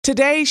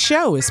Today's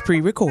show is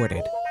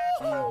pre-recorded.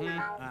 Y'all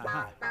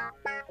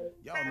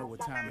know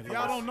what time it is.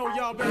 Y'all don't know,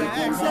 y'all better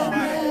ask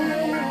somebody.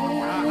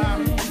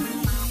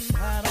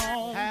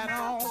 Hat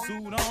on,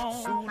 suit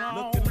on,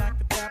 looking like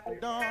the Dapper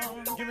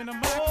Dawn, giving a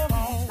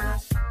microphone,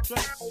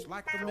 dressed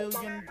like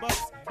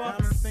 $1,000,000,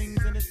 diamond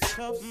things in its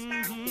cuffs.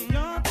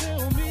 Y'all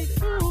tell me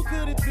who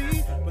could it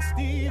be but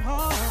Steve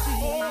Harvey?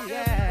 Everybody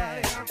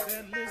out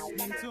there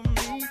listening to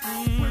me,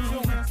 put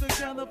your hands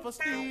together for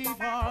Steve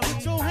Harvey.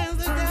 Put your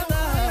hands together.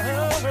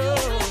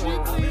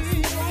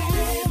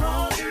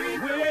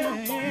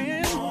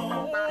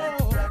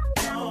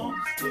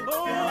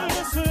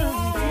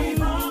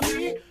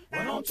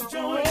 Why don't you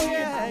join me?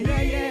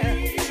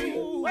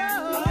 Ooh,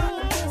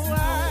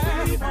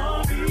 Steve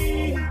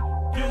Harvey.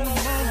 Get 'em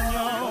on,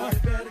 y'all.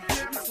 Better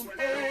give me some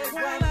eggs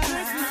while I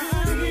listen to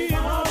Steve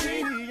Harvey.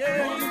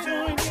 Won't you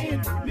join in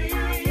with me?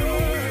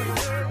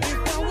 If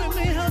you're with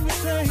me, help me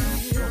say,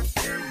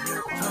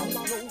 turn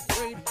your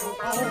radio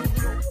on.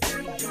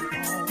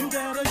 You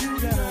gotta turn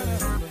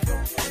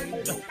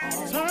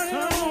it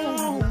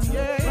on.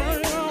 Yeah, turn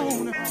it on.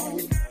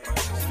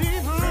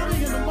 Steve Harvey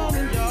in the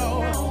morning,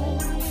 y'all.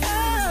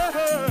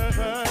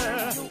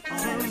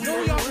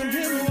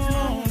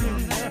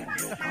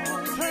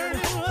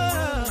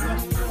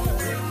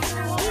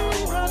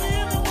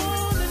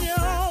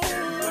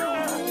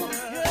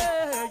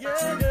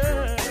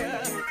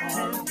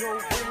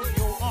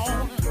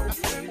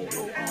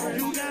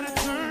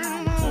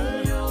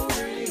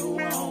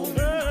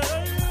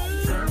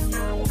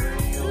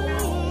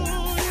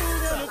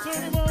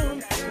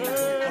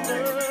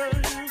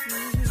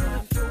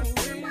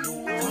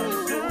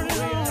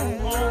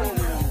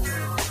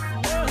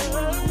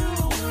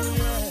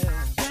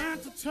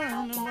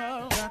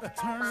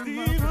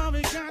 Steve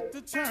Harvey got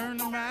to turn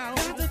them out.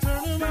 Got to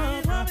turn them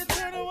out. Harvey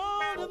turn them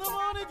on to the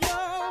morning,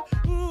 y'all.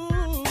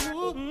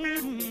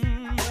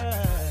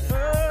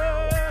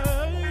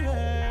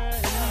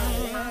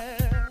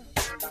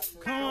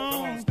 Come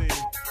on, Steve.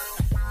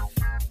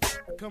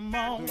 Come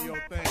on. Do your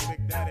thing,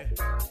 Big Daddy.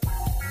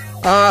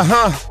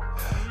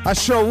 I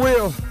sure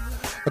will.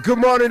 Good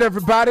morning,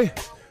 everybody.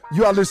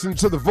 You are listening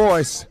to The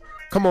Voice.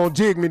 Come on,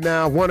 dig me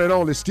now. One and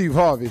only Steve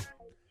Harvey.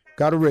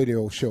 Got a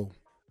radio show.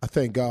 I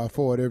thank God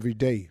for it every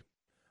day.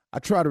 I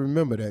try to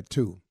remember that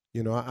too.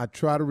 You know, I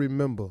try to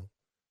remember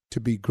to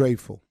be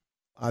grateful.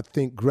 I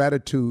think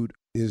gratitude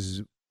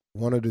is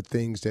one of the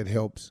things that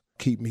helps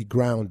keep me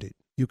grounded.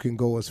 You can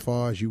go as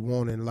far as you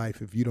want in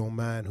life if you don't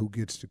mind who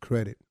gets the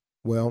credit.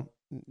 Well,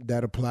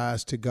 that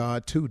applies to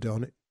God too,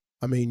 don't it?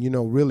 I mean, you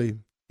know, really,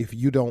 if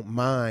you don't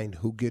mind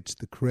who gets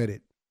the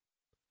credit,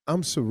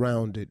 I'm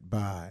surrounded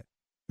by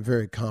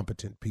very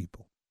competent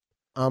people.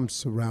 I'm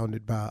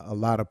surrounded by a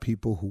lot of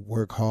people who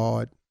work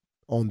hard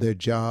on their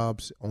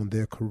jobs, on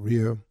their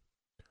career,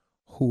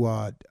 who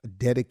are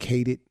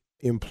dedicated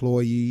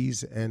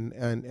employees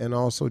and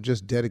also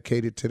just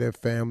dedicated to their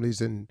families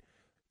and,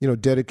 you know,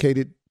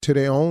 dedicated to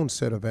their own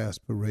set of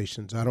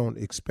aspirations. I don't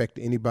expect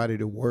anybody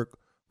to work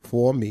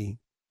for me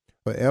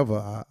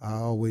forever. I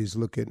always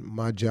look at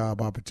my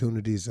job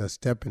opportunities as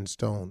stepping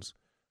stones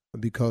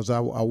because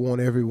I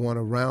want everyone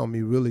around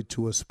me really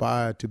to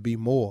aspire to be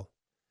more.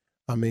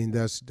 I mean,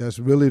 that's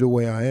really the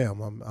way I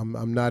am.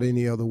 I'm not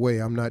any other way.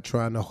 I'm not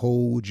trying to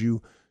hold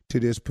you to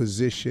this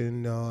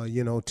position,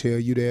 tell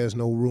you there's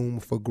no room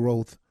for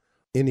growth,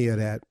 any of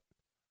that.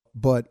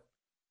 But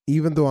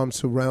even though I'm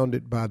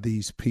surrounded by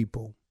these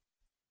people,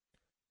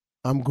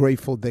 I'm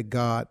grateful that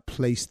God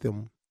placed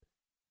them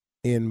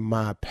in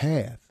my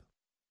path,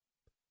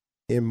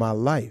 in my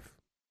life,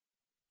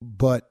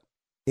 but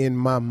in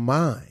my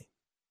mind,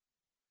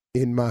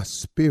 in my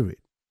spirit,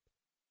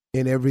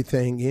 in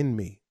everything in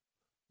me.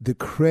 The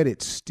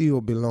credit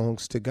still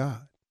belongs to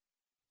God.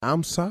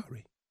 I'm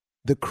sorry.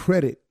 The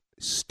credit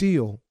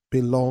still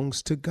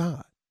belongs to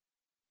God.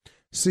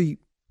 See,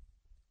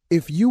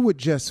 if you would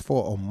just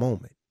for a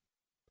moment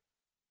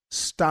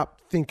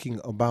stop thinking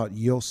about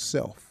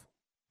yourself,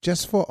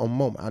 just for a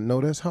moment, I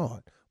know that's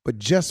hard, but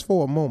just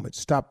for a moment,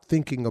 stop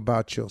thinking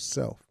about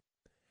yourself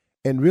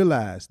and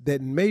realize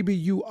that maybe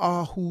you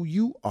are who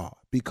you are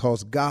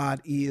because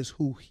God is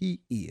who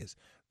He is.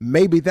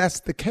 Maybe that's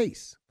the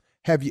case.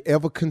 Have you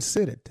ever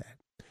considered that?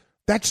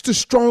 That's the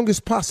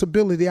strongest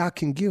possibility I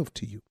can give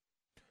to you.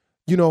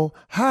 You know,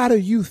 how do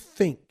you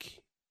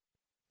think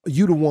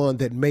you the one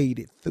that made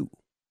it through?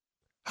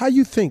 How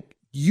you think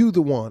you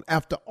the one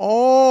after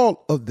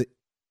all of the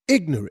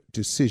ignorant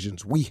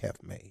decisions we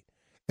have made?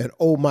 And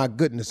oh my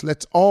goodness,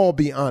 let's all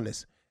be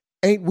honest.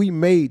 Ain't we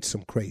made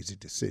some crazy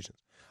decisions?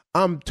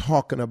 I'm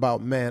talking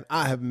about, man,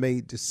 I have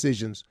made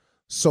decisions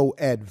so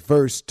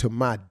adverse to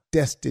my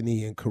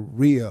destiny and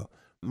career,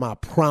 my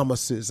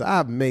promises.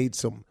 I've made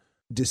some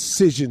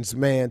decisions,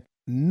 man,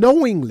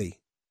 knowingly,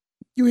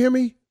 you hear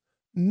me?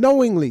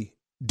 Knowingly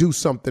do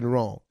something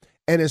wrong.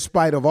 And in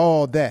spite of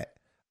all that,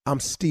 I'm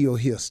still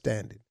here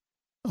standing.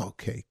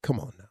 Okay, come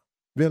on now.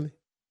 Really?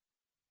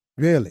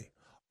 Really?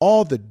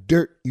 All the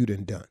dirt you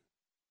done.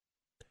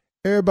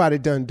 Everybody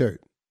done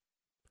dirt.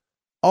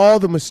 All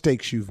the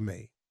mistakes you've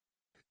made.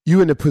 You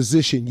in the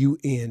position you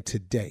in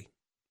today.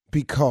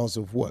 Because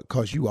of what?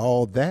 Because you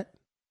all that?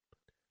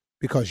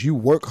 Because you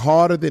work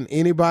harder than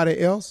anybody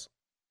else?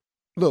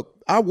 Look,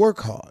 I work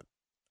hard.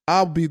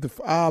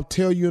 I'll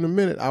tell you in a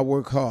minute I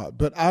work hard,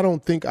 but I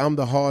don't think I'm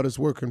the hardest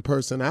working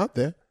person out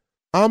there.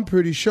 I'm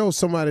pretty sure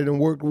somebody done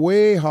worked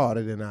way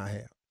harder than I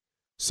have.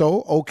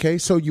 So, okay,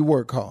 so you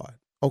work hard.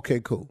 Okay,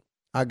 cool.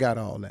 I got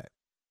all that.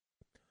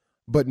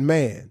 But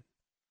man,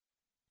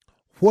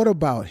 what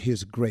about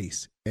his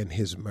grace and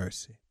his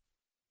mercy?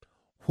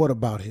 What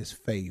about his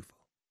favor?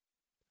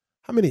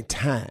 How many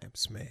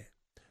times, man,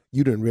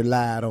 you done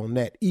relied on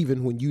that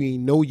even when you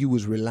ain't know you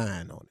was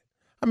relying on it?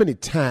 How many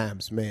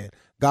times, man,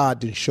 God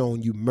done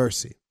shown you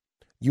mercy?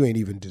 You ain't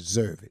even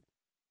deserve it.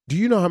 Do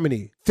you know how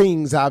many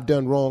things I've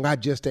done wrong? I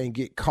just ain't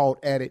get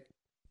caught at it.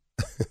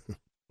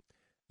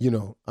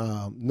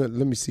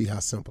 Let me see how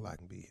simple I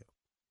can be here.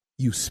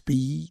 You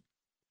speed,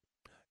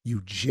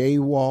 you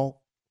jaywalk,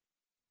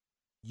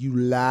 you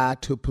lie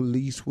to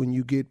police when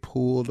you get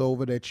pulled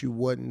over that you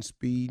wasn't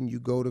speeding.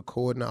 You go to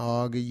court and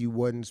argue you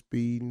wasn't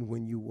speeding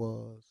when you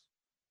was.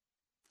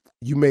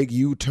 You make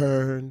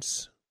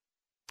U-turns.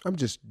 I'm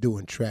just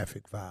doing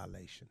traffic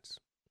violations.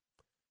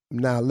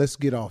 Now let's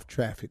get off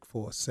traffic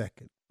for a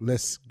second.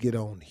 Let's get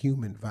on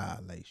human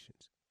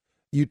violations.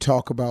 You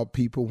talk about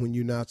people when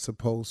you're not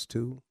supposed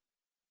to.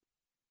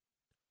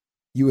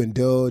 You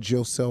indulge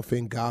yourself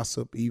in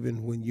gossip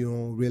even when you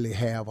don't really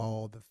have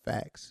all the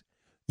facts.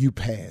 You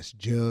pass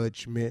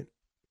judgment.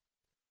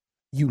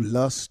 You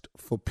lust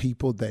for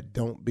people that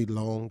don't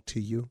belong to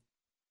you.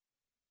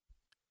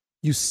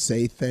 You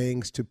say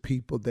things to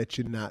people that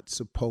you're not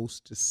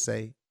supposed to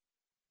say.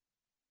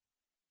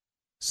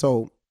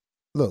 So,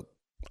 look,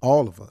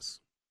 all of us,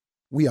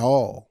 we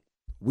all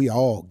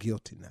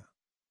guilty now.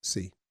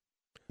 See,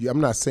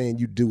 I'm not saying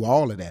you do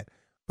all of that,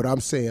 but I'm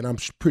saying I'm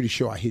pretty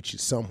sure I hit you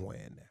somewhere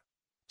in there.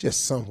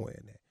 Just somewhere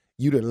in there.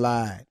 You done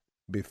lied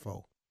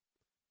before.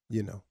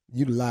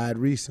 You lied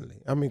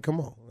recently. I mean, come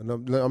on.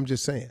 And I'm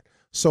just saying.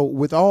 So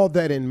with all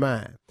that in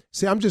mind,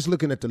 see, I'm just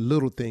looking at the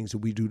little things that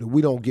we do that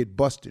we don't get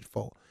busted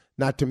for.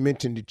 Not to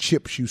mention the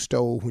chips you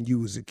stole when you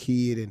was a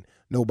kid and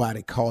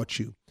nobody caught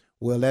you.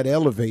 Well, that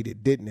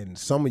elevated, didn't it? And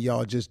some of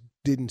y'all just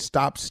didn't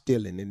stop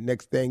stealing. And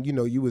next thing you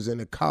know, you was in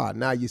a car.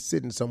 Now you're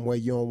sitting somewhere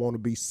you don't want to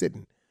be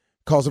sitting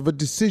because of a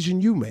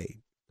decision you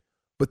made.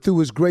 But through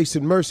his grace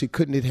and mercy,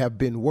 couldn't it have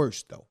been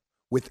worse, though?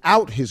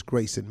 Without his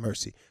grace and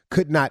mercy,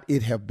 could not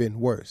it have been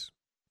worse?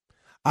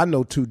 I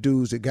know two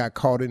dudes that got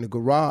caught in the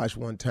garage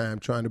one time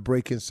trying to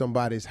break in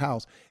somebody's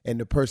house, and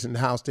the person's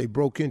house they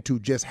broke into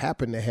just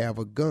happened to have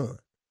a gun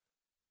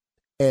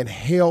and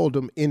held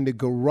them in the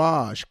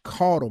garage,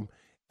 caught them,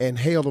 and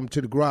held them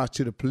to the garage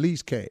till the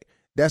police came.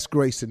 That's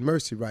grace and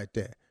mercy right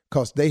there,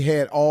 because they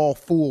had all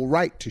full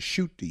right to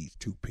shoot these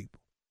two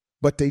people,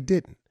 but they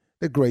didn't.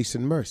 The grace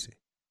and mercy.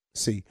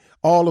 See,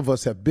 all of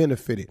us have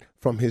benefited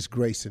from his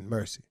grace and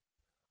mercy.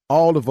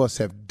 All of us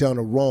have done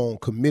a wrong,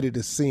 committed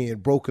a sin,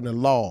 broken a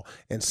law,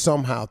 and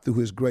somehow through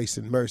his grace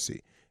and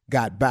mercy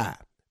got by.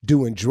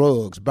 Doing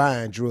drugs,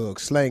 buying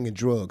drugs, slanging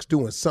drugs,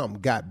 doing something,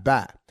 got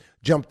by.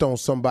 Jumped on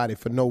somebody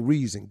for no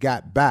reason,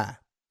 got by.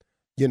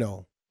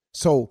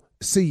 So,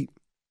 see,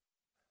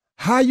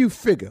 how you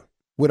figure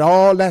with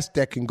all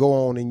that can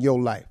go on in your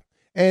life.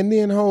 And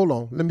then, hold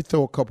on, let me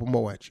throw a couple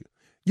more at you.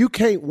 You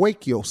can't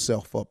wake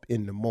yourself up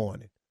in the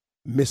morning,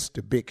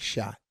 Mr. Big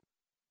Shot.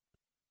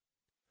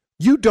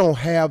 You don't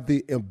have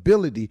the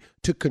ability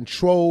to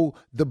control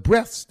the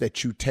breaths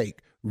that you take.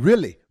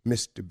 Really,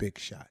 Mr. Big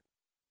Shot.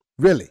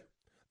 Really.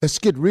 Let's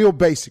get real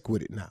basic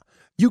with it now.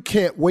 You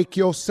can't wake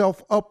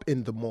yourself up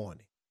in the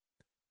morning.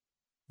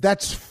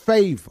 That's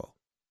favor.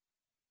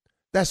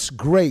 That's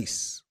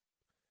grace.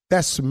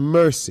 That's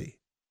mercy.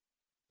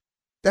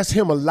 That's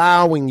him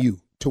allowing you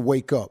to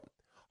wake up.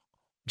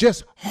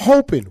 Just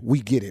hoping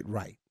we get it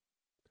right.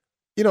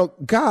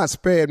 God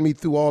spared me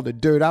through all the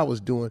dirt I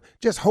was doing,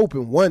 just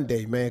hoping one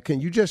day, man,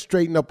 can you just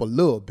straighten up a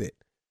little bit?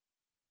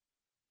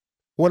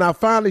 When I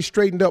finally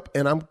straightened up,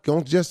 and I'm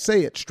going to just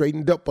say it,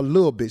 straightened up a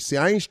little bit. See,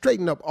 I ain't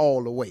straightened up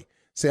all the way.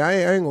 See, I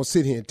ain't going to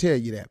sit here and tell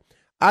you that.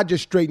 I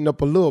just straightened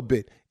up a little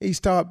bit. He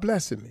started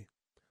blessing me.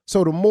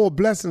 So the more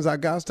blessings I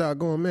got, I started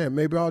going, man,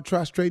 maybe I'll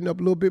try to straighten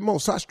up a little bit more.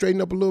 So I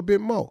straightened up a little bit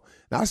more.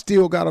 Now, I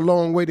still got a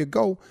long way to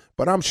go,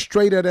 but I'm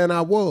straighter than I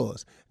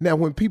was. Now,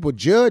 when people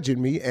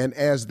judging me, and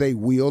as they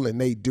will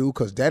and they do,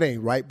 because that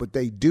ain't right, but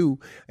they do,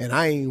 and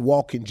I ain't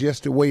walking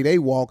just the way they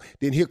walk,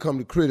 then here come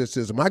the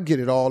criticism. I get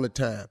it all the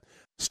time.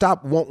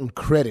 Stop wanting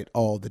credit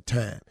all the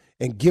time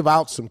and give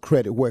out some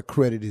credit where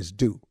credit is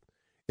due.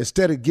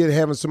 Instead of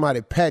having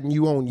somebody patting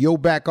you on your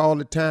back all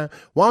the time,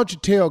 why don't you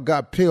tell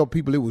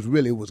people it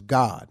was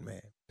God,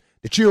 man.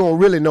 That you don't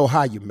really know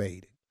how you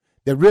made it.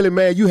 That really,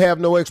 man, you have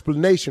no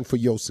explanation for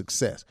your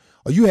success.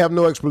 Or you have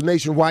no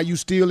explanation why you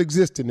still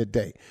exist in the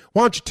day.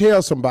 Why don't you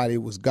tell somebody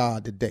it was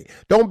God today?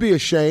 Don't be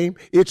ashamed.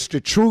 It's the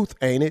truth,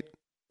 ain't it?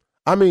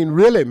 I mean,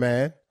 really,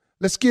 man.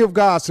 Let's give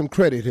God some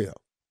credit here.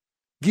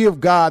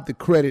 Give God the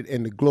credit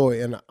and the glory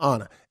and the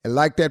honor. And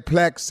like that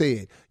plaque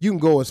said, you can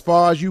go as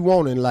far as you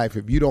want in life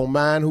if you don't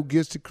mind who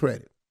gets the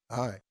credit.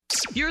 All right.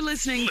 You're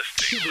listening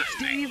to the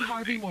Steve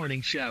Harvey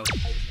Morning Show.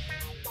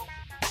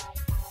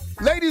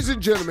 Ladies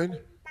and gentlemen,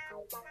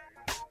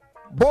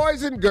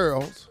 boys and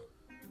girls,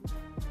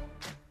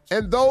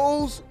 and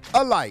those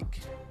alike,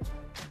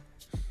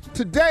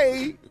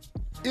 today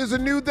is a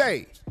new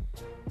day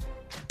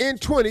in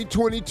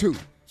 2022.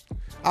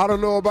 I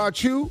don't know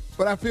about you,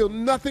 but I feel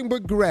nothing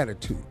but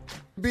gratitude,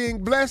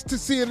 being blessed to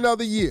see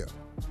another year.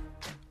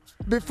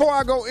 Before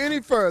I go any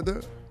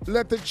further,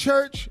 let the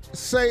church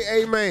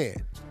say amen.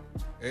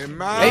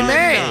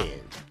 Amen.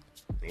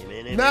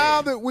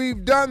 Now that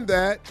we've done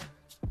that,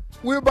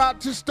 we're about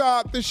to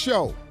start the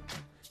show.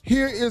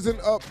 Here is an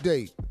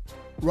update.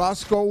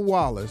 Roscoe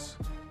Wallace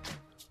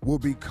will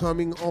be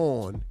coming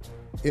on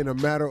in a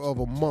matter of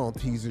a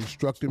month. He's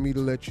instructed me to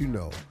let you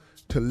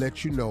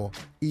know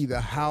either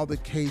how the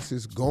case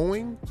is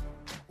going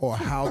or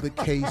how the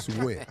case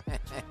went.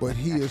 But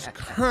he is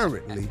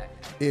currently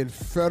in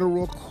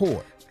federal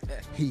court.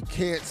 He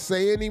can't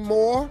say any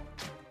more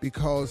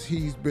because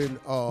he's been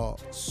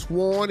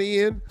sworn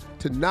in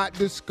to not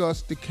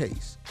discuss the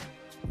case.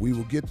 We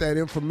will get that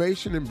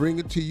information and bring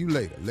it to you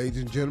later.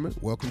 Ladies and gentlemen,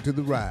 welcome to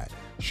the ride.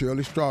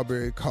 Shirley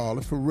Strawberry,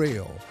 Carla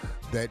Farrell,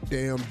 that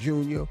damn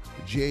Junior,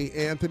 J.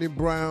 Anthony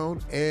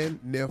Brown,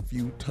 and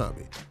nephew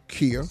Tommy.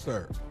 Kia.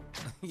 Sir.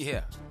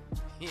 Yeah.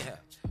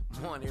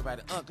 Morning,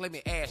 everybody. Unc, let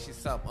me ask you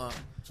something, Unc.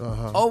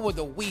 Over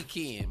the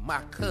weekend,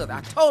 my cousin,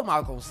 I told him I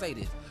was going to say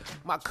this.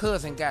 My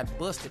cousin got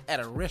busted at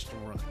a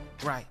restaurant,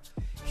 right?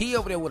 He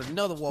over there with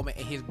another woman,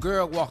 and his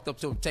girl walked up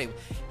to the table.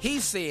 He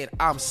said,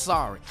 I'm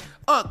sorry.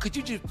 Unc, could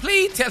you just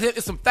please tell him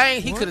some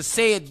things he could have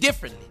said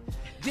differently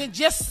than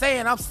just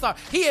saying, I'm sorry.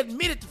 He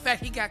admitted the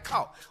fact he got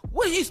caught.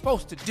 What are he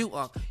supposed to do,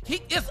 Unc?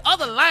 There's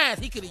other lines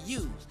he could have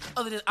used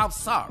other than, I'm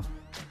sorry.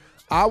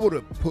 I would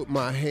have put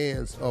my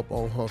hands up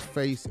on her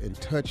face and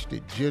touched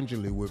it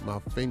gingerly with my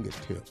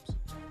fingertips.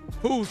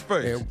 Whose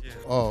face?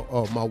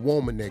 And, my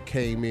woman that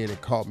came in and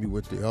caught me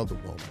with the other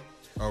woman.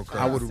 Okay.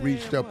 I would have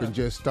reached up and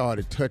just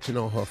started touching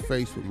on her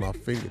face with my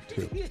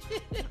fingertips.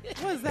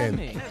 What does that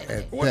mean?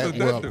 What does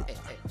that do?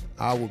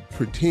 I would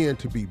pretend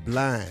to be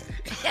blind.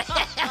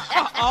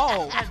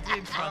 That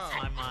did cross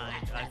my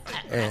mind.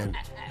 And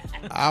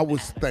I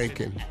was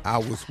thinking I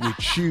was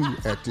with you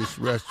at this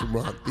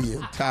restaurant the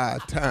entire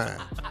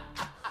time.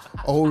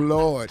 Oh,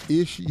 Lord,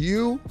 it's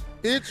you?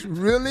 It's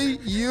really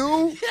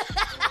you?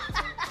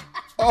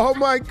 Oh,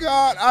 my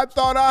God, I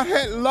thought I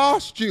had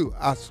lost you.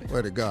 I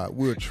swear to God,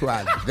 we'll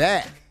try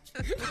that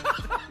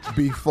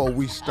before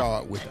we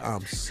start with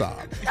I'm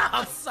sorry.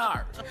 I'm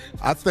sorry.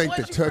 I think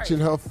that touching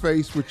her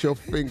face with your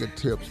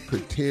fingertips,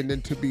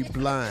 pretending to be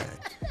blind,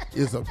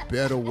 is a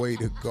better way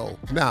to go.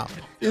 Now,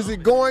 is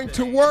it going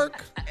to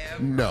work?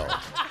 No.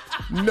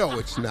 No,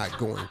 it's not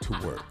going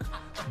to work.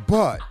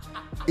 But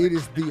it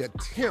is the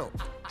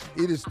attempt.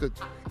 And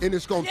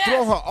it's going to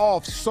throw her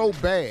off so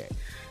bad.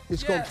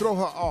 It's going to throw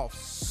her off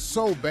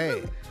so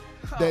bad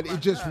that it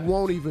just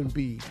won't even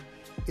be,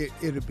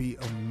 it'll be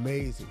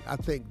amazing. I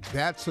think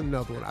that's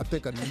another one. I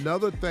think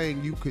another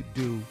thing you could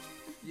do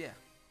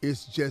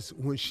is just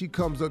when she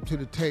comes up to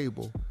the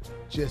table,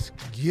 just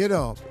get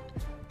up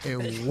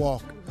and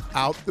walk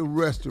out the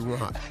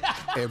restaurant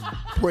and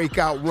break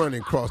out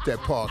running across that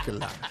parking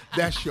lot.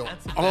 That's your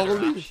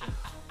only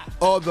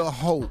other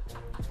hope.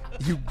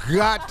 You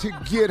got to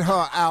get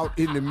her out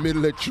in the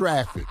middle of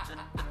traffic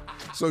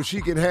so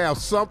she can have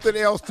something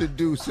else to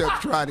do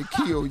except try to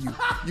kill you.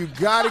 You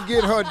got to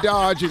get her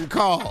dodging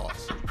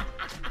cars.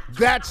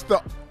 That's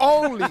the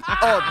only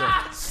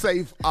other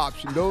safe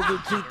option. Those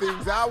are two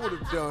things I would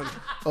have done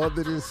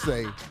other than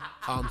say,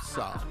 I'm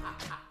sorry.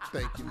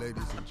 Thank you,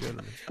 ladies and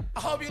gentlemen. I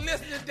hope you're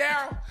listening,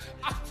 Daryl.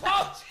 I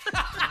told you.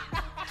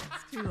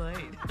 It's too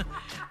late.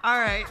 All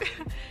right.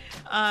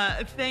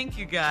 Thank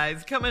you,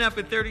 guys. Coming up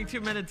at 32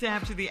 minutes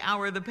after the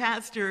hour, the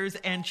pastors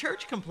and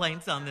church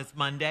complaints on this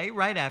Monday,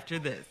 right after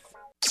this.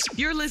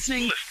 You're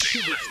listening to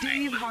the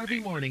Steve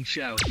Harvey Morning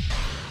Show.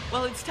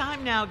 Well, it's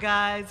time now,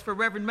 guys, for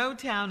Reverend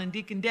Motown and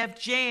Deacon Def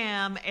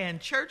Jam and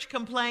church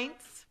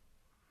complaints.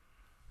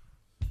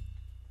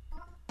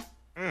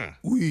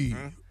 We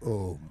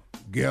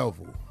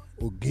gavel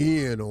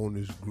again on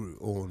this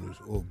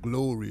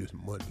glorious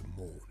Monday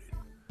morning.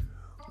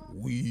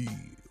 We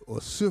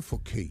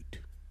suffocate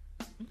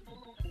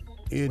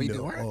in the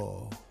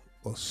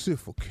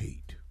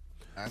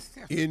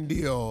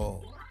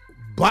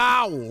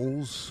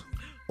bowels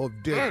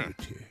of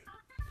deputy.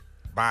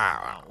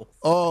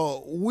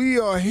 We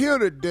are here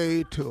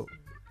today to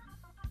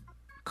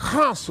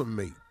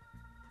consummate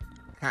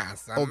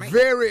a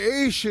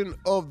variation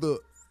of the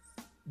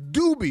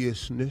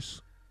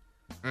dubiousness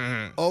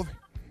of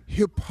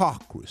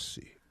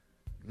hypocrisy.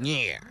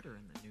 Yeah.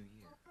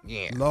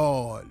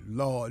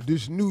 Lord,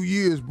 this new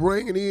year is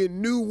bringing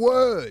in new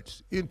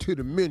words into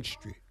the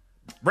ministry.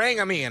 Bring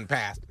them in,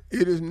 Pastor.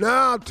 It is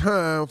now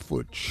time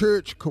for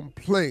church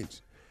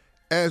complaints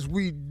as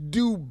we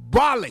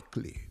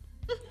dubolically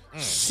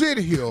sit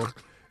here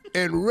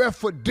and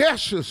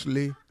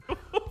refodaciously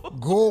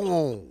go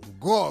on.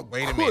 God,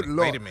 Wait a good minute, Lord.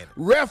 wait a minute.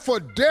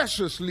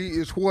 Refodaciously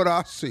is what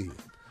I said.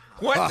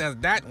 What does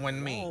that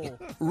one mean?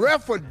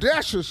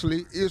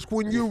 Referendaciously is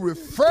when you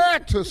refer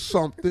to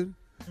something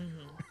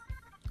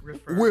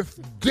with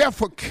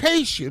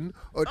defecation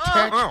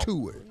attached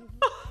to it.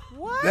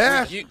 What?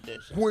 That's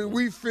when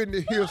we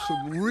finna hear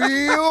some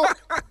real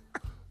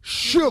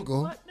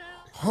sugar,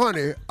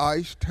 honey,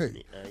 iced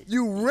tea.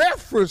 You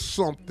reference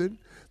something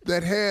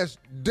that has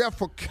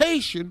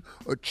defecation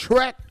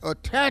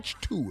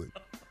attached to it.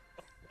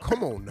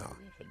 Come on now.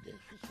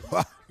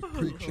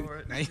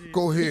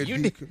 Go ahead,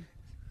 Deacon.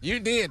 You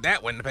did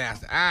that one,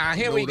 Pastor.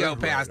 Here we go,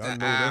 Pastor. I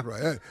know that's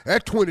right.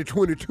 That's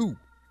 2022.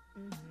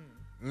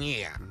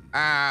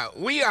 Yeah.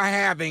 We are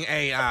having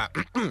a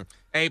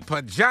a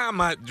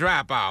pajama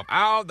drop-off.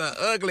 All the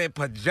ugly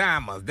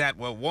pajamas that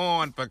were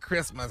worn for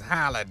Christmas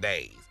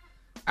holidays.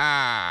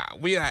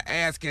 We are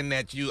asking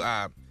that you,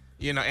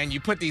 and you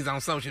put these on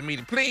social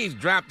media. Please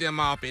drop them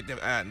off at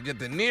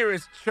the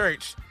nearest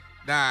church.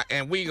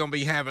 And we're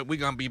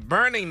gonna be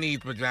burning these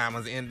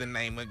pajamas in the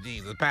name of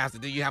Jesus. Pastor,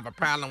 do you have a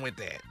problem with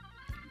that?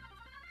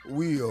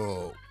 We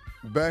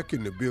back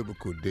in the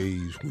biblical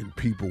days when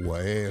people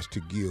were asked to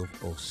give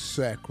a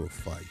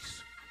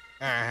sacrifice.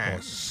 A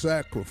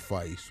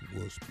sacrifice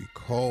was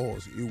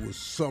because it was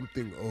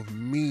something of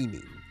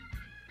meaning.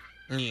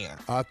 Yeah.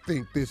 I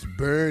think this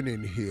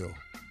burning here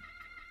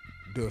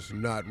does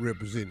not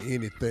represent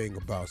anything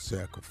about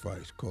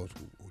sacrifice because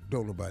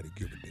don't nobody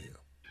give a damn.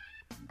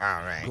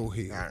 All right. Go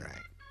ahead. All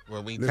right.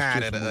 Well, we Let's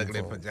tired just of the move ugly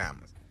on.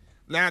 pajamas.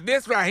 Now,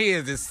 this right here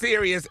is as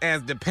serious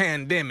as the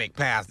pandemic,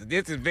 Pastor.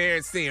 This is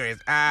very serious.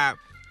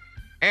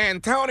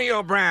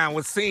 Antonio Brown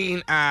was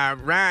seen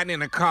riding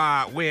in a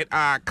car with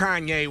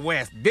Kanye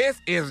West. This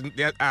is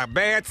a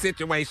bad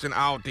situation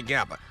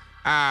altogether.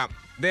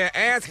 They're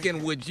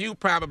asking, would you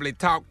probably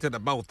talk to the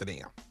both of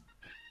them?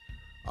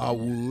 I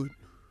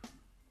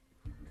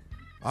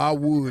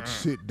would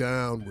sit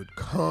down with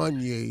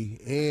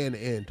Kanye and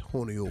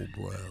Antonio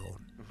Brown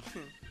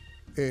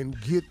and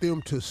get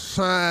them to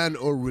sign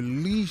a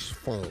release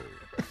form.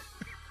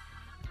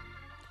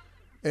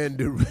 And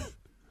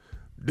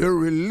the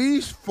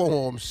release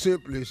form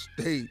simply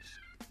states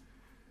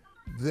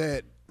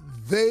that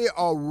they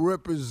are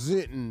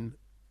representing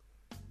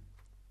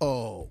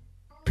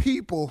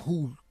people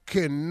who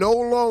can no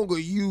longer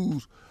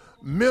use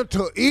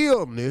mental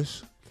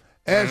illness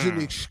as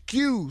an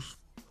excuse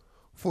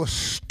for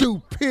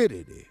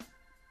stupidity.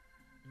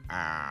 All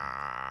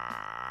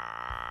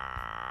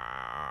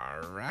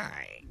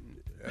right.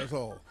 That's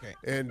all. Okay.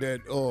 And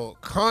that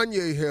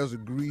Kanye has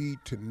agreed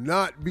to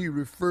not be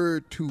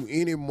referred to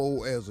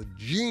anymore as a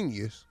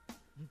genius.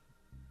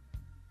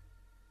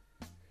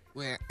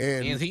 Well,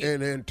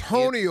 And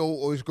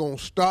Antonio is going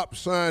to stop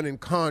signing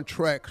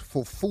contracts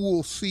for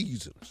full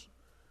seasons.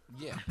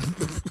 Yeah.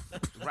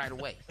 Right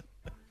away.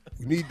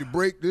 We need to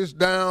break this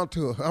down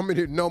to how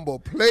many number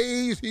of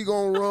plays he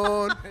going to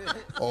run,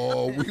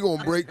 or we going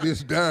to break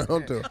this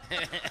down to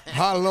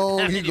how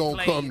long he going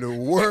to come to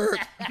work,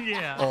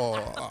 Yeah.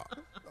 or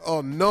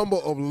a number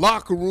of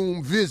locker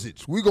room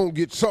visits. We're going to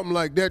get something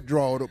like that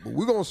drawn up, but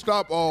we're going to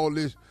stop all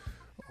this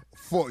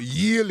for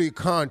yearly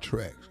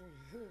contracts.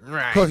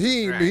 right. Because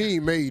he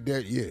ain't made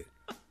that yet.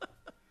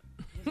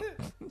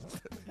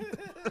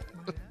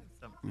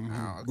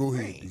 Go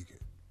ahead, Deacon.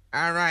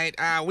 All right,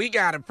 we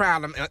got a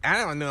problem. I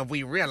don't know if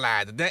we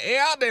realize it. The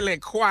elderly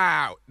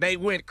choir, they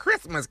went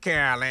Christmas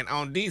caroling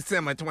on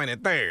December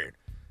 23rd.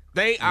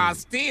 They are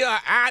still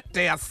out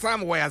there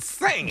somewhere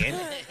singing,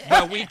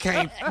 but we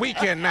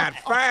cannot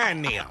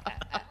find them.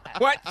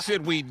 What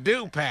should we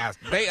do,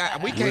 Pastor?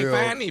 We can't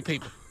find these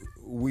people.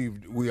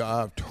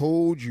 I've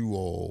told you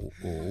all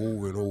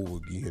over and over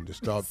again to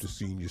stop the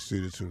senior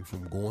citizens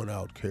from going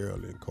out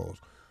caroling because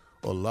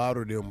a lot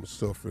of them are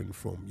suffering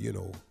from,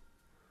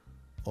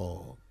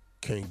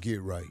 can't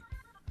get right.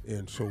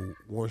 And so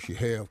once you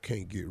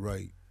can't get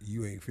right,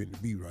 you ain't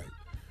finna be right.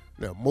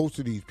 Now, most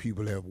of these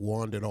people have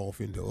wandered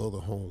off into other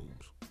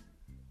homes.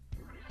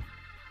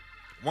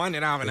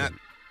 Wandered off and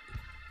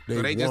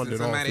They just in wandered off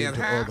somebody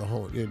into else's other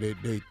homes. And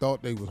they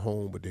thought they was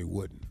home, but they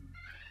wasn't.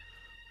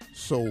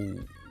 So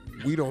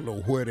we don't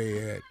know where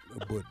they at,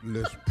 but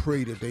let's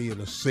pray that they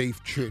in a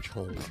safe church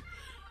home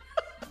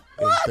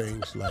and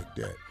things like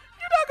that.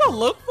 You're not going to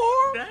look for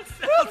him? That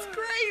sounds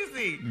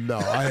crazy. No,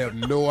 I have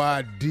no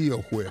idea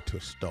where to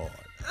start.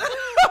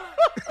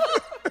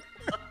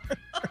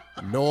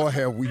 Nor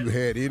have we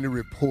had any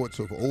reports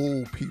of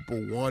old people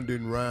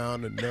wandering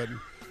around and nothing.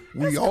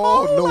 We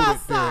all know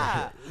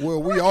that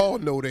we all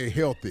know they're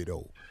healthy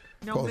though.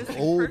 Because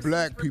old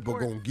black people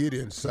gonna get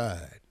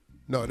inside.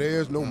 No,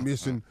 there's no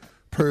missing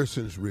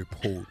persons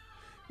report.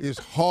 It's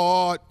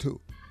hard to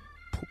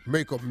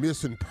make a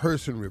missing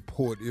person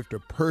report if the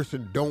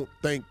person don't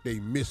think they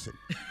missing.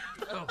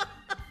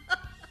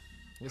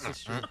 This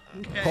is true.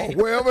 Okay.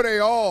 Wherever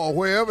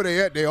they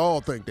at, they all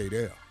think they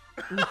there.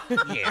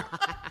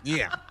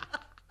 Yeah.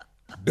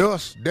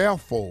 Thus,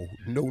 therefore,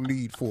 no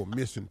need for a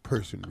missing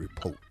person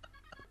report.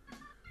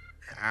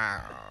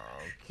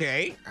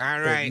 Okay, all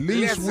right. At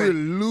least we're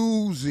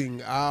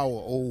losing our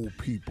old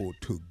people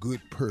to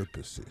good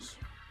purposes.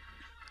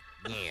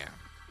 Yeah.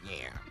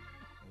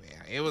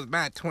 Yeah, it was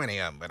about 20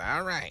 of them, but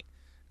all right.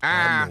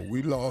 I know.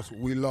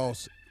 We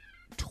lost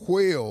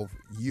 12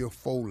 year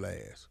 4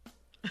 last.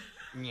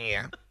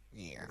 Yeah.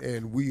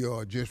 And we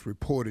just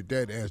reported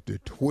that as the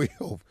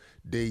 12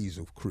 days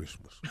of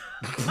Christmas.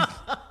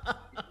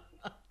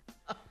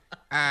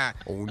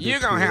 You're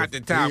going to have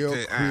to talk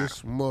to...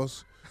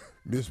 Christmas,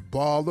 Miss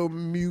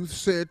Bartholomew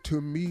said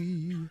to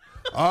me,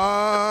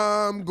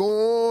 I'm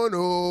going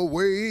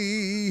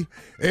away.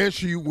 And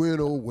she went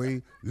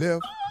away,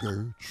 left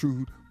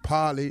Gertrude,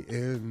 Polly,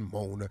 and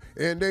Mona.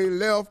 And they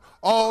left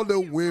all the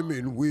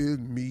women with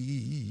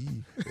me.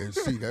 And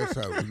see, that's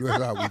how we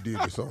did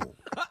the song.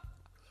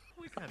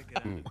 We got to get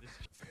out of this.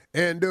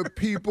 And the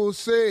people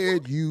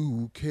said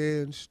you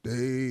can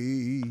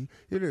stay.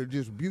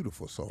 Just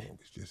beautiful song.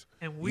 It's just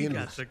and we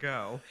got to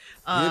go.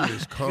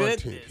 Endless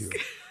content here.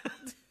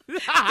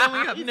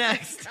 Coming up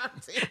next,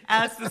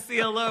 Ask the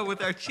CLO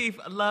with our Chief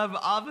Love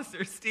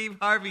Officer, Steve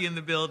Harvey, in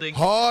the building.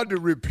 Hard to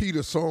repeat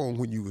a song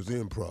when you was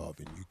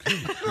improv-ing. You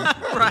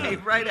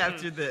can't. right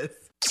after this.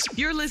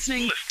 You're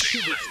listening to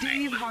the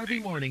Steve Harvey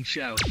Morning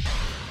Show.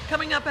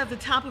 Coming up at the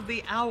top of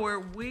the hour,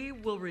 we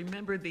will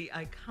remember the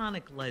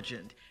iconic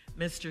legend,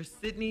 Mr.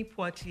 Sidney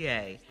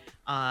Poitier.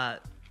 Mr.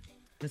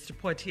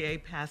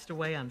 Poitier passed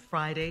away on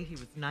Friday. He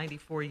was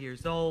 94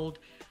 years old.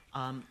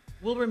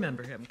 We'll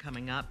remember him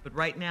coming up, but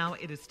right now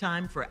it is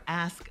time for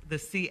Ask the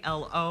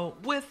CLO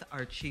with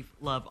our Chief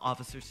Love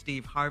Officer,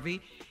 Steve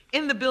Harvey,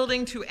 in the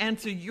building to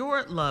answer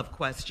your love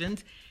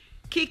questions.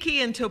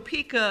 Kiki in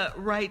Topeka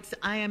writes,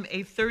 I am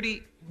a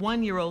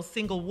 31-year-old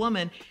single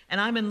woman,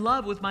 and I'm in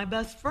love with my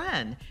best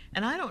friend,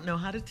 and I don't know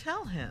how to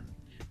tell him.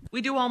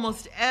 We do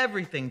almost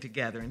everything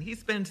together, and he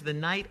spends the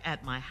night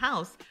at my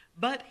house,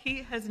 but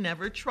he has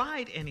never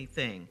tried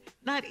anything,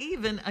 not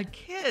even a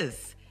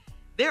kiss.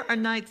 There are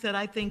nights that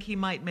I think he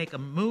might make a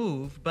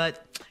move,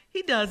 but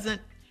he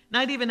doesn't,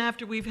 not even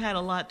after we've had a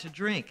lot to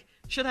drink.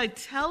 Should I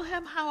tell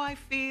him how I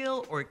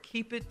feel or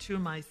keep it to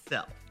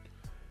myself?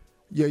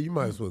 Yeah, you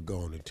might as well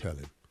go on and tell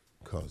him,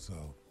 because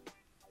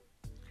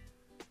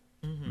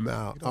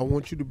now I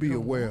want you to be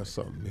aware of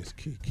something, Miss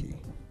Kiki.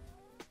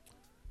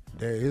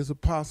 There is a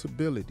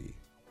possibility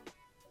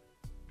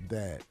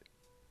that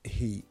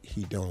he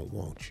don't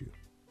want you.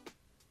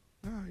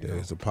 There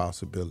is a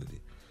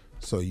possibility.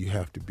 So you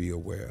have to be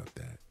aware of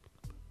that.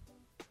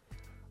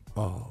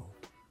 All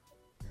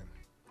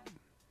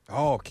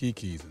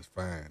Kikis is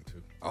fine,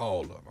 too.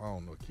 All of them. I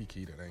don't know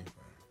Kiki that ain't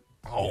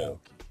fine. All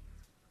Kiki.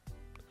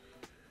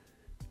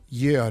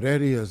 Yeah,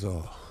 that is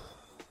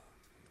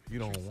You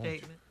don't want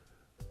Statement.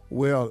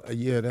 Well,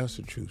 yeah, that's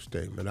a true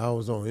statement. I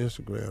was on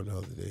Instagram the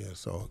other day and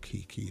saw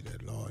Kiki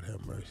that, Lord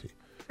have mercy.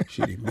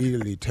 She'd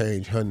immediately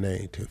changed her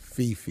name to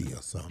Fifi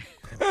or something.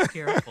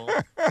 Careful.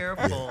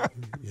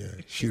 Yeah,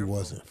 she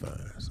wasn't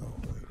fine. So,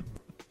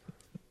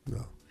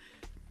 no.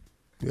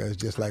 Yeah, it's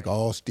just like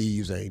all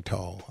Steves ain't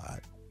tall.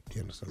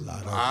 There's a lot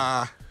of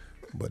them,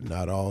 but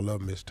not all of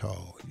them is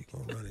tall. You're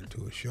going to run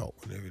into a short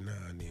one every now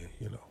and then,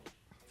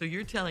 So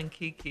you're telling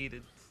Kiki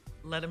to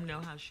let him know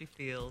how she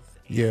feels.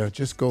 Yeah,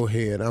 just go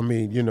ahead. I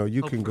mean,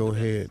 you can go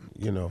ahead,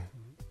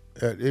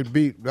 It'd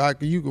be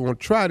like you gonna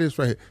try this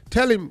right here.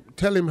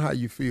 Tell him how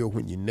you feel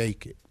when you're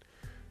naked.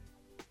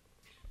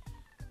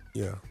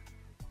 Yeah.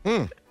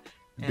 And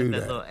do a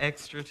that. little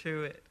extra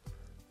to it.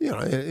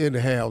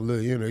 It'll have a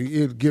little,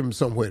 it'll give him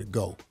somewhere to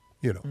go,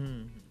 All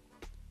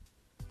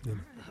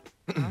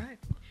right.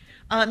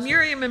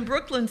 Miriam in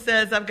Brooklyn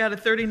says, I've got a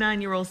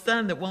 39-year-old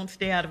son that won't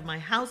stay out of my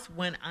house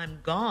when I'm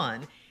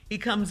gone. He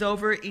comes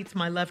over, eats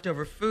my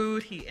leftover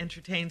food. He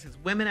entertains his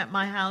women at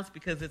my house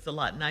because it's a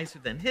lot nicer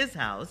than his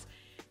house.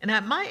 And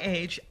at my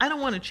age, I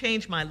don't want to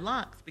change my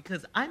locks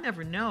because I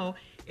never know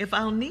if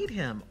I'll need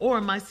him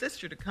or my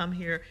sister to come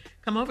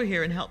over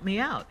here and help me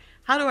out.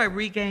 How do I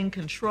regain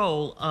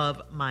control of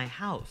my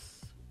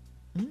house?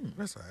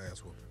 That's an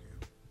ass whooping.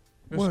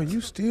 Well,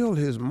 you still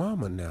his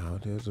mama now.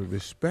 There's a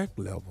respect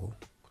level.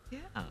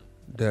 Yeah.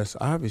 That's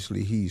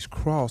obviously he's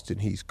crossed and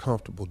he's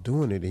comfortable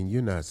doing it and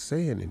you're not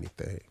saying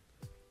anything.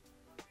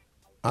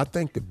 I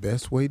think the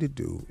best way to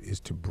do is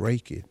to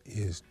break it.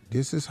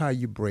 This is how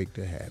you break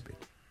the habit.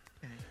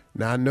 Okay.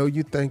 Now, I know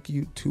you think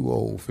you're too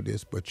old for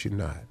this, but you're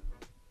not.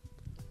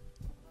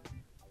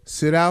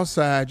 Sit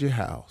outside your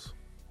house.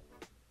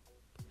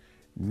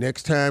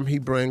 Next time he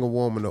bring a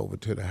woman over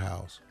to the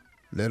house,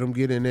 let him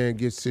get in there and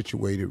get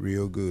situated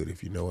real good,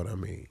 if you know what I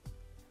mean.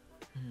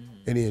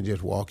 And then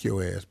just walk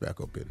your ass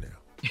back up in there.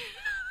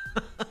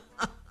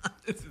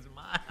 This is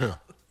my house.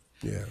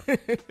 Yeah.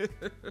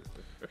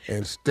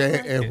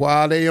 And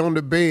while they on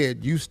the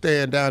bed, you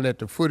stand down at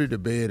the foot of the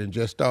bed and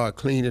just start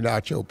cleaning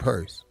out your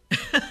purse.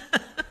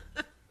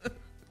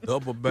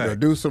 Double back.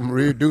 Do some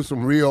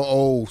real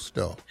old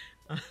stuff.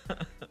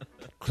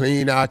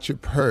 Clean out your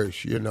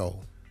purse,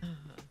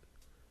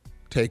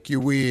 Take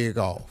your wig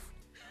off.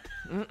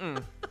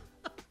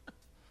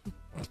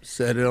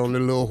 Set it on the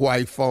little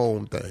white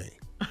phone thing.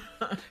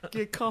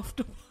 Get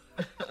comfortable.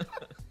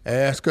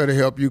 Ask her to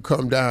help you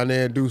come down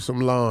there and do some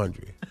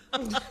laundry.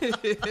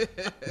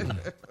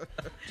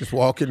 Just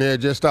walk in there,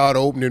 just start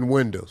opening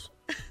windows.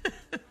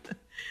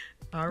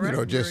 All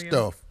right, just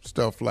Miriam.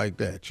 stuff like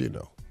that,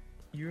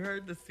 You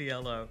heard the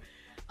CLO.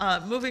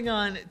 Moving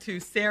on to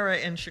Sarah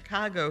in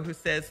Chicago, who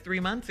says, 3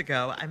 months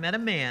ago, I met a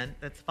man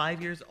that's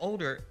 5 years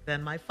older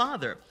than my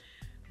father,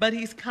 but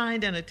he's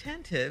kind and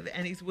attentive,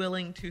 and he's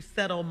willing to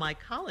settle my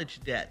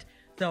college debt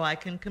so I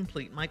can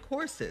complete my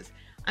courses.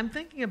 I'm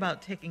thinking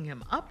about taking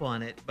him up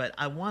on it, but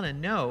I want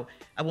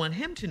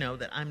him to know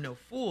that I'm no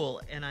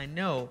fool and I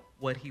know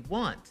what he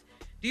wants.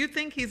 Do you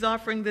think he's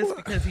offering this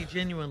because he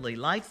genuinely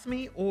likes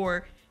me,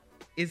 or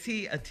is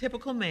he a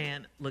typical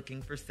man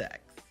looking for sex?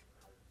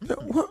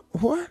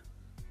 What?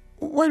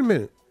 Wait a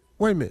minute.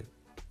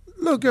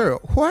 Little girl,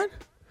 what?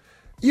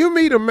 You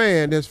meet a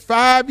man that's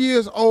 5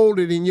 years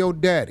older than your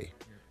daddy.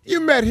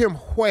 You met him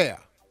where?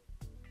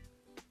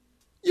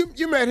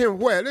 You met him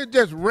where? It's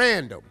just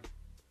random.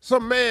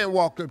 Some man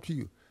walked up to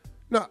you.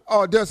 Now,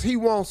 or does he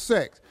want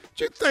sex? What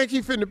you think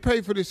he finna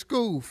pay for this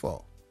school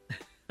for?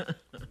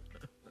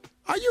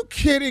 Are you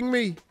kidding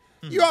me?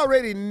 You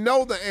already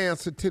know the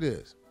answer to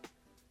this.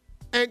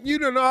 And you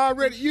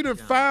done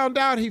found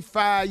out he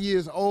 5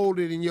 years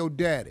older than your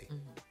daddy.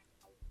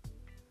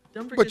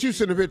 But you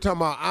sitting here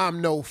talking about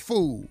I'm no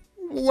fool.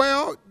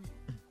 Well,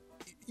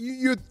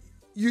 you're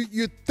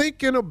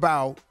thinking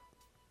about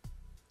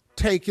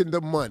taking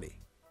the money.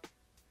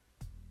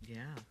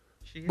 Yeah.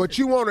 But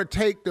you want to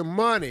take the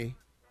money,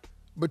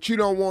 but you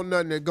don't want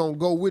nothing that's going to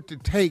go with the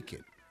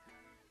taking.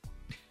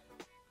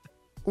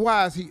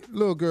 Why is he,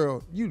 little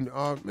girl,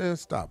 man,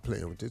 stop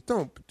playing with this.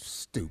 Don't,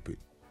 stupid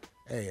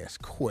ass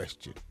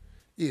question.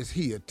 Is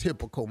he a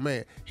typical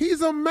man?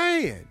 He's a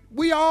man.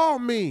 We all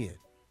men.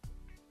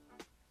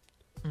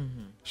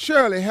 Mm-hmm.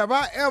 Shirley, have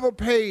I ever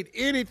paid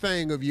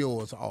anything of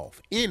yours off?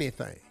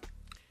 Anything?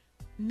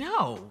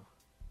 No.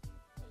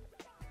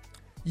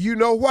 You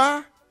know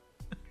why?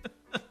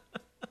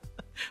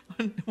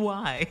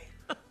 Why?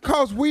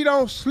 Because we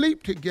don't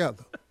sleep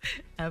together.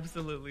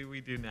 Absolutely,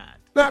 we do not.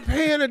 Not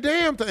paying a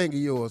damn thing of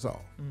yours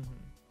off.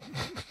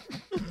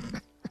 Mm-hmm.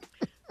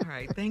 All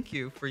right, thank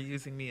you for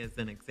using me as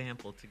an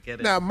example to get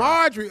it. Now,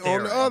 Marjorie,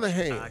 on the other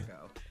hand,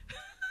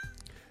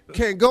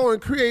 can go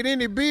and create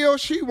any bill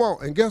she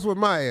want. And guess what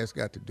my ass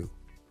got to do?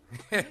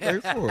 Pay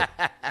for it.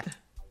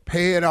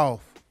 Pay it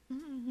off.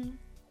 Mm-hmm.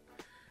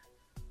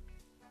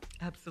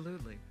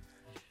 Absolutely.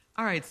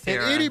 All right,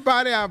 Sarah. And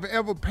anybody I've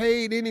ever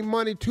paid any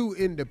money to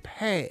in the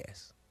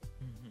past.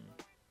 Mm-hmm.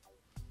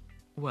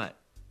 What?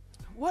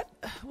 What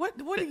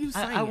are you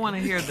saying? I want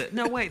to hear that.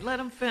 No, wait, let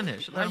him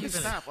finish. Let him finish.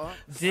 Stop,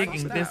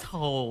 digging this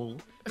hole.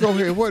 Go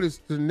ahead. What is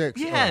the next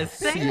Yes,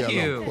 thank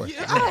you.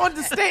 question? I don't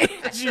understand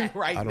you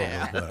right I don't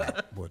now. know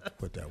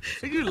what that was.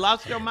 You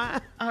lost your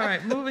mind. All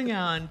right, moving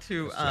on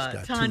to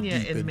Tanya too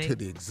deep in into Macon.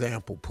 the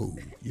example pool,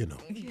 Yeah.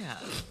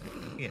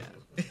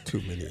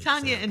 Too many.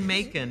 Tanya in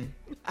Macon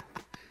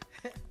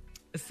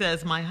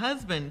says, my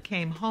husband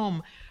came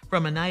home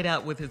from a night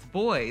out with his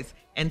boys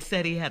and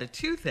said he had a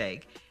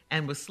toothache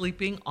and was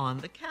sleeping on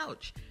the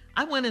couch.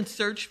 I went and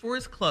searched for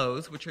his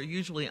clothes, which are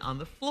usually on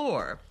the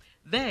floor.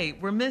 They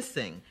were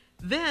missing.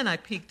 Then I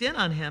peeked in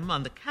on him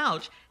on the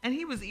couch, and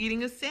he was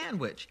eating a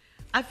sandwich.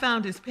 I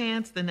found his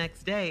pants the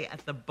next day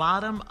at the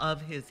bottom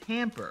of his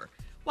hamper.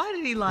 Why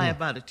did he lie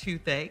about a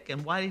toothache,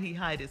 and why did he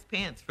hide his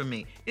pants from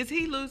me? Is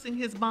he losing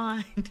his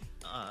mind?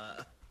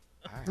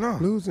 No,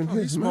 losing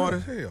his smart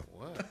mind. as hell.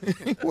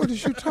 What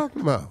is you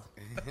talking about?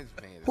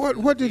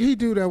 What did he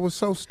do that was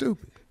so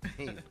stupid?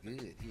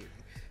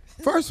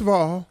 First of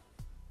all,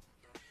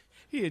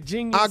 He a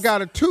genius. I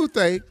got a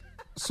toothache,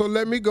 so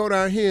let me go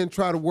down here and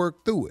try to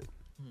work through it.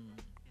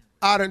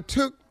 I done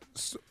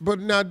but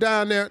now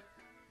down there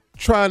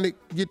trying to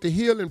get the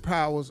healing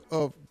powers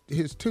of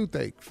his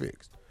toothache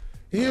fixed.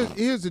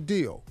 Here's the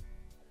deal.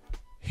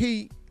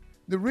 The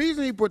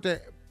reason he put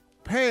the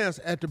pants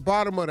at the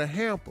bottom of the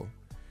hamper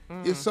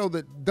is so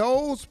that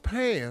those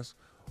pants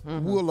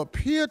will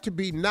appear to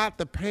be not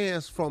the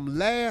pants from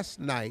last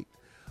night,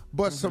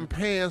 but some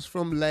pants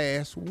from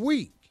last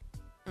week.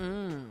 All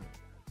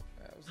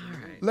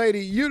right.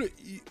 Lady,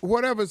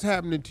 whatever's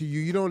happening to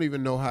you, you don't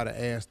even know how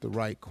to ask the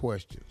right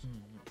questions.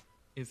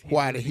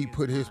 Why did he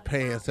put his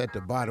pants at the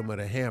bottom of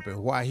the hamper?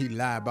 Why he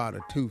lie about a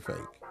toothache?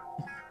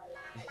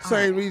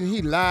 Same reason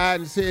he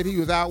lied and said he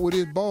was out with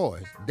his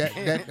boys.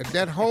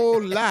 That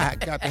whole lie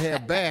got to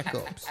have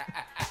backups.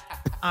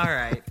 All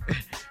right.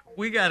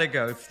 We got to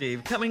go,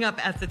 Steve. Coming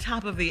up at the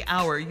top of the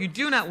hour, you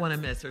do not want to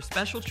miss our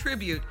special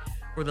tribute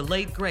for the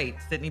late, great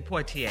Sidney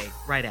Poitier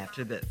right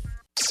after this.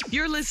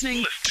 You're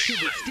listening to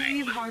the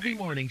Steve Harvey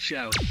Morning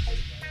Show.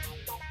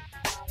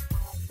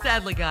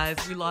 Sadly, guys,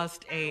 we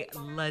lost a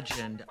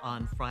legend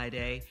on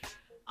Friday,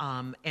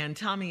 and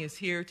Tommy is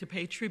here to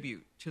pay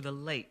tribute to the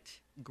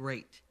late,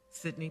 great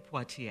Sidney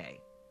Poitier.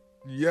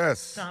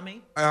 Yes.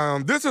 Tommy?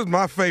 This is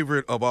my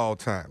favorite of all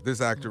time.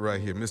 This actor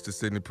right here, Mr.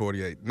 Sidney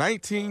Poitier.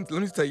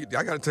 Let me tell you,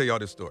 I got to tell y'all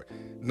this story.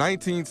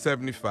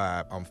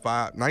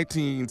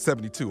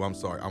 1972,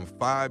 I'm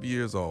 5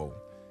 years old,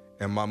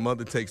 and my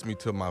mother takes me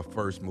to my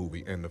first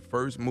movie, and the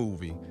first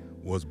movie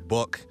was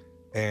Buck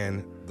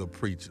and The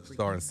Preacher,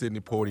 starring Sidney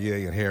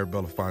Poitier and Harry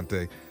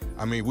Belafonte.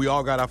 I mean, we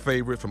all got our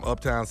favorites from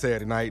Uptown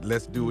Saturday Night,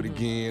 Let's Do It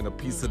Again, A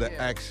Piece of the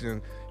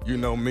Action. You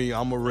know me,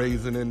 I'm a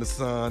Raisin in the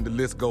Sun. The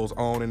list goes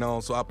on and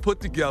on. So I put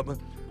together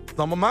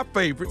some of my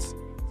favorites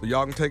so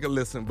y'all can take a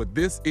listen. But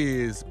this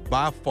is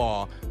by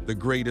far the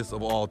greatest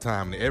of all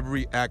time. And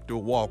every actor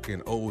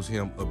walking owes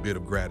him a bit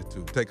of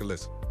gratitude. Take a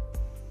listen.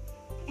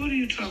 What are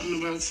you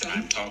talking about, son?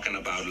 I'm talking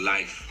about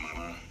life,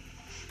 Mama.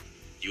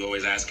 You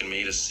always asking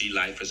me to see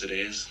life as it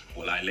is?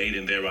 Well, I laid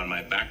in there on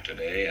my back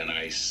today, and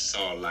I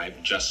saw life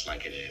just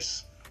like it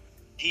is.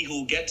 He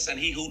who gets and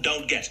he who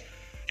don't get.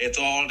 It's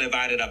all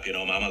divided up, you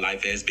know, Mama.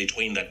 Life is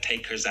between the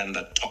takers and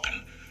the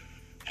token.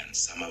 And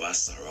some of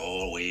us are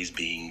always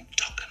being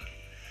token.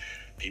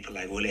 People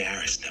like Willie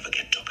Harris never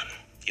get token.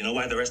 You know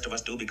why the rest of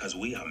us do? Because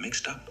we are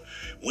mixed up.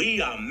 We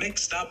are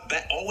mixed up,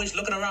 always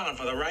looking around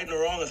for the right and the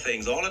wrong of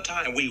things all the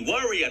time. We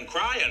worry and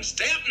cry and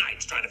stay up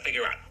nights trying to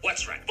figure out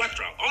what's right, what's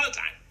wrong, all the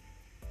time.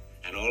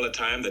 And all the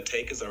time, the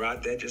takers are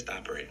out there just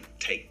operating,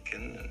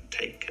 taking and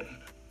taking.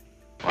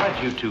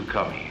 Why'd you two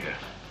come here?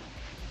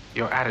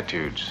 Your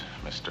attitudes,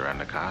 Mr.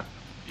 Endicott,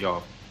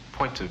 your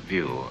points of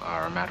view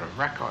are a matter of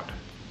record.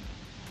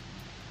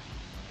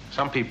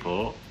 Some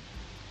people,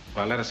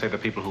 well, let us say the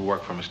people who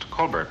work for Mr.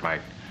 Colbert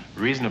might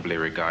reasonably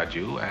regard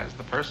you as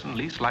the person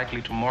least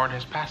likely to mourn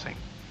his passing.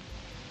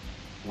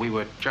 We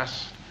were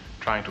just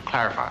trying to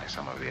clarify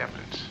some of the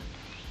evidence.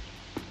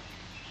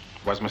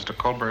 Was Mr.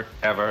 Colbert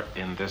ever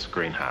in this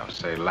greenhouse,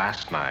 say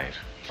last night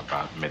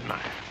about midnight?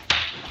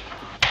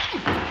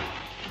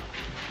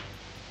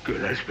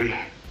 Gillespie?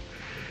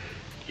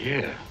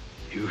 Yeah,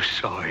 you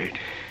saw it.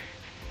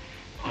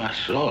 I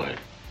saw it.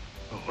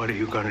 Well, what are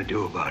you going to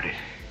do about it?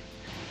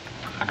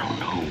 I don't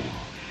know.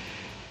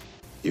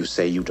 You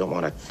say you don't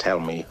want to tell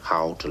me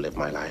how to live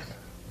my life.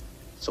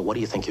 So what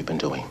do you think you've been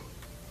doing?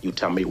 You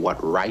tell me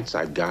what rights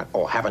I've got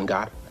or haven't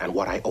got and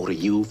what I owe to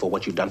you for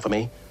what you've done for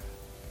me?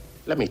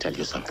 Let me tell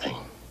you something.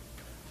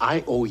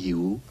 I owe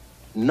you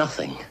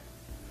nothing.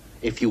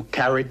 If you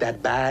carried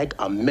that bag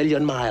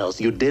 1,000,000 miles,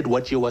 you did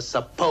what you were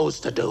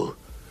supposed to do.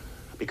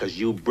 Because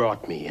you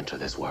brought me into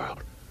this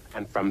world.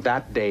 And from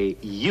that day,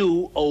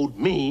 you owed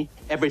me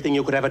everything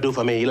you could ever do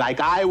for me, like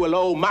I will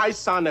owe my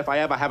son if I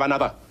ever have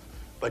another.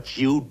 But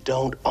you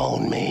don't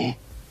own me.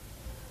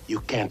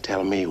 You can't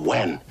tell me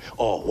when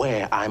or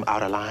where I'm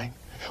out of line,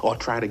 or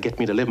try to get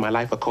me to live my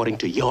life according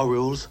to your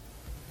rules.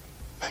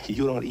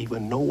 You don't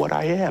even know what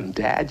I am,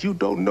 Dad. You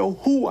don't know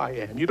who I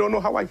am. You don't know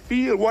how I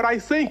feel, what I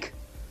think.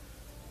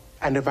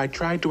 And if I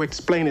try to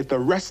explain it the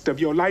rest of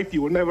your life,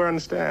 you will never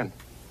understand.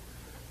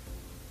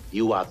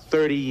 You are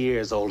 30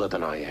 years older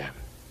than I am.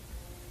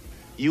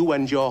 You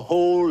and your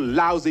whole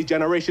lousy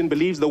generation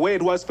believes the way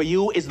it was for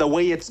you is the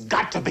way it's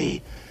got to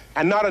be.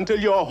 And not until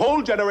your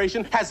whole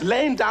generation has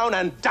lain down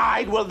and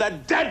died will the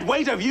dead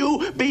weight of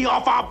you be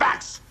off our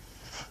backs.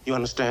 You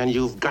understand?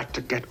 You've got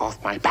to get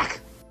off my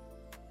back.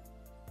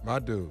 My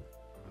dude.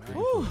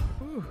 Ooh.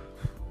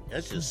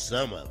 That's just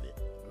some of it.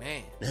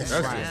 Man. That's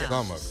just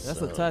some of it.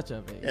 That's a touch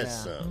of it.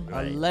 That's yeah. some. A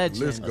Right? legend.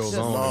 List goes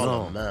A on small and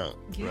on. amount.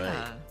 Yeah.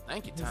 Right.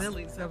 Thank you, Tom.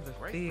 Lilies of the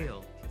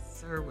field,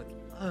 kiss her with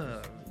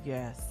love.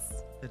 Yes.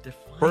 The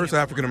defiant First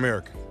African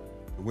American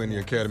to win the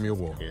Academy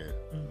Award. Yeah.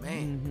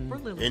 Man. For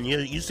Lily. And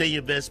you say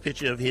your best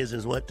picture of his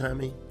is what,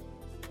 Tommy?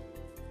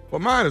 Well,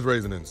 mine is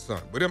Raisin in the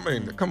Sun. But I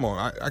mean, come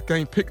on, I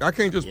can't pick. I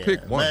can't just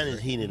pick one. Mine is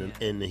heated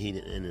in the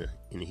heated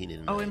in the heated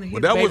of the Oh, night. in the heat.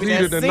 But that was Baby,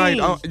 heated that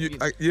tonight. scene.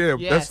 Yeah,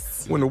 Yes.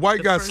 that's when the white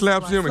The guy first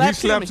slaps him and he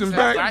slaps him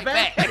back. Right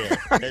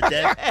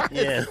back.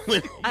 Yeah.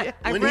 When, I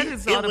when read he,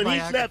 his when he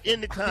autobiography. slapped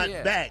Endicott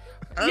Yeah. back,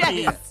 I Yes.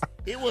 mean,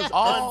 it was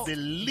All-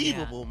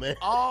 unbelievable, man.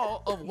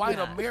 All of white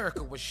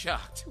America was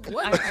shocked.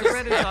 What? I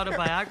read his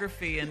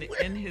autobiography, and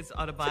in his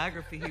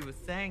autobiography, he was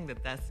saying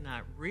that that's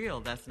not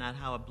real. That's not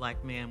how a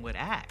black man would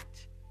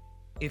act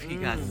if he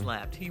got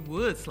slapped. He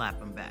would slap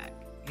him back,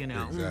 you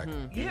know?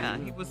 Exactly. Yeah,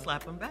 he would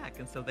slap him back.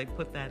 And so they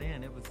put that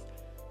in. It was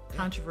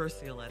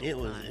controversial at the It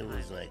was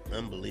time. like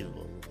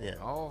unbelievable. Yeah.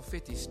 All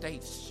 50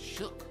 states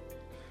shook.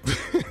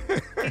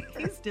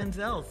 He's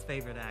Denzel's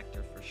favorite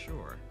actor for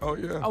sure. Oh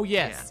yeah. Oh,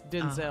 yes.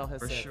 Yeah. Denzel has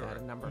For said sure. that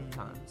a number of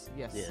times.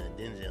 Yes. Yeah,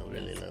 Denzel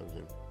really loves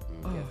him.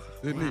 Yes.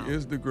 Sidney Wow.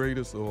 is the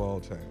greatest of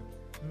all time.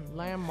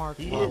 Landmark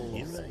He is, roles.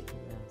 you're right.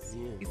 Yes.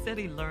 Yeah. He said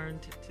he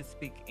learned to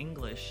speak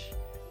English,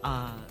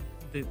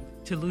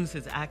 to lose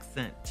his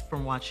accent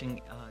from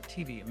watching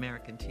TV,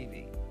 American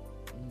TV.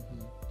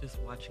 Just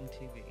watching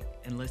TV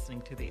and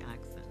listening to the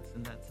accents,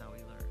 and that's how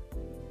he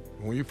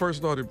learned. When he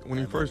first tried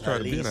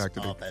to be an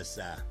actor,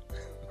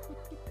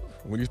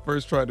 when he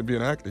first tried to be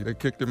an actor, they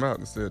kicked him out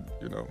and said,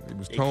 you know, he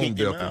was They tone kicked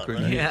him deaf and out,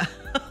 couldn't right? hear.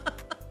 Yeah,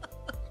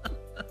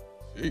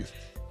 Jeez.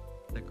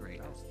 the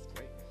greatest.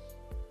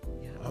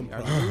 Yeah. We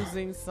are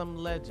losing some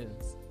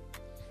legends.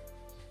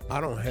 I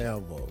don't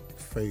have a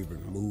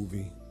favorite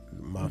movie.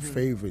 My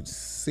favorite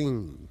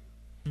scene,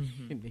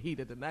 In the heat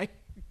of the night.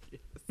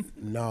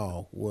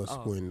 no, was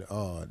when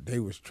they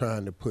was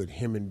trying to put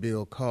him and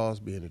Bill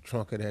Cosby in the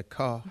trunk of that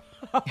car.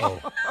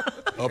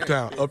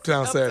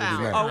 Uptown Saturday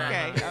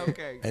night.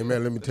 Okay. Hey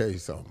man, let me tell you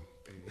something.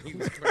 He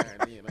was trying,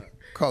 you know.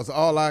 Because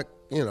all I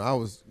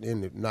was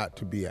in it not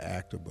to be an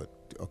actor, but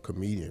a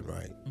comedian,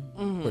 right?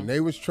 Mm-hmm. When they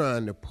was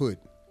trying to put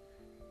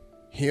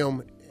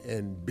him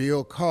and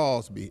Bill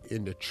Cosby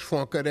in the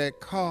trunk of that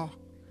car,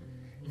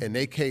 and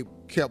they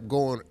kept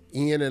going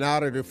in and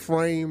out of the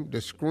frame,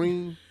 the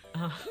screen,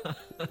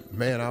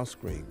 man, I was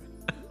screaming.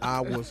 I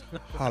was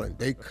hollering.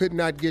 They could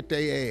not get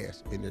their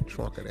ass in the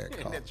trunk of that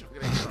car.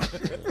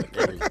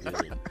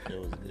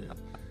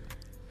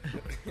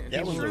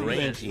 That was the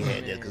range he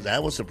had there, because I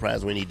was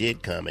surprised when he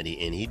did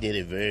comedy, and he did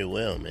it very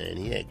well, man.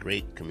 He had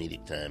great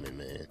comedic timing,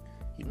 man.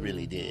 He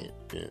really did.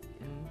 Yeah.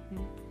 He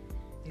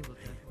will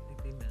definitely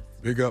be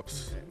missed. Big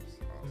ups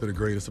to the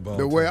greatest of all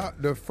The time.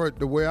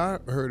 way I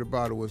heard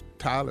about it was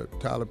Tyler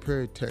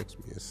Perry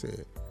texted me and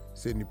said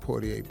Sidney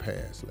Poitier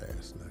passed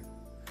last night.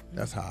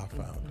 That's how I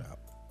found out.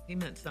 He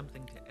meant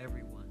something to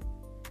everyone.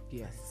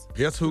 Yes.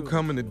 Guess who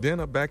coming to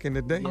dinner back in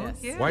the day?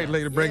 Yes. White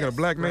lady bringing a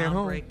black man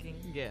home. Groundbreaking.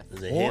 Yes. It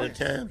was ahead of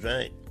times,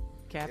 right?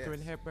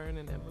 Catherine Hepburn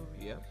in that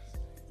movie. Yep.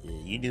 Yeah,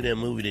 you do that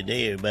movie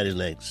today, everybody's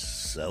like,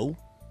 so?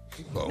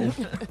 All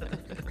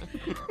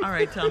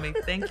right, Tommy,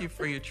 thank you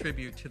for your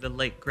tribute to the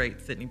late, great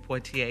Sidney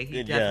Poitier. He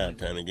Good definitely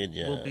job, Tommy. Good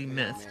job. will be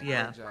missed,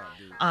 yeah.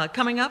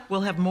 Coming up,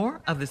 we'll have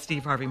more of the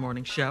Steve Harvey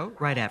Morning Show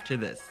right after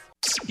this.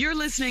 You're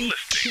listening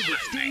to the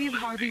Steve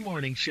Harvey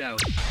Morning Show.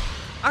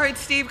 All right,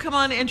 Steve, come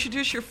on,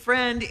 introduce your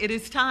friend. It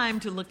is time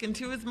to look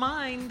into his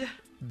mind.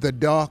 The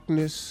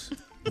darkness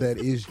that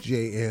is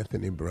J.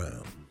 Anthony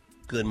Brown.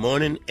 Good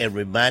morning,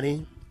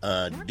 everybody.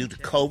 Due to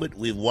COVID,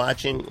 we're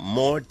watching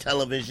more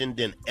television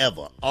than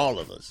ever, all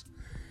of us.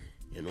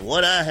 And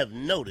what I have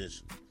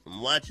noticed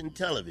from watching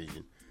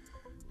television,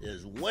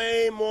 there's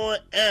way more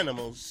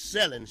animals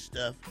selling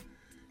stuff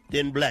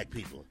than black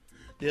people.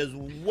 There's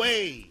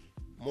way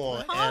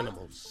more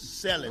animals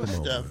selling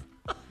stuff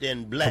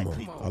than black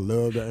people. I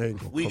love the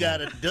angle. We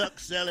got a duck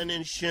selling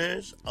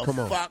insurance, a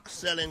fox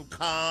selling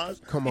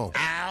cars,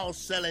 owl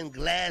selling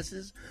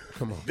glasses.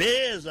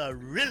 Bears are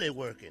really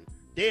working.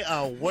 They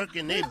are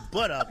working their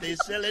butt off. They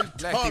selling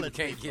toilet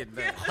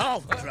paper,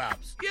 cough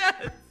drops.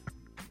 Yes.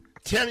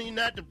 Telling you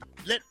not to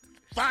let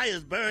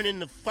fires burn in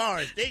the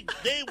forest.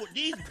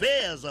 These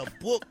bears are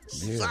booked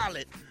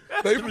solid.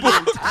 They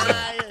booked.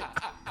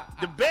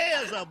 The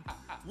bears are.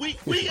 We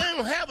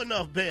don't have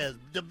enough bears.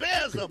 The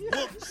bears are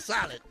booked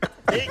solid.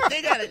 They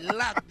got it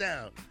locked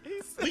down.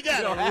 We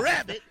got a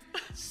rabbit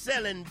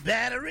selling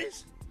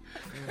batteries.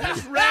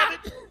 This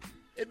rabbit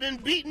has been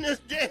beating this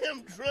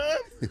damn drum.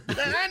 Now,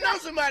 I know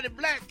somebody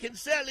black can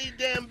sell these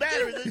damn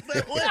batteries,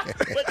 but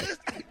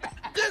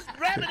this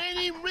rabbit ain't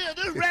even real.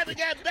 This rabbit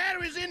got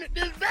batteries in it.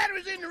 There's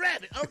batteries in the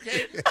rabbit.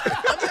 Okay,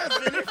 I'm not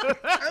finished.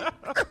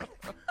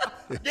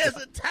 There's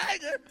a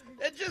tiger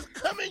that just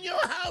come in your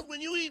house when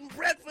you eating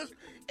breakfast,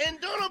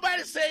 and don't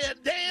nobody say a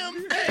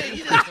damn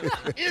thing.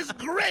 It's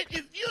great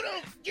if you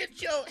don't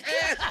get your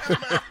ass out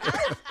of my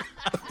house.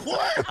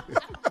 What?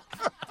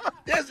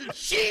 There's a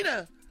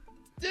cheetah.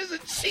 There's a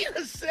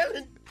cheetah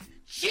selling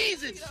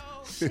Cheez-Its,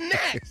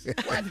 snacks.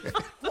 What?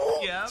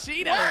 Yeah.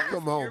 Cheetah.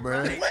 Come on,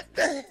 man. What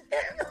the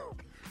hell?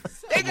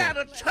 They got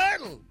a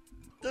turtle,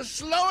 the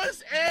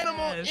slowest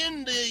animal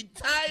in the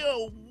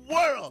entire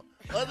world,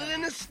 other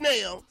than a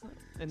snail,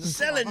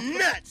 selling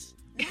nuts.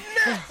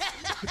 Nuts.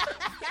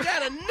 He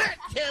got a nut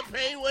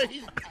campaign where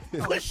he's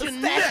pushing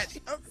nuts.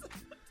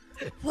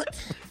 What?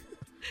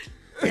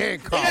 They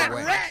got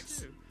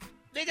rats.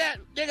 They got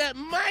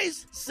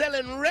mice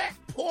selling rat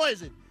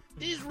poison.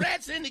 These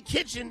rats in the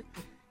kitchen,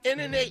 and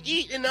then they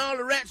eat, and all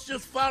the rats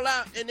just fall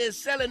out, and they're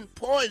selling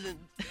poison.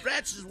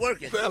 Rats is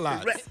working. They're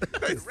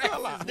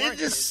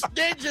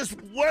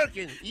just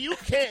working.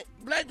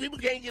 Black people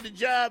can't get a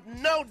job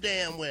no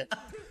damn where.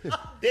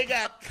 They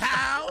got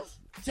cows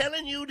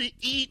telling you to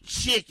eat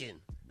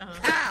chicken.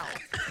 Cows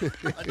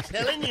are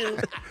telling you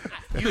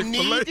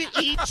need to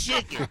eat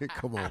chicken.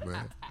 Come on,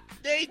 man.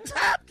 They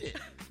topped it.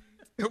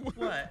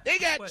 What? They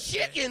got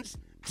chickens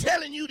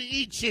telling you to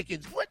eat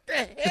chickens. What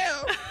the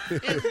hell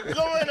is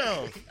going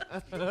on?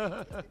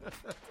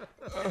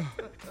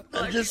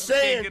 I'm just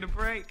saying. Can't get a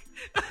break.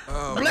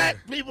 Black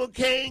people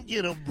can't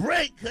get a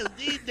break because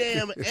these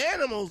damn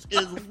animals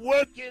is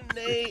working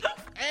their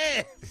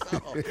ass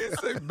off.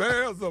 It's a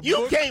bears are You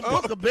booked can't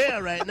up. book a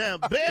bear right now.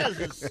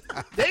 Bears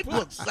they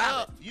book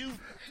solid. You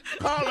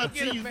call up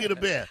till you get a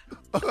bear.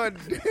 A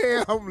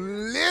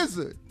damn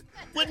lizard.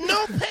 With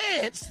no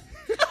pants.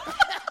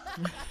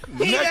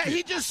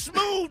 He just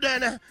smooth down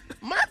there.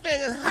 My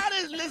thing is, how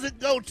does lizard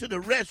go to the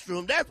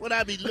restroom? That's what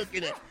I be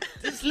looking at.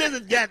 This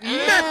lizard got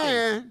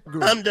nothing.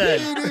 I'm done.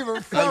 He ain't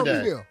even from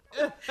here.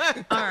 All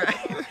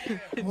right.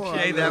 Boy,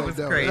 Jay, that was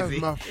crazy.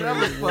 That's my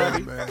favorite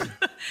one, man.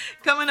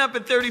 Coming up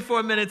at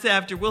 34 minutes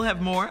after, we'll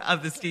have more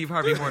of the Steve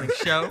Harvey Morning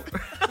Show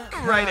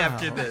right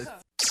after this.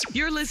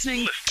 You're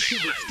listening to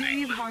the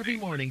Steve Harvey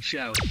Morning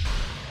Show.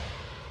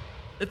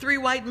 The three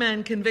white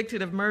men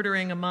convicted of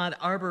murdering Ahmaud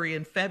Arbery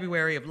in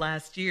February of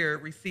last year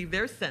received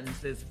their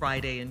sentences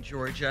Friday in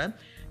Georgia.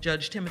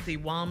 Judge Timothy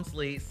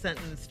Walmsley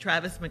sentenced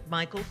Travis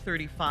McMichael,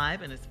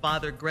 35, and his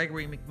father,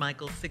 Gregory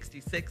McMichael,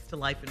 66, to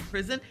life in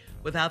prison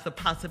without the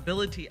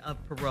possibility of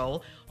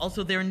parole.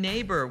 Also, their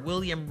neighbor,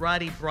 William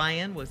Roddy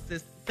Bryan, was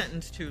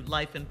sentenced to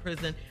life in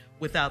prison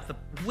with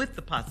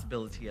the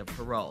possibility of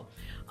parole.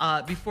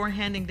 Before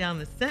handing down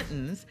the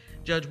sentence,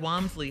 Judge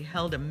Walmsley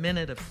held a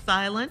minute of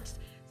silence,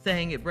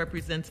 saying it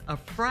represents a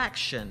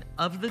fraction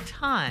of the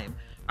time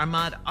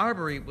Ahmaud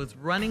Arbery was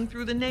running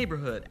through the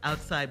neighborhood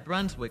outside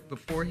Brunswick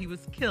before he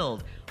was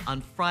killed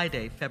on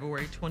Friday,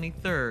 February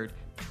 23rd,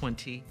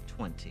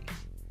 2020.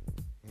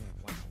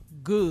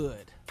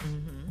 Good.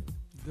 Mm-hmm.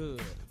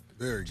 Good.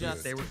 Very good.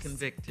 They were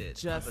convicted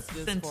Justice of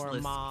a senseless for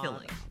Ahmaud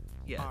killing.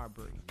 Yes.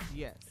 Arbery.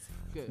 Yes.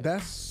 Good.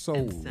 That's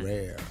so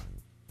rare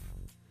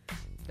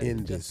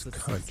in this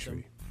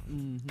country.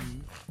 Mm-hmm.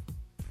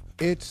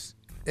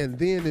 And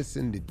then it's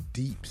in the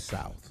deep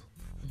South.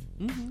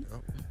 Mm-hmm.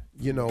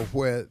 You know,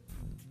 where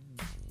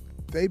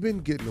they've been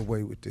getting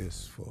away with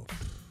this for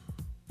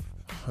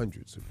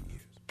hundreds of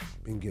years.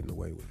 Been getting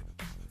away with it.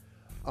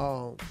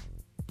 I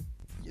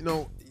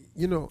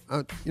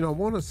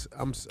want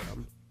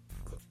to.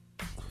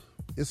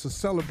 It's a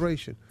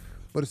celebration,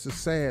 but it's a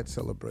sad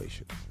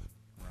celebration.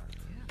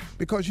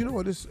 Because you know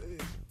what?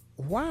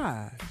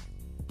 Why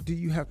do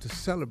you have to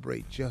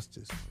celebrate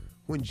justice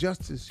when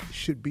justice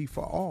should be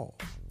for all?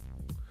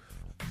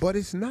 But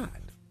it's not.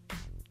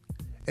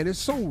 And it's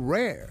so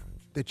rare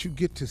that you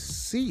get to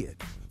see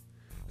it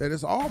that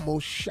it's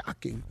almost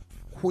shocking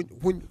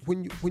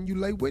when you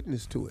lay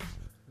witness to it.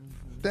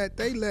 That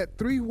they let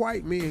 3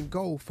 white men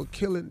go for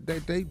killing,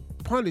 that they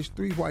punished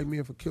 3 white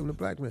men for killing a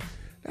black man.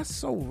 That's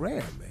so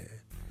rare, man.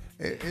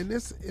 And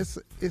it's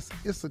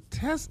a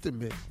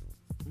testament.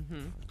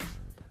 Mm-hmm.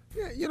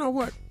 Yeah, you know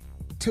what?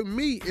 To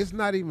me, it's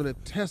not even a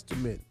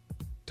testament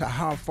to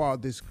how far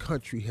this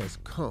country has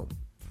come.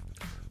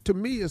 To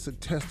me, it's a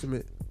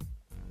testament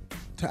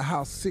to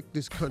how sick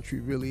this country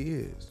really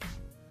is.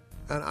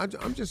 And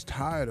I'm just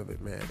tired of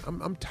it, man.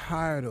 I'm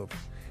tired of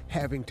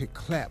having to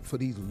clap for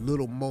these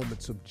little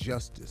moments of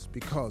justice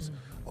because,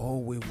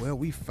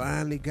 we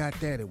finally got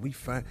that and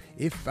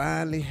it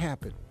finally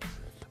happened.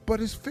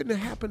 But it's finna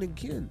happen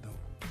again,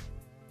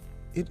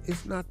 though.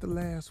 It's not the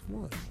last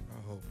one.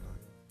 I hope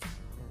not.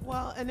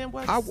 Well, and then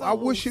I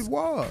wish it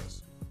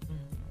was.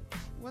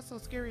 What's so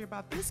scary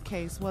about this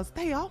case was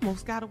they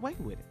almost got away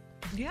with it.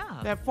 Yeah.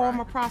 That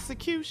former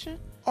prosecution.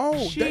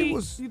 Oh,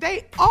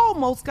 they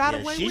almost got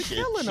away with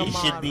killing them. She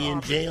should be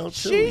in jail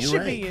too. She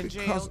should be in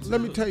jail because, too.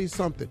 let me tell you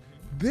something.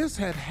 This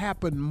had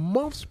happened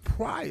months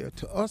prior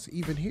to us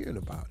even hearing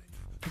about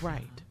it.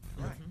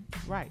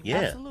 Right. Yeah.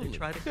 Absolutely.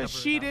 Because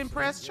she didn't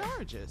press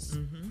charges.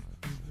 Mm-hmm.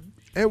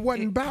 And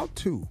wasn't about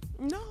to.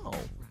 No.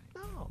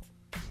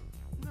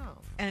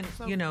 And,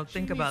 So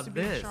think she about needs to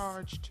be this.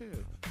 charged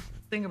too.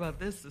 Think about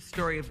this. The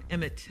story of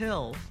Emmett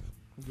Till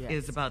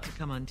is about to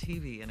come on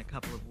TV in a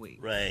couple of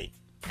weeks. Right.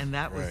 And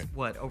that was,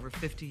 over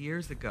 50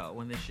 years ago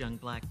when this young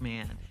black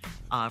man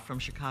from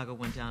Chicago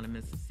went down to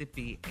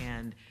Mississippi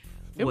and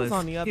it was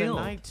on the killed.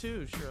 other night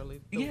too,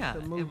 Shirley.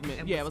 The movement.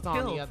 And it was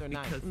on the other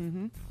because,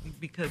 night.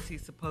 Because he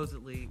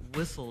supposedly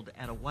whistled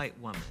at a white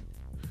woman.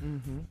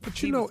 Mm-hmm.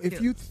 But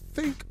if you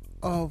think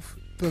of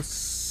the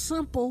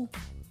simple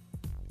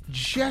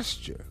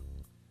gesture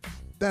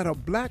that a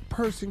black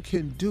person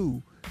can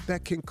do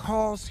that can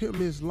cost him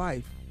his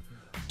life,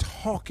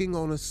 talking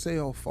on a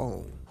cell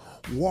phone,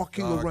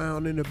 walking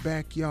around in the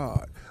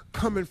backyard,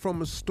 coming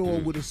from a store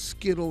with a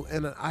Skittle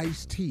and an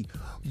iced tea.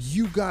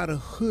 You got a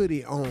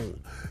hoodie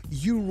on.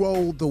 You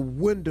roll the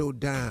window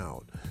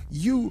down.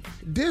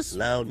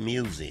 Loud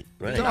music,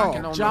 right?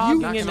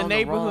 Jogging in the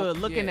neighborhood,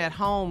 looking at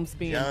homes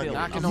being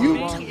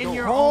built.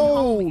 You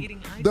hold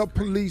the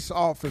police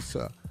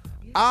officer.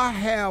 I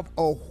have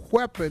a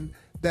weapon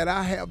that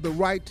I have the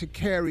right to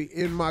carry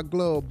in my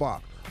glove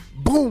box.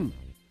 Boom!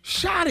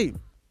 Shot him.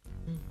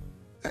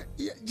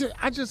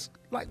 I just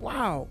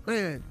wow,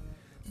 man,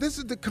 this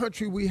is the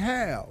country we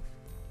have.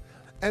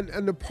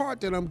 And the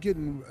part that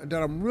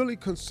I'm really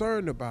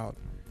concerned about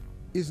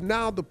is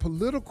now the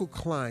political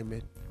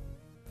climate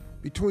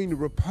between the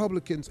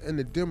Republicans and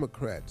the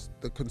Democrats,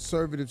 the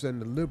conservatives and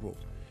the liberals,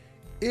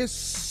 is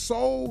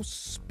so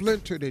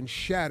splintered and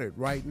shattered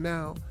right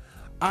now.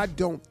 I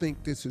don't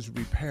think this is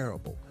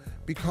repairable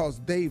because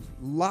they've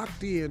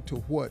locked into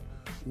what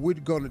we're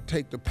going to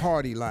take the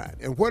party line.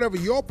 And whatever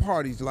your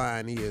party's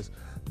line is,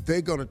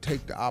 they're going to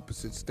take the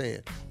opposite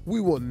stand.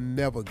 We will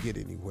never get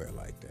anywhere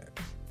like that.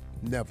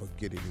 Never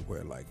get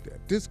anywhere like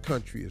that. This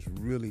country is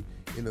really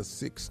in a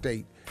sick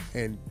state,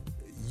 and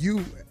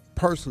you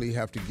personally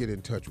have to get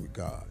in touch with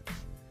God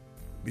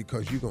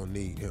because you're going to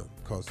need him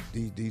because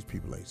these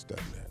people ain't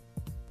studying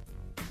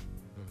that.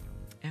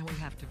 And we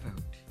have to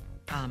vote.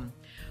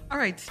 All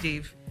right,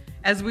 Steve,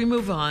 as we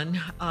move on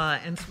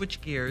and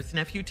switch gears,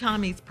 Nephew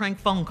Tommy's prank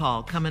phone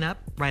call coming up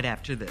right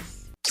after this.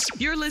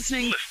 You're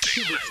listening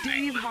to the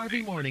Steve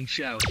Harvey Morning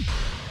Show.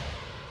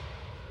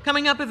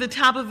 Coming up at the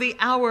top of the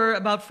hour,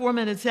 about 4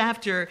 minutes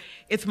after,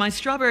 it's my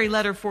strawberry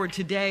letter for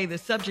today. The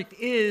subject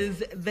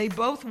is, they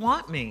both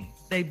want me.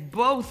 They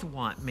both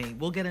want me.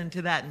 We'll get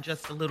into that in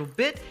just a little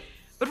bit.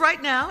 But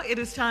right now, it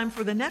is time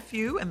for the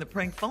nephew and the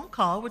prank phone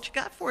call. What you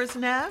got for us,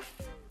 Neff?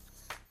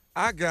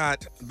 I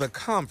got the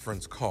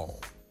conference call.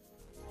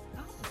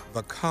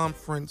 The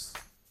conference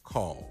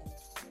call.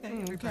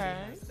 Okay.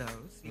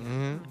 Those. Yeah.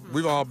 Mm-hmm.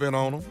 We've all been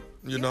on them,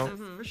 you know.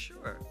 For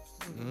sure.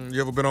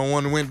 You ever been on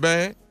one that went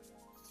bad?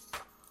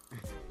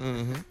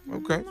 Mm-hmm.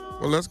 Okay.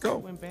 Well, let's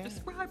go.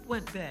 Describe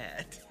went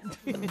bad.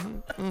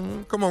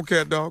 Come on,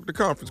 cat dog. The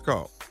conference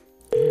call.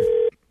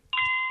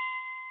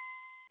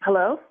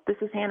 Hello, this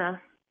is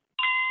Hannah.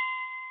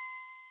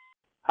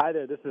 Hi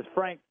there, this is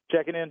Frank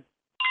checking in.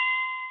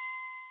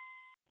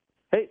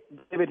 Hey,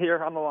 David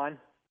here on the line.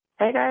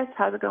 Hey guys,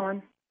 how's it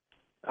going?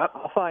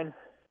 Fine.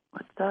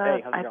 What's up?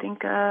 Hey, how's it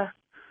going?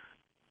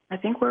 I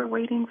think we're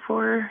waiting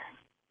for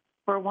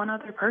one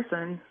other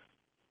person.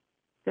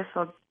 Guess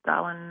I'll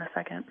dial in a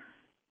second.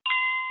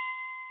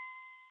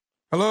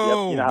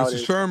 Hello, Yep, you know how this it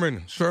is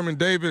is. Sherman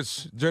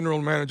Davis,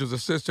 General Manager's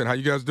assistant. How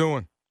you guys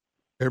doing?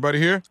 Everybody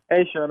here?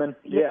 Hey, Sherman.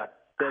 Yeah.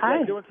 Hi.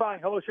 Yeah, doing fine.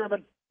 Hello,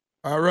 Sherman.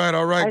 All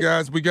right,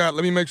 guys. Let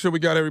me make sure we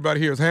got everybody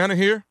here. Is Hannah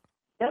here?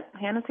 Yep,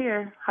 Hannah's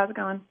here. How's it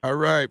going? All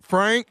right.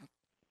 Frank?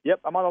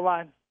 Yep, I'm on the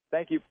line.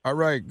 Thank you. All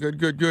right.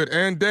 Good.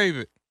 And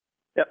David?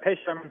 Yep. Hey,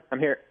 Sherman. I'm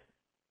here.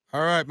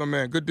 All right, my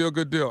man. Good deal.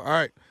 All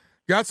right.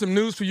 Got some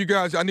news for you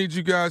guys. I need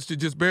you guys to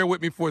just bear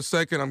with me for a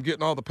second. I'm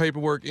getting all the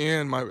paperwork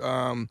in.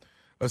 My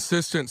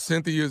assistant,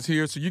 Cynthia, is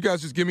here. So you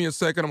guys just give me a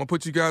second. I'm going to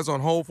put you guys on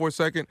hold for a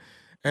second,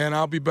 and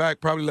I'll be back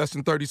probably less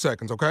than 30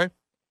 seconds, okay?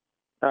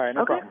 All right,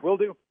 no Okay. problem. Will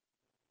do.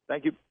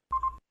 Thank you.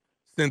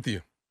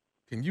 Cynthia,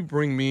 can you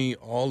bring me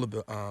all of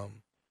the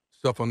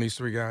stuff on these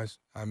three guys?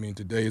 I mean,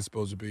 today is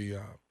supposed to be,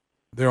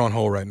 they're on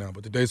hold right now,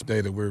 but today's the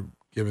day that we're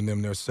giving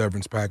them their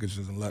severance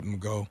packages and letting them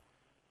go.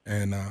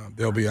 And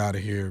they'll be out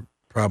of here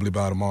probably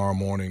by tomorrow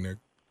morning. They're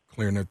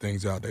clearing their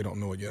things out. They don't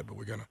know it yet, but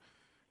we're going to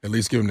at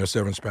least give them their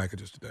severance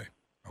packages today,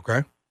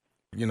 okay?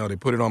 You know, they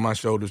put it on my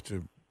shoulders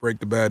to break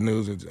the bad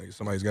news.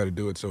 Somebody's got to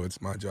do it, so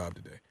it's my job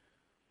today.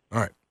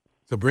 All right.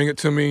 So bring it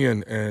to me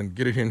and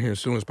get it in here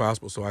as soon as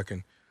possible so I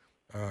can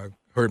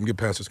hurry and get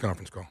past this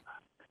conference call.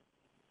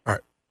 All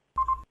right.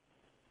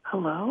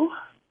 Hello?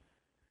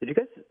 Did you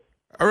guys?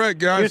 All right,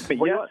 guys. Excuse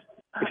me. Yes.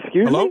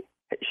 Excuse Hello? me?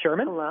 Hey,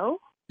 Sherman? Hello?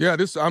 Yeah,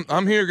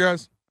 I'm here,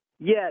 guys.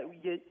 Yeah,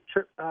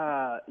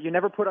 you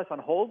never put us on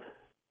hold?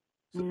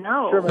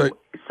 No. Sherman.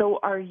 So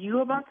are you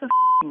about to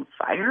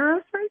fire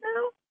us right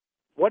now?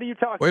 What are you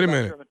talking Wait a about,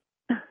 minute. Sherman?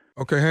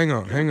 Okay, hang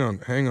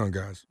on,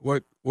 guys.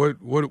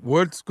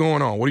 What's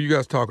going on? What are you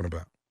guys talking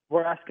about?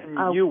 We're asking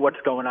you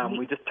what's going on.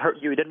 We just heard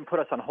you didn't put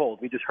us on hold.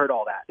 We just heard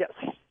all that. Yes.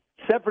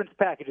 Severance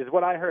package is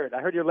what I heard.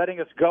 I heard you're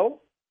letting us go.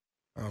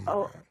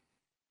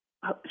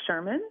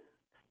 Sherman?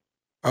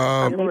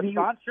 Maybe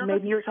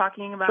Maybe you're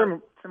talking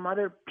about some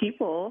other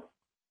people,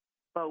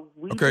 but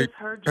we Okay. just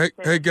heard you say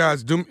Hey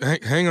guys,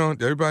 hang on.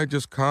 Everybody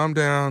just calm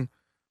down.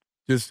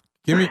 Just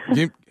give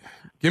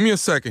me a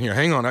second here.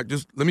 Hang on.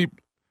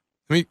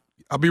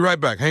 I'll be right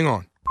back. Hang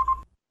on.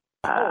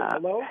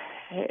 Hello?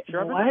 Hey,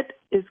 Sherman? what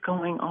is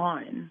going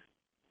on?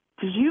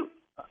 Did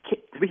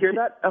we hear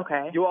that?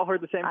 Okay. You all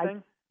heard the same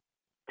thing?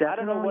 I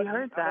don't know Definitely what heard I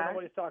don't that. know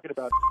what he's talking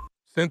about.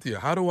 Cynthia,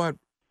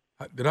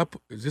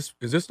 is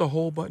this the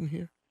whole button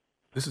here?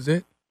 This is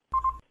it?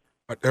 All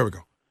right, there we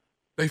go.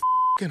 They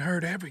f***ing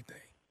heard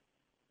everything.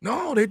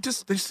 No, they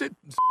sit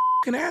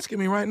f***ing asking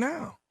me right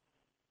now.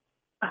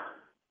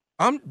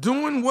 I'm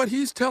doing what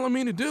he's telling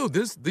me to do.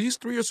 These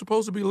three are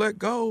supposed to be let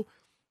go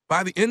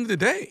by the end of the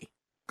day.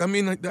 I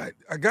mean,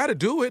 I got to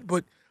do it,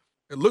 but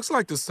it looks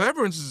like the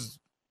severance is,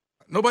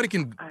 nobody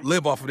can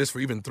live off of this for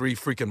even 3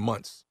 freaking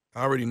months.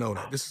 I already know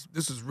that. This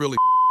is really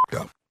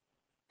up.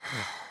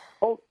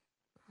 Oh,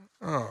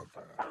 God.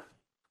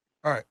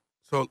 All right.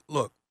 So,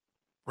 look,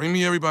 bring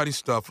me everybody's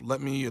stuff.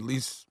 Let me at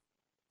least,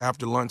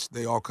 after lunch,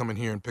 they all come in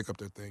here and pick up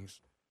their things.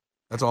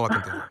 That's all I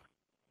can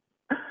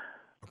do.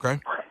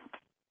 Okay?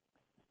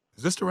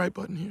 Is this the right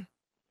button here?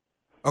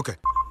 Okay.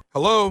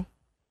 Hello?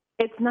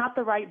 It's not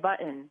the right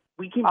button.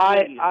 We can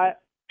hear you,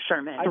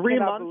 Sherman. I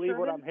cannot believe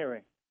what I'm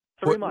hearing.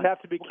 3 months. You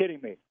have to be kidding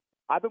me.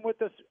 I've been with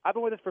this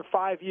for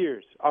 5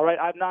 years. All right,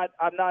 I've not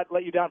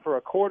let you down for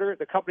a quarter.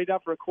 The company down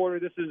for a quarter.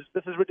 This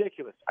is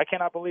ridiculous. I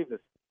cannot believe this.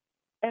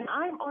 And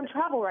I'm on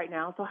travel right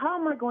now, so how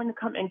am I going to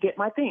come and get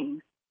my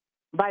things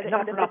by the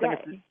end of the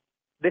day?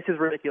 This is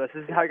ridiculous.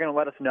 This is how you're going to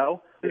let us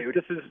know? Dude,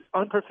 this is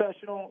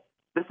unprofessional.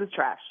 This is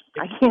trash.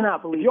 I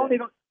cannot believe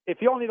it. If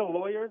you all need a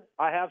lawyer,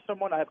 I have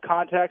someone. I have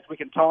contacts. We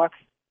can talk.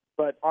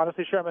 But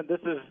honestly, Sherman,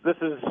 this is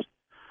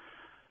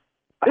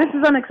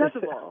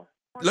unacceptable.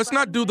 Let's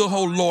not do the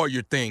whole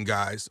lawyer thing,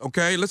 guys,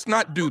 okay? Let's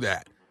not do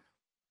that.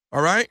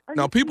 All right?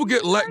 Now, people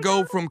get let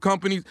go from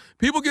companies.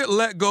 People get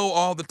let go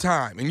all the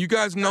time, and you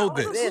guys know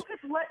this. You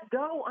just let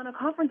go on a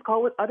conference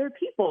call with other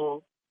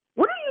people.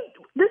 What are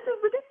you? This is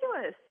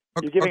ridiculous.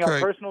 You're giving our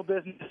personal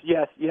business.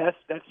 Yes,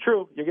 that's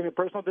true. You're giving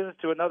personal business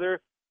to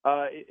another.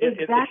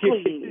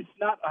 Exactly. It's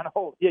not on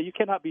hold. Yeah, you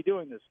cannot be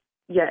doing this.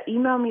 Yeah,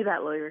 email me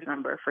that lawyer's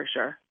number for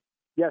sure.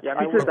 Yes, yeah,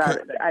 I will.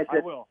 I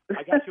will.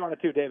 I got you on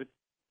it too, David.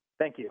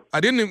 Thank you.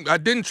 I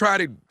didn't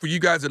try for you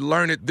guys to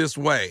learn it this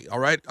way. All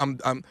right, I'm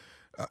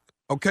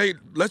okay.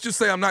 Let's just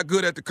say I'm not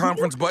good at the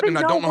conference button. And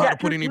I don't know how to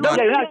put anybody.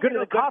 Yeah, you're not good at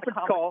the conference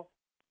call.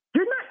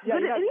 You're not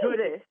good at any of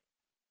this.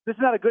 This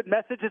is not a good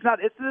message. This is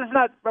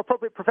not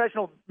appropriate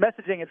professional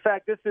messaging. In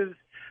fact, this is.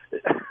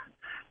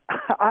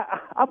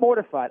 I'm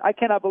mortified. I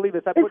cannot believe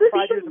this. I put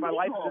 5 years of my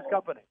life in this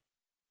company.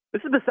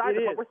 This is beside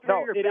the point. We're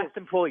three of your best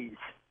employees.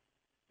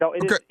 No,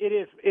 it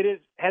is.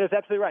 Hannah's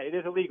absolutely right. It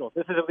is illegal.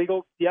 This is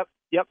illegal. Yep.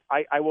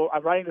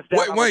 I'm writing this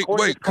down.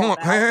 Wait. Come on.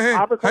 Hey.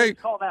 I'm recording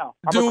this call now.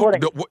 Dude,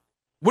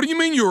 what do you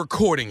mean you're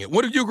recording it?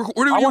 What are you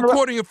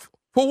recording it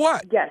for?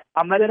 What? Yes.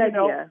 I'm letting you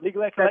know. Idea.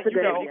 Legally, I can let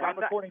you know. I'm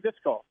recording this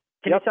call.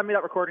 Can you send me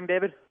that recording,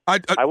 David? I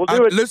will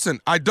do it. Listen,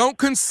 I don't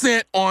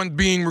consent on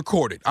being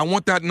recorded. I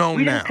want that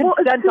known now.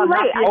 Consent on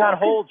not being on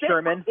hold,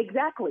 Sherman.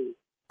 Exactly.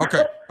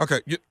 Okay.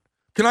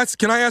 Can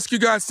I ask you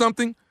guys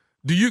something?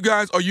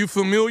 Are you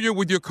familiar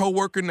with your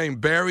coworker named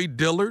Barry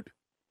Dillard?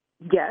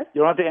 Yes. You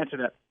don't have to answer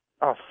that.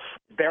 Oh,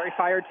 Barry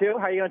fired too?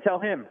 How are you going to tell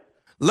him?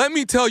 Let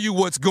me tell you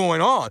what's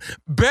going on.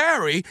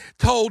 Barry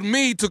told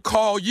me to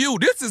call you.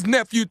 This is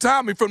Nephew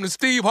Tommy from the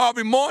Steve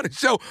Harvey Morning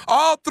Show.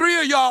 All three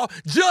of y'all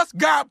just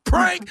got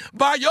pranked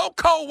by your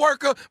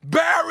coworker,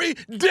 Barry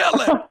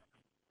Dillard.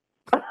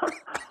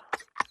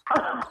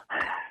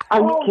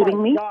 Are you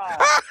kidding me?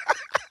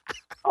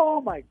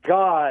 Oh, my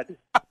God.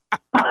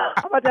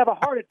 I'm about to have a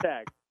heart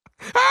attack.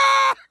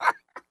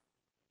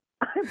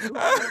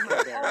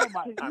 Oh,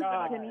 my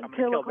God. Can you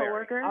kill a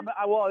coworker?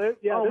 This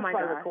is my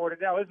recorded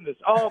now, isn't this?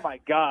 Oh, my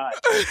God.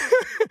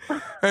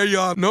 Hey,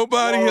 y'all,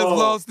 nobody has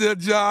lost their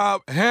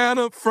job.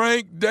 Hannah,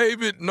 Frank,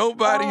 David,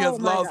 nobody has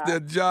lost their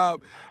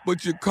job.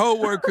 But your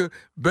coworker,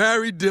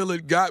 Barry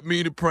Dillard, got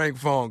me the prank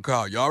phone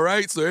call. You all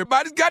right? So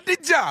everybody's got their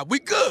job. We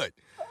good.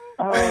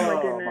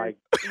 Oh, my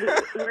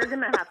goodness. We're going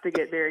to have to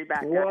get Barry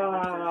back.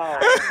 Wow.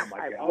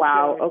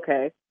 Wow,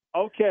 okay.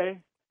 Okay.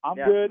 I'm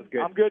good.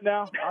 I'm good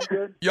now. I'm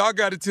good. Y'all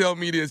got to tell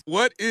me this.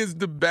 What is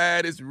the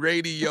baddest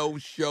radio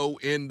show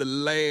in the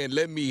land?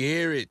 Let me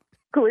hear it.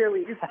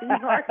 Clearly, it's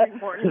Steve Harvey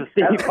Morning.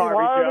 Steve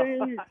Harvey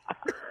Show.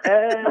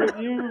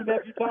 And you,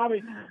 Nephew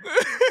Tommy.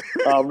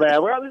 Oh,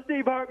 man. We're on the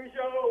Steve Harvey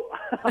Show.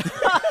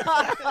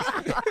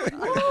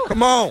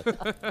 Come on.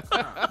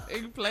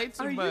 You play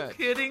too much. much. Are you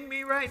kidding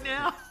me right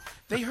now?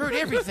 They heard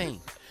everything.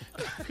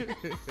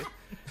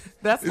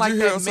 That's like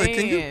that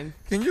man.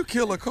 Can you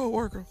kill a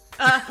coworker?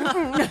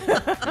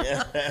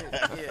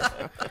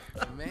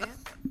 Man.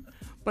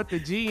 But the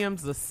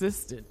GM's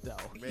assistant, though.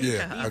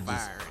 Yeah.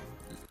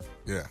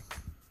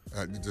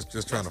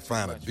 Just trying to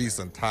find a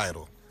decent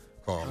title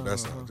for him.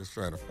 That's all. Just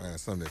trying to find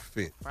something that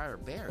fit. Fire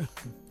Barry.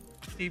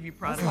 Steve, you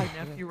proud of my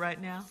nephew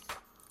right now?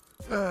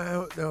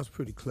 That was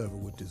pretty clever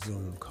with the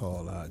Zoom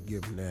call. I'll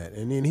give him that.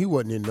 And then he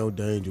wasn't in no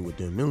danger with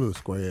them little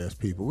square-ass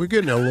people. We're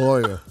getting a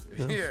lawyer.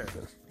 Yeah.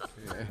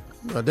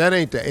 No, that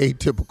ain't the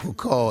atypical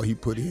call he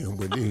put in. I'm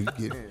going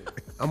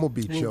to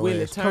beat your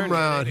ass. Come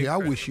around here. I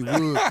wish you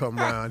would come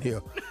around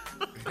here.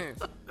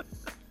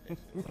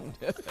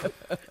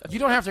 You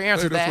don't have to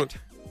answer that.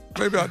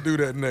 Maybe I'll do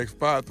that next.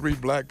 3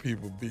 black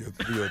people via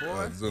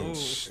Zoom.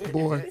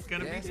 Boy. It's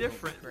going to be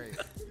different.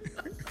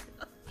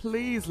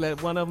 Please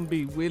let one of them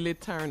be Willie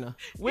Turner.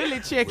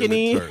 Willie checking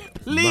in.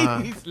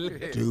 Please.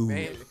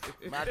 Dude.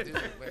 My dude,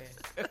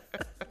 man.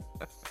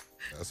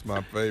 That's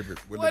my favorite.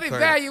 Willie What Turner.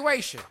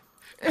 evaluation?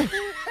 I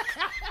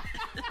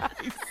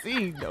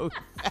see no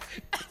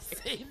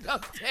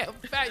damn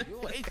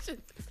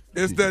evaluation.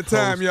 It's that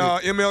time, y'all.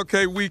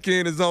 MLK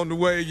weekend is on the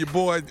way. Your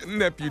boy,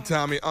 Nephew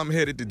Tommy. I'm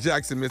headed to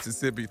Jackson,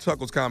 Mississippi,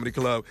 Chuckles Comedy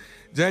Club.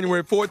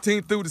 January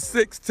 14th through the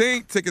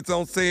 16th. Tickets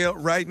on sale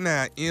right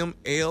now.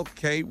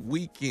 MLK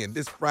weekend.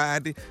 This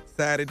Friday,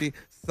 Saturday,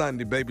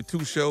 Sunday, baby.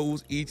 2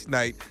 shows each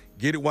night.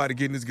 Get it while the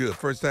getting is good.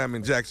 First time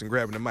in Jackson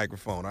grabbing the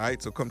microphone, all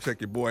right? So come check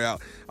your boy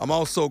out. I'm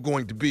also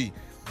going to be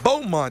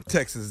Beaumont,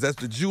 Texas.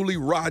 That's the Julie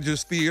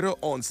Rogers Theater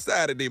on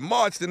Saturday,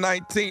 March the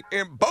 19th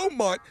in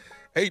Beaumont.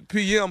 8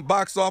 p.m.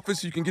 box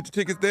office. You can get your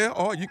tickets there,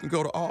 or you can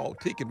go to all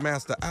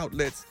Ticketmaster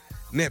outlets.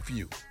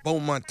 Nephew,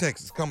 Beaumont,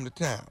 Texas, coming to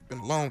town. Been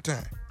a long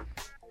time.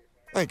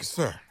 Thank you,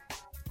 sir.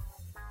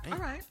 All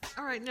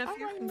right,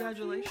 nephew.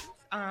 Congratulations.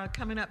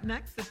 Coming up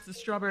next, it's the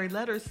Strawberry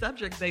Letter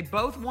subject. They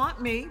both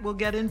want me. We'll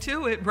get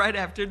into it right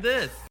after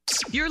this.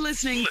 You're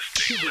listening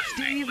to the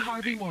Steve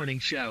Harvey Morning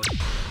Show.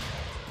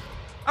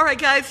 All right,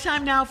 guys,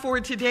 time now for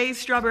today's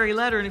Strawberry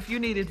Letter. And if you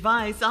need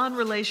advice on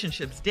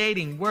relationships,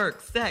 dating, work,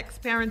 sex,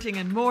 parenting,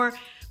 and more,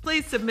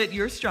 please submit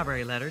your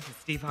Strawberry Letter to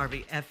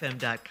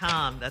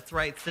steveharveyfm.com. That's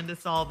right. Send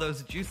us all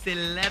those juicy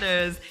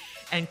letters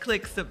and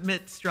click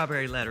Submit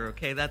Strawberry Letter,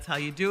 okay? That's how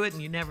you do it,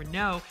 and you never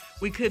know.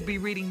 We could be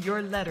reading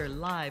your letter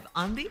live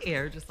on the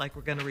air, just like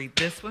we're going to read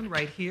this one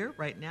right here,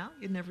 right now.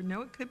 You never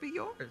know. It could be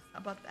yours. How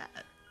about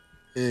that?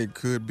 It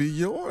could be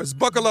yours.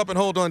 Buckle up and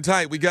hold on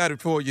tight. We got it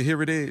for you.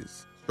 Here it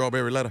is.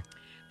 Strawberry Letter.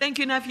 Thank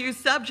you, nephew.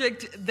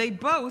 Subject, they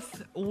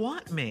both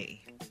want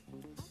me.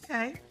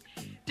 Okay.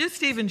 Dear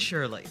Steve and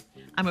Shirley,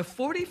 I'm a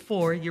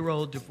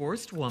 44-year-old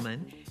divorced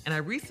woman, and I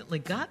recently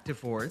got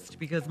divorced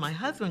because my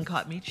husband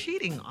caught me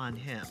cheating on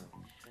him.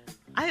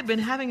 I had been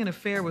having an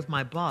affair with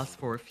my boss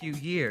for a few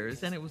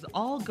years, and it was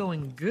all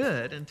going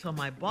good until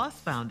my boss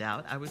found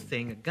out I was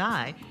seeing a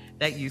guy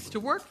that used to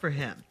work for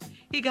him.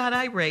 He got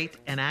irate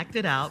and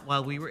acted out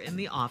while we were in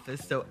the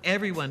office, so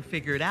everyone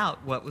figured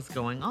out what was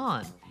going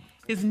on.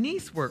 His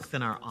niece works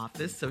in our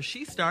office, so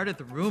she started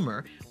the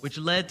rumor, which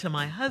led to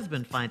my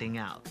husband finding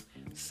out.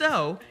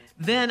 So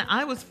then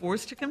I was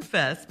forced to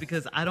confess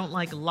because I don't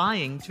like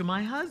lying to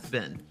my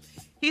husband.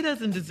 He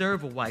doesn't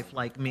deserve a wife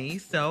like me,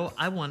 so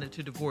I wanted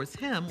to divorce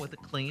him with a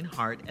clean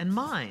heart and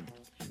mind.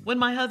 When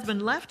my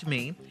husband left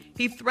me,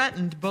 he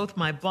threatened both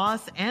my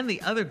boss and the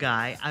other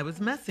guy I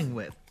was messing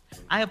with.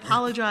 I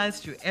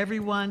apologized to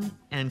everyone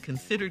and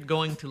considered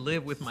going to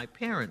live with my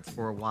parents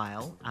for a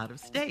while out of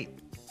state.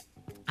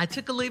 I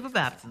took a leave of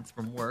absence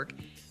from work,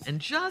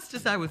 and just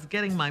as I was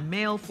getting my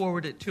mail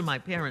forwarded to my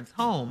parents'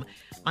 home,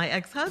 my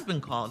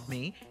ex-husband called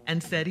me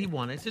and said he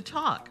wanted to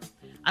talk.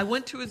 I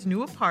went to his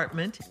new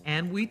apartment,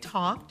 and we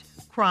talked,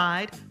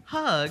 cried,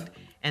 hugged,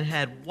 and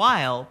had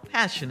wild,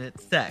 passionate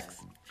sex.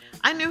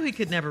 I knew he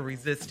could never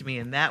resist me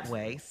in that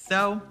way,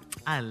 so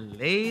I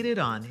laid it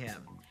on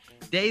him.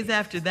 Days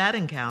after that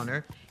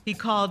encounter, he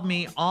called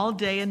me all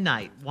day and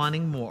night,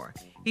 wanting more.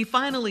 He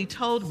finally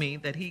told me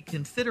that he'd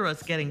consider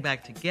us getting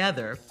back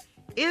together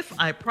if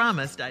I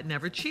promised I'd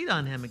never cheat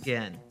on him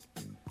again.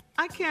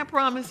 I can't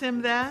promise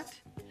him that.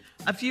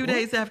 A few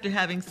days after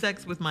having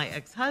sex with my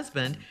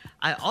ex-husband,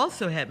 I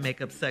also had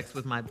makeup sex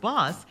with my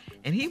boss,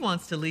 and he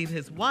wants to leave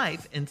his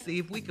wife and see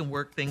if we can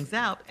work things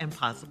out and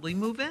possibly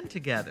move in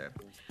together.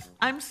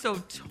 I'm so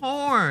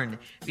torn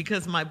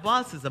because my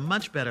boss is a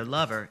much better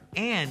lover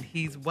and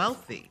he's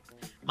wealthy.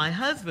 My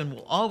husband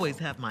will always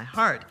have my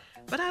heart,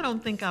 but I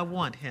don't think I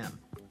want him.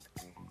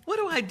 What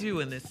do I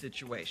do in this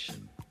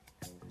situation?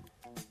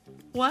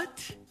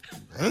 What?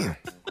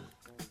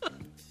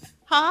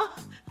 Huh?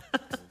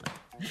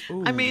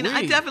 I mean,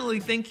 I definitely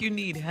think you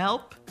need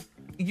help.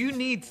 You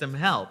need some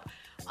help.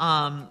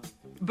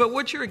 But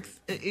what you're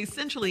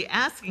essentially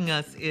asking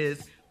us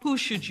is, who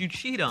should you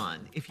cheat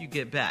on if you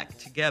get back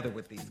together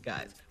with these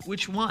guys?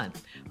 Which one?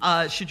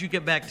 Should you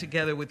get back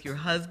together with your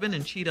husband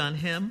and cheat on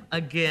him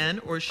again?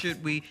 Or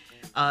should we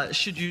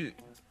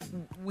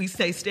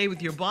say stay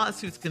with your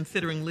boss who's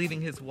considering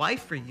leaving his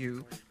wife for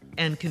you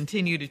and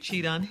continue to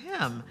cheat on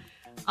him?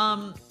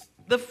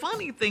 The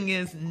funny thing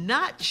is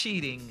not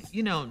cheating,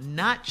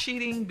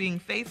 being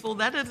faithful,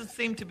 that doesn't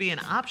seem to be an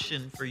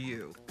option for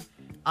you.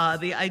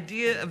 The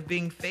idea of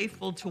being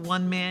faithful to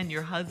one man,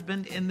 your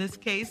husband in this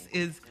case,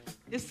 is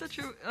such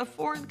a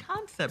foreign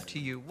concept to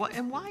you.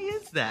 And why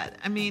is that?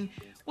 I mean,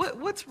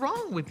 what's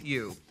wrong with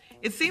you?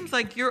 It seems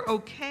like you're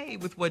okay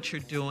with what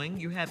you're doing.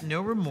 You have no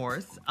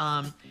remorse.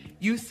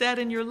 You said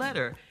in your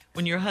letter,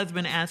 when your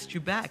husband asked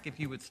you back if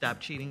you would stop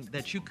cheating,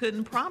 that you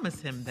couldn't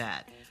promise him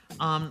that.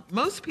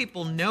 Most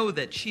people know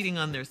that cheating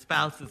on their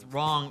spouse is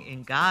wrong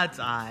in God's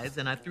eyes,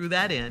 and I threw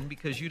that in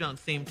because you don't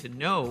seem to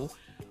know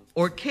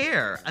or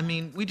care. I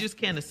mean, we just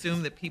can't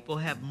assume that people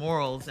have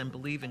morals and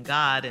believe in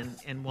God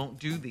and won't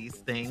do these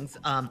things.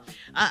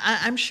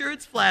 I'm sure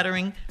it's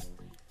flattering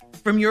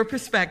from your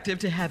perspective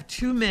to have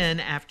two men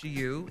after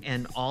you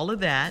and all of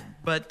that,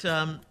 but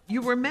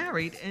you were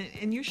married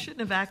and you shouldn't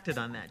have acted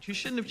on that. You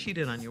shouldn't have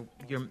cheated on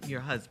your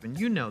husband.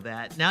 You know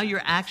that. Now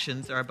your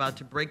actions are about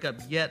to break up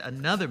yet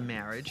another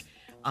marriage,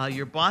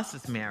 your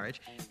boss's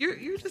marriage.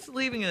 You're just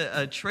leaving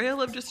a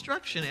trail of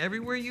destruction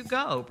everywhere you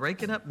go,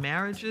 breaking up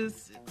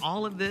marriages,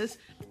 all of this.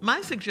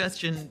 My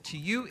suggestion to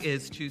you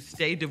is to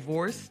stay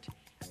divorced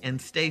and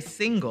stay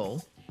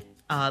single.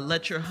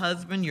 Let your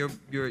husband, your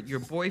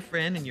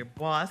boyfriend, and your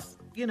boss,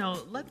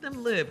 let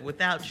them live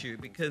without you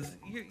because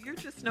you're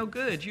just no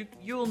good.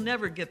 You'll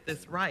never get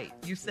this right.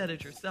 You said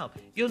it yourself.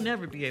 You'll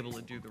never be able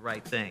to do the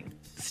right thing.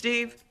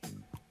 Steve?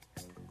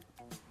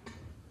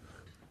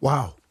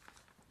 Wow.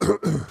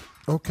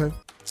 Okay.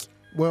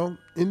 Well,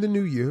 in the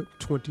new year,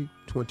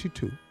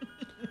 2022,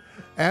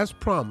 as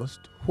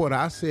promised, what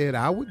I said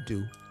I would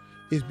do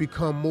is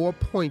become more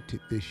pointed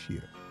this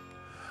year.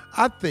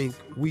 I think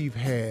we've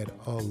had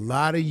a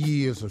lot of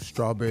years of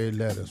strawberry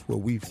letters where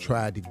we've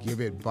tried to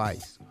give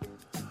advice.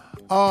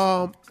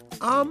 I'm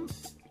going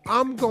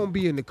to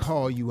be in the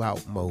call you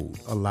out mode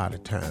a lot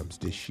of times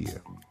this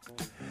year.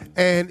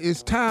 And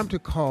it's time to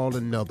call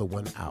another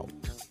one out.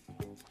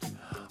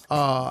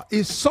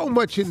 It's so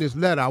much in this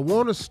letter. I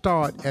want to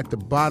start at the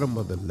bottom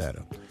of the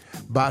letter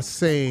by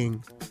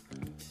saying,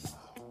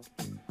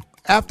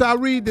 after I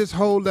read this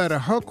whole letter,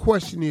 her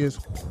question is,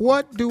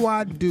 what do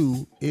I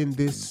do in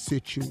this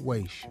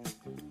situation?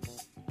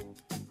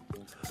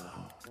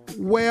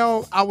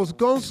 Well, I was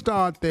going to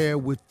start there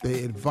with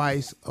the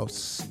advice of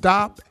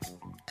stop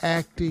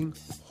acting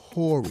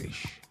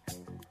whorish.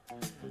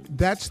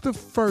 That's the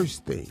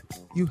first thing.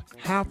 You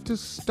have to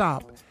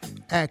stop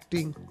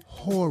acting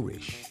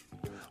whorish.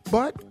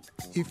 But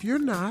if you're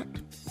not,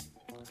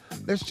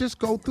 let's just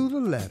go through the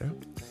letter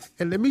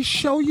and let me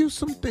show you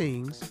some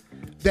things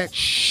that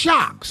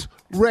shocks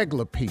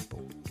regular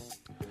people.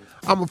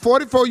 I'm a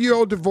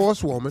 44-year-old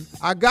divorced woman.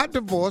 I got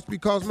divorced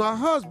because my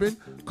husband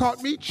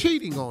caught me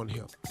cheating on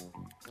him.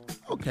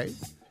 Okay.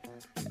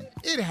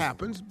 it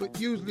happens, but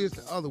usually it's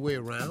the other way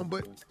around,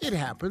 but it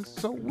happens,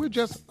 so we're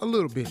just a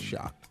little bit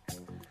shocked.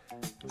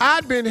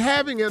 I'd been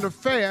having an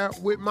affair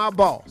with my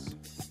boss.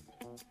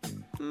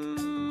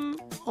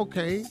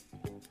 Okay.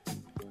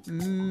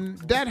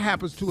 That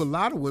happens to a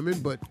lot of women,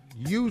 but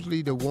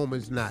usually the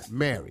woman's not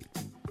married.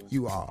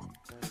 You are.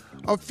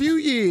 A few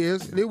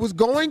years, and it was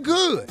going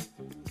good.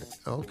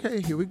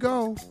 Okay, here we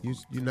go.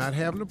 You're not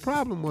having a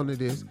problem under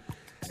this.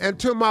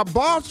 Until my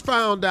boss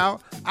found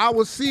out I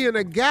was seeing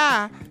a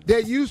guy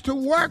that used to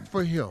work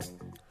for him.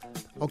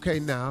 Okay,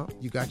 now,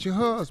 you got your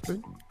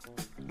husband,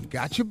 you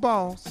got your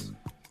boss,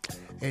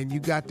 and you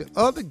got the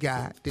other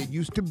guy that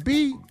used to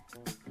be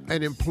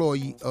an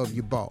employee of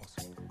your boss.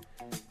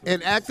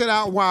 And acted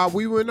out while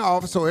we were in the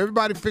office, so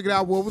everybody figured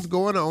out what was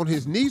going on.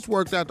 His niece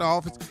worked at the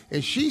office,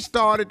 and she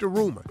started the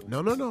rumor.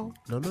 No.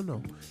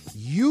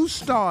 You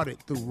started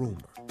the rumor.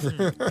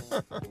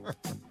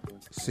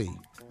 See.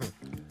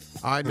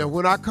 All right, now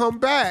when I come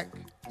back,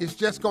 it's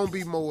just going to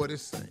be more of the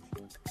same.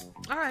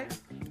 All right.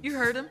 You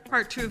heard him.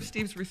 Part 2 of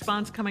Steve's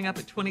response coming up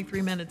at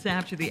 23 minutes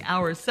after the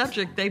hour.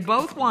 Subject, they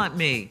both want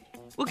me.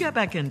 We'll get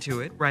back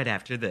into it right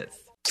after this.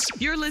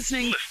 You're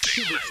listening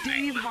to the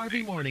Steve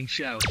Harvey Morning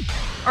Show.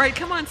 All right,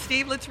 come on,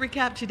 Steve. Let's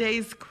recap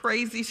today's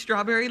crazy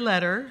strawberry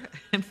letter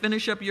and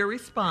finish up your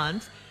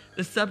response.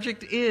 The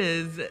subject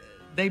is,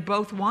 they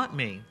both want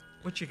me.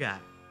 What you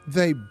got?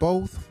 They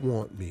both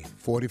want me.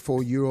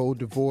 44-year-old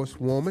divorced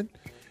woman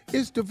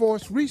is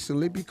divorced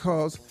recently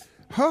because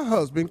her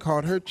husband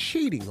caught her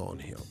cheating on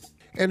him.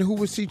 And who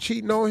was she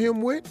cheating on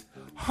him with?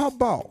 Her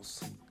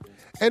boss.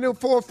 And then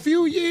for a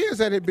few years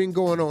that had been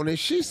going on, and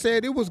she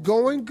said it was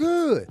going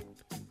good.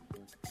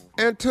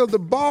 Until the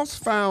boss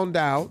found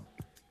out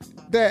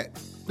that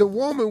the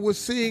woman was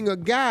seeing a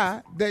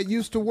guy that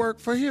used to work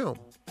for him.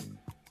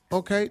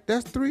 Okay,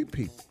 that's 3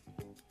 people.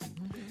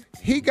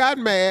 He got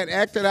mad,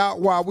 acted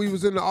out while we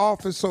was in the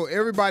office, so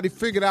everybody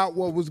figured out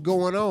what was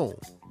going on.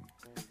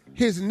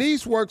 His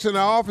niece works in the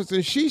office,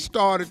 and she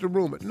started the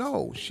rumor.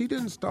 No, she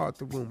didn't start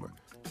the rumor.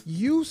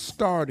 You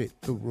started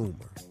the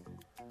rumor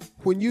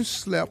when you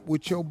slept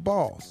with your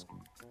boss,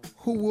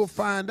 who we'll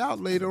find out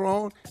later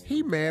on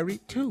he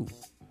married too.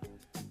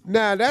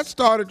 Now, that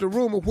started the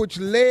rumor, which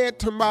led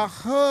to my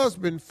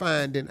husband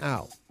finding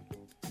out.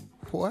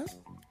 What?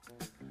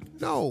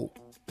 No.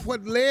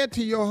 What led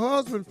to your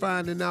husband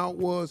finding out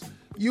was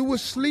you were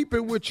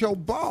sleeping with your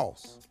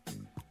boss.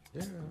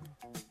 Yeah.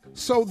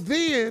 So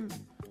then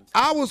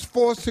I was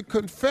forced to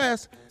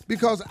confess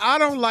because I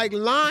don't like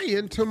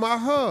lying to my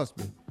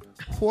husband.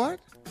 What?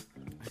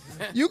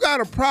 You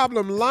got a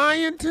problem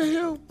lying to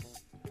him?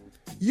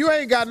 You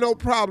ain't got no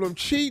problem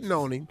cheating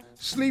on him,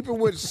 sleeping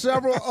with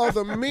several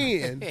other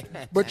men,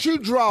 but you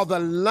draw the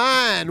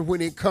line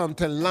when it comes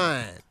to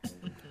lying.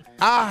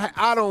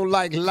 I don't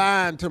like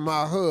lying to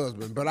my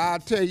husband, but I'll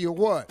tell you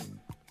what.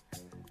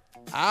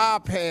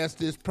 I'll pass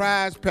this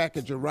prize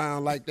package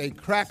around like they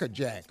Cracker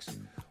Jacks,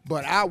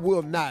 but I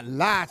will not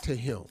lie to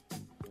him.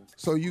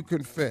 So you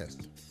confess.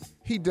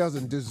 He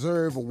doesn't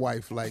deserve a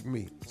wife like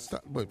me.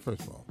 Stop, but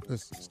first of all,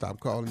 let's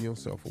stop calling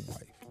yourself a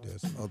wife.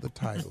 There's other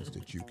titles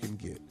that you can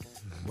get.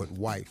 But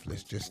wife,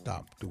 let's just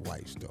stop the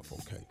wife stuff,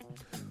 okay?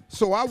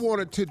 So I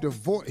wanted to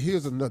divorce,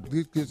 here's another,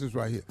 this is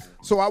right here.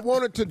 So I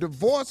wanted to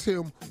divorce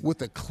him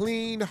with a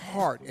clean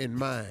heart and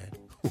mind.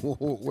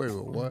 Wait,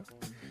 what?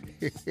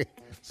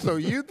 So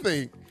you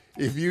think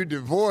if you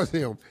divorce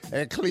him,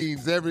 that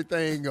cleans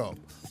everything up,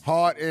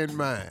 heart and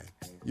mind.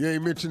 You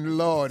ain't mentioned the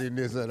Lord in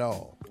this at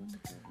all.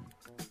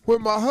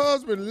 When my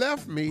husband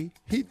left me,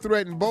 he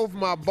threatened both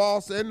my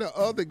boss and the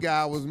other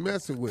guy I was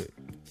messing with.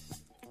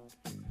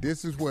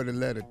 This is where the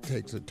letter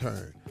takes a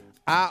turn.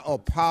 I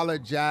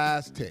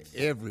apologize to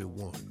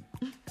everyone.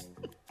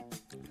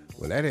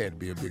 Well, that had to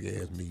be a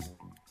big-ass meeting.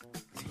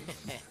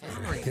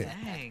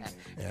 Dang.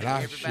 And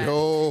I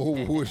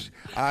sure wish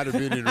I'd have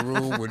been in the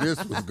room when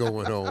this was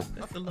going on.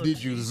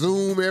 Did you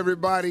Zoom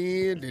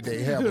everybody in? Did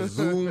they have a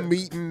Zoom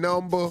meeting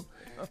number?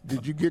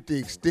 Did you get the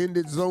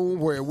extended Zoom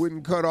where it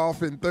wouldn't cut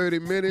off in 30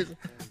 minutes?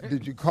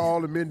 Did you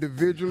call them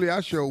individually? I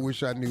sure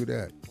wish I knew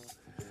that.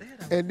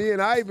 And then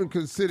I even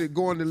considered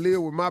going to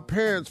live with my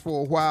parents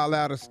for a while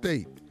out of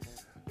state.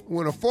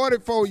 When a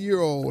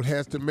 44-year-old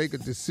has to make a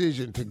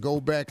decision to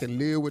go back and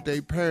live with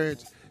their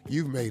parents,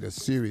 you've made a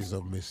series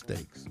of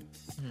mistakes.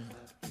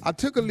 I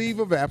took a leave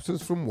of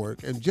absence from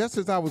work, and just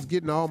as I was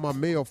getting all my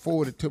mail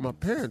forwarded to my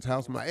parents'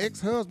 house, my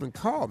ex-husband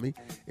called me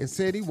and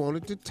said he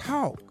wanted to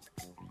talk.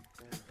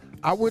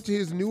 I went to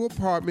his new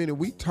apartment, and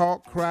we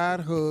talked, cried,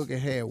 hugged, and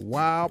had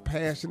wild,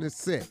 passionate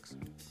sex.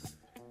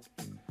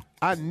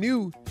 I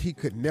knew he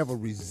could never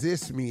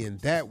resist me in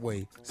that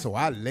way, so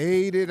I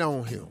laid it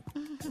on him.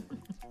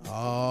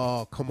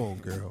 Oh, come on,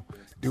 girl.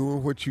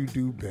 Doing what you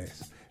do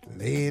best.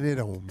 Laying it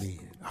on me.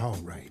 All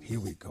right, here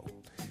we go.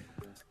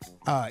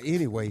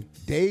 Anyway,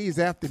 days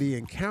after the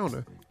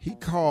encounter, he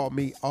called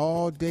me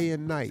all day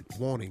and night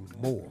wanting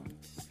more.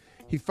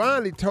 He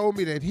finally told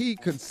me that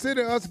he'd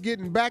consider us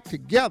getting back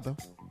together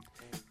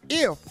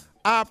if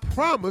I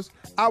promised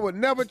I would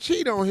never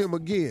cheat on him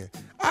again.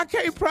 I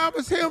can't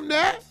promise him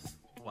that.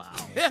 Wow.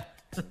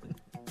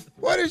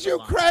 What is you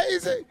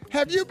crazy?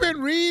 Have you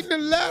been reading the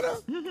letter?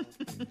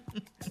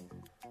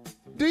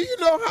 Do you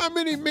know how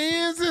many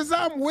men's is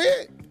I'm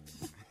with?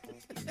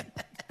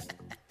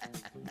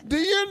 Do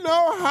you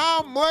know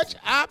how much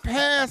I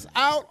pass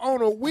out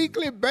on a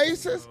weekly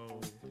basis?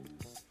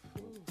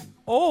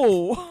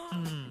 Oh.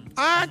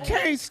 I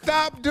can't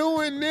stop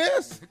doing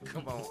this.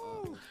 Come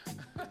on.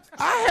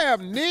 I have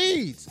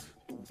needs.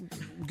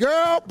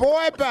 Girl,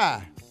 boy,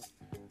 bye.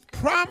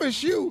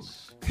 Promise you,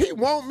 he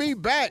want me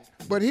back,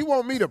 but he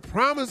want me to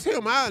promise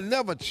him I'll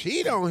never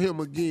cheat on him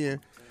again.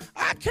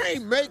 I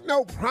can't make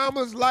no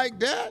promise like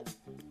that.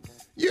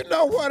 You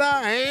know what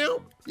I am?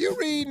 You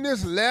reading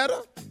this letter?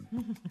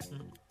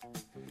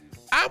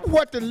 I'm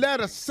what the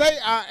letter say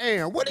I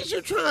am. What is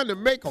you trying to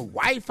make a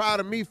wife out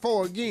of me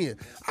for again?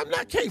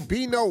 Can't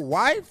be no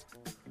wife.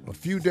 A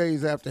few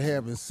days after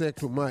having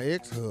sex with my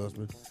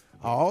ex-husband,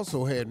 I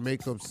also had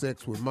makeup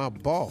sex with my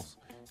boss,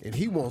 and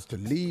he wants to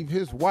leave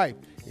his wife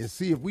and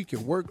see if we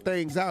can work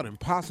things out and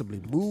possibly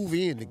move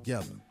in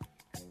together.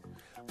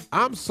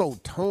 I'm so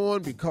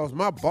torn because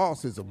my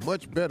boss is a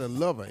much better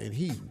lover and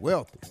he's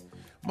wealthy.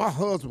 My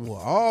husband will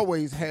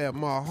always have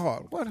my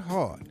heart. What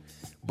heart?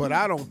 But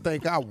I don't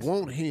think I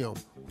want him.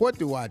 What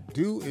do I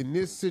do in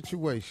this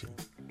situation?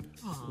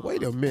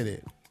 Wait a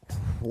minute.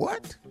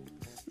 What?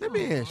 Let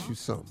me ask you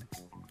something.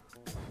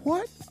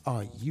 What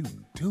are you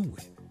doing?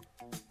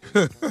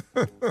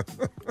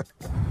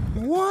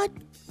 What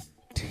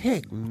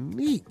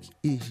technique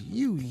is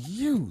you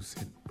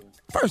using?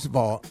 First of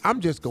all, I'm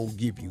just going to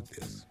give you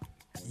this.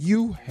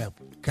 You have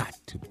got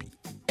to be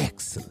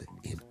excellent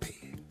in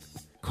bed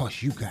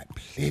because you got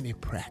plenty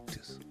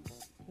practice.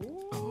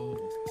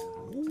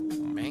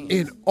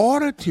 In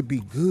order to be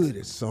good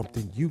at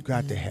something, you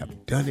got to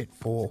have done it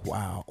for a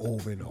while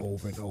over and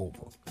over and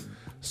over.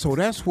 So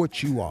that's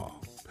what you are.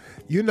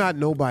 You're not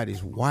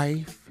nobody's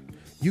wife.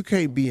 You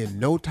can't be in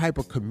no type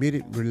of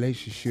committed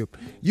relationship.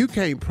 You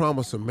can't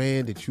promise a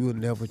man that you'll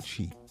never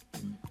cheat.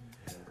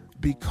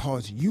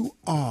 Because you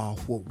are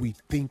what we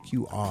think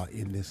you are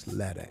in this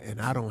letter,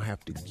 and I don't have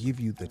to give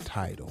you the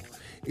title.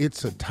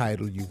 It's a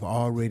title you've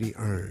already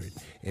earned,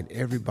 and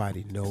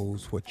everybody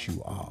knows what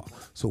you are.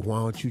 So why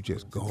don't you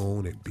just go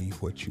on and be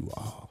what you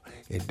are,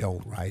 and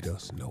don't write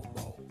us no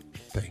more.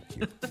 Thank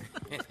you.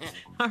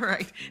 All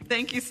right.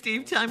 Thank you,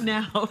 Steve. Time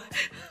now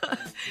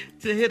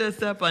to hit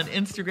us up on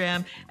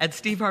Instagram at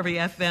Steve Harvey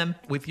FM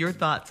with your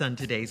thoughts on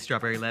today's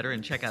Strawberry Letter,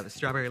 and check out the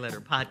Strawberry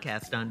Letter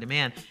podcast on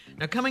demand.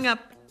 Now, coming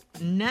up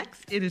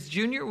next, it is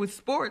Junior with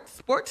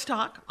Sports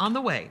Talk on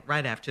the way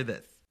right after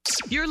this.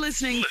 You're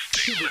listening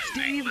to the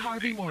Steve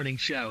Harvey Morning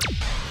Show.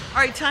 All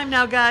right, time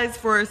now, guys,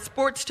 for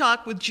Sports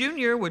Talk with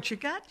Junior. What you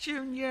got,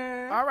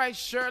 Junior? All right,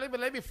 Shirley,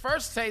 but let me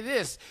first say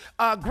this.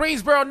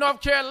 Greensboro,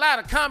 North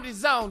Carolina, Comedy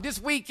Zone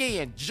this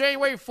weekend,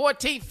 January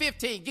 14,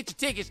 15. Get your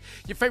tickets.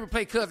 Your favorite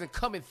play cousin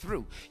coming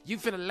through. You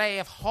finna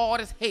laugh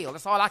hard as hell.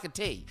 That's all I can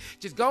tell you.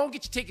 Just go and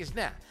get your tickets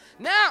now.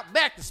 Now,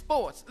 back to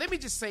sports. Let me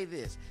just say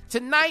this.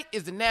 Tonight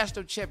is the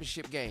national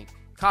championship game,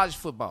 college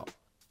football.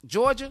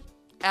 Georgia,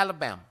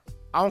 Alabama.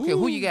 I don't care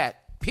who you got.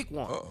 Pick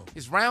one.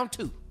 It's round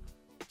 2.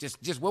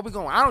 Just where we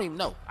going. I don't even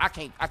know. I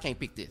can't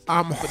pick this.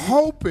 I'm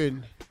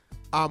hoping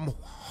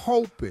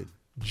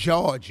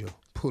Georgia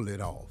pull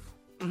it off.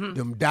 Mm-hmm.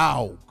 Them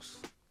dogs.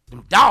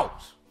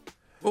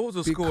 What was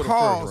the score of the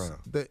first round?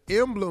 The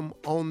emblem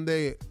on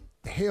their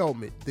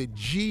helmet, the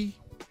G,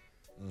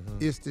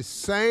 is the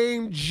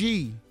same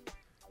G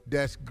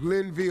that's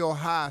Glenville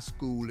High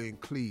School in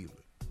Cleveland,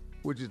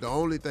 which is the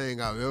only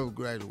thing I've ever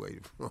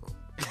graduated from.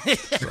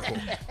 It's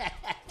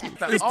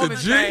the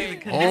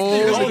G.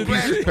 Only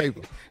piece of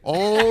paper.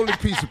 Only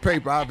piece of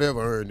paper I've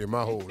ever earned in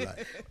my whole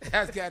life.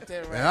 That's got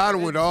that right. And I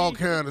done went to all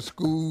kind of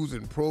schools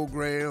and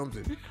programs,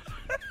 and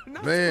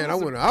man, I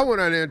went out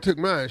there and took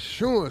my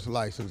insurance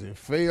license and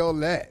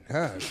failed that.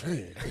 God,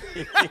 man.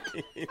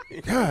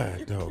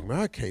 God, dog, man,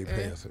 I can't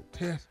pass a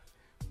test.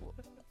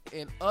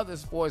 In other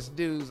sports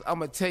news, I'm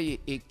going to tell you,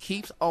 it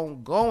keeps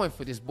on going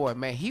for this boy,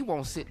 man. He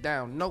won't sit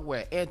down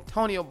nowhere.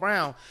 Antonio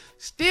Brown,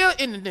 still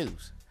in the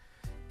news.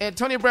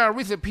 Antonio Brown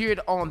recently appeared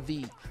on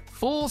the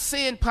Full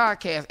Send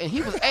podcast, and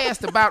he was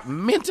asked about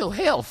mental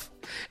health.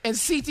 And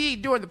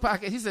CTE during the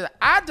podcast, he said,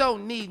 I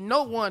don't need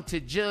no one to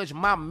judge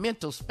my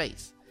mental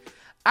space.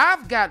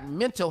 I've got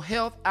mental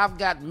health. I've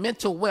got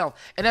mental wealth.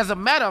 And as a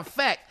matter of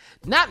fact,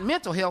 not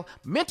mental health,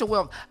 mental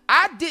wealth.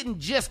 I didn't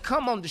just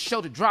come on the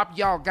show to drop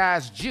y'all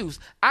guys juice.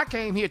 I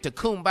came here to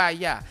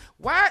kumbaya.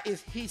 Why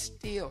is he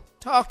still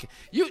talking?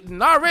 You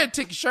already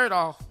took your shirt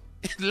off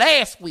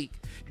last week.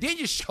 Then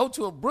you show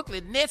to a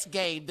Brooklyn Nets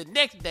game the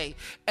next day.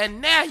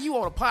 And now you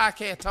on a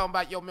podcast talking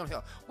about your mental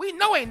health. We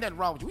know ain't nothing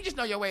wrong with you. We just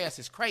know your ass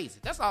is crazy.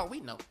 That's all we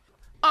know.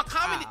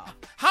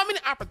 How many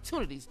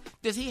opportunities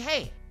does he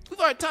have? We've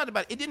already talked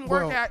about it. It didn't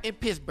work out in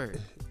Pittsburgh.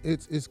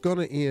 It's going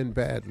to end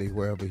badly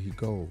wherever he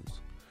goes.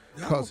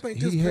 Because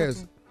he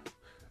has,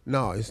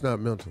 no, it's not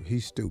mental.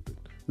 He's stupid.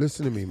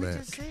 Listen to me,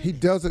 man. He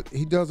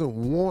doesn't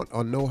want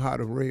or know how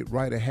to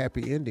write a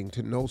happy ending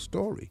to no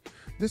story.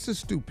 This is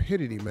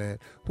stupidity, man.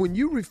 When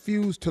you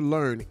refuse to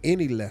learn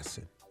any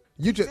lesson,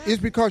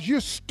 It's because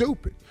you're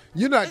stupid.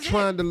 You're not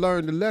trying to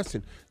learn the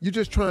lesson. You're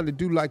just trying to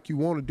do like you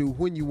want to do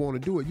when you want to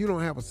do it. You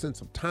don't have a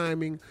sense of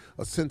timing,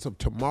 a sense of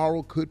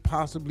tomorrow could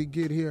possibly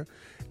get here.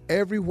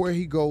 Everywhere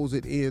he goes,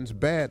 it ends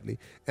badly.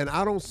 And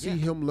I don't see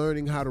him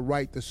learning how to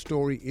write the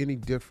story any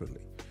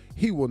differently.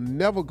 He will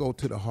never go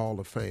to the Hall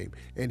of Fame,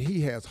 and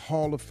he has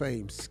Hall of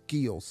Fame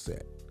skill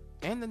set.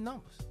 And the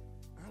numbers.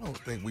 I don't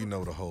think we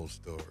know the whole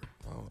story.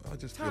 I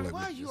just Tommy, feel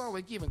like why are you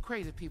always giving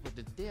crazy people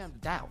the damn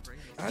doubt?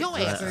 I Your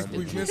just ass think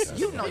we is missing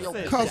you know your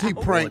Because he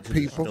pranked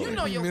people. You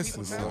know your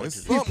missing people. something. It's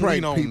He something we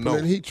pranked don't people, know.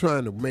 and he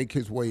trying to make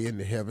his way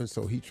into heaven,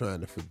 so he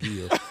trying to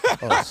forgive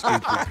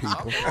stupid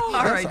people. All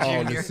That's right,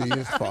 all Junior. this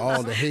is, for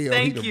all the hell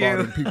Thank he you. done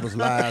brought in people's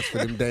lives for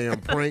them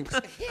damn pranks.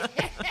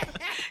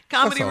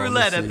 Comedy That's all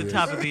Roulette this at the is.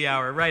 top of the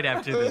hour, right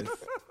after this.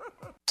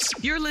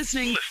 You're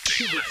listening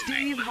to the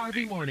Steve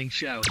Harvey Morning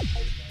Show.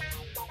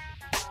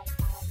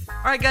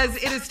 All right, guys,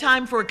 it is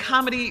time for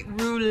Comedy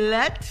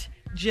Roulette.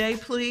 Jay,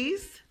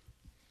 please.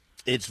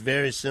 It's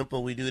very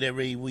simple. We do it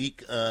every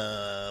week.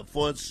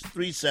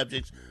 3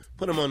 subjects.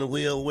 Put them on the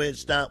wheel. Where it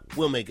stop,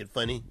 we'll make it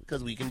funny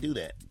because we can do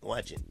that.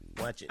 Watch it.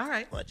 Watch it. All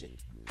right. Watch it.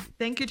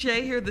 Thank you,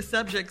 Jay. Here are the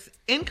subjects.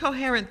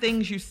 Incoherent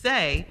things you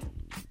say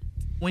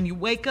when you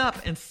wake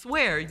up and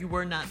swear you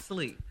were not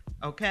asleep.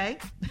 Okay?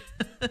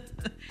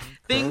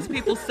 Things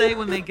people say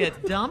when they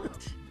get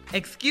dumped.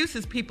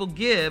 Excuses people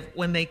give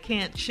when they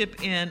can't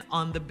chip in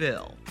on the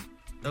bill.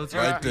 Those are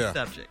Right our 3 there.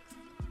 subjects.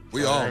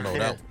 We all know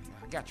that one.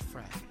 I got you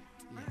Friday.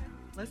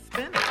 Let's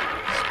spin it.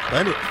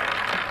 Spin it.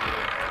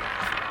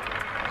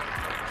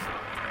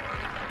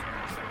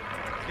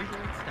 See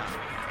where it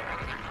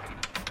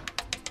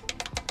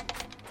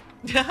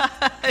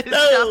stops. It's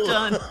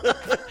done.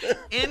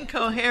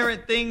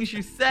 Incoherent things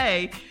you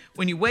say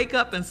when you wake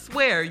up and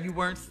swear you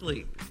weren't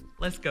asleep.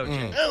 Let's go,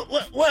 Jay.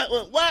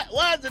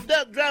 Why is the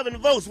duck driving the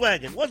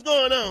Volkswagen? What's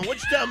going on? What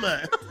you talking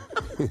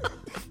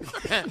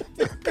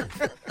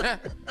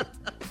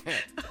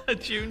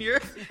about?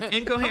 Junior,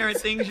 incoherent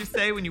things you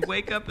say when you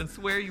wake up and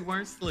swear you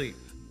weren't asleep.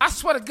 I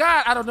swear to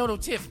God, I don't know no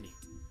Tiffany.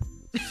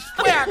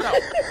 Swear I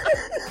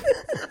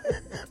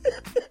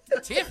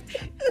don't.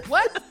 Tiffany?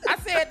 What? I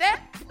said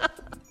that?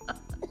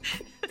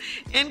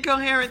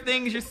 Incoherent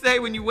things you say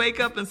when you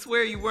wake up and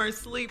swear you weren't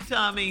asleep,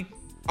 Tommy.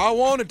 I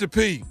wanted to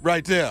pee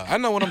right there. I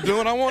know what I'm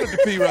doing. I wanted to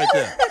pee right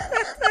there.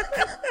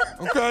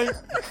 Okay?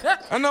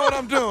 I know what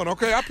I'm doing,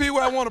 okay? I pee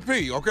where I want to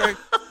pee, okay?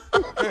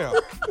 Yeah.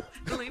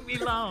 Leave me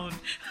alone.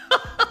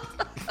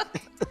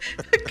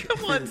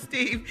 Come on,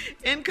 Steve.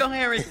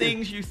 Incoherent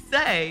things you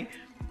say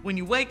when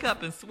you wake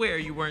up and swear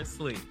you weren't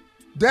asleep.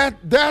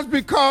 That's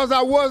because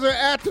I wasn't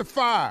at the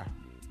fire.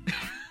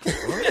 You're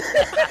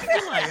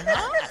like,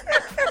 huh?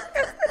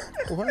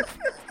 What?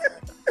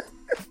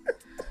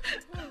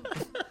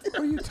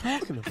 What are you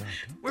talking about?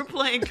 We're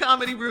playing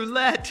Comedy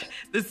Roulette.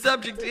 The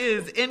subject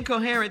is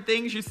incoherent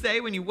things you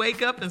say when you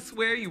wake up and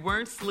swear you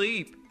weren't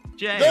asleep.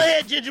 Jay. Go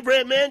ahead,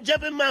 gingerbread man.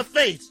 Jump in my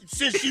face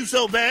since you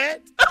so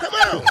bad. Come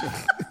on.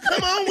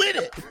 Come on with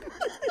it.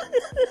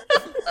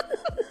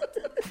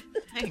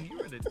 Dang, you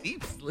were in a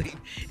deep sleep.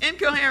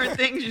 Incoherent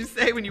things you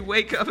say when you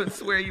wake up and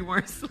swear you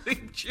weren't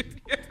asleep,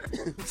 Junior.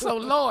 So,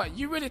 Lord,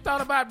 you really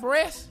thought about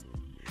breasts?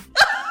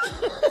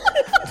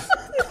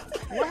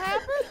 What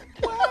happened?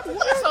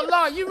 So,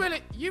 Lord, you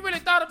really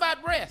thought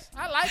about breasts?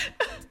 I like it.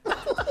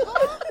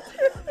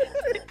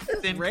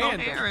 It's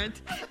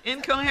incoherent.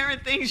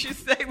 Incoherent things you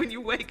say when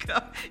you wake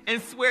up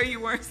and swear you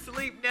weren't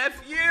asleep,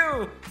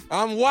 nephew.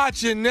 I'm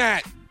watching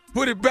that.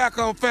 Put it back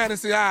on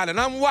Fantasy Island.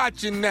 I'm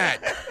watching that.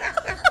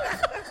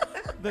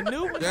 The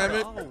new one? Damn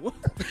it. Oh.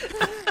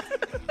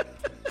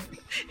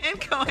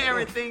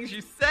 Incoherent things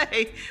you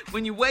say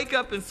when you wake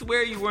up and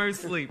swear you weren't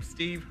asleep,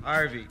 Steve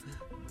Harvey.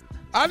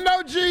 I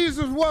know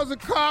Jesus was a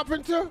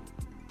carpenter.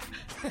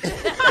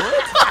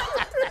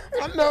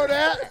 I know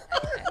that.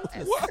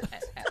 What?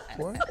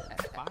 What?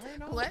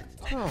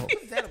 Oh.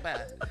 What's that about?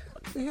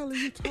 What the hell are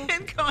you talking?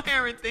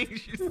 Incoherent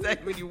things you say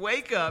when you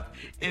wake up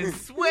and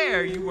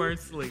swear you weren't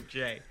asleep,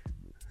 Jay.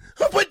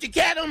 Who put the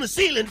cat on the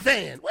ceiling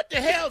fan? What the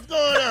hell's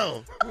going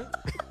on?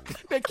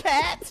 The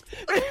cat?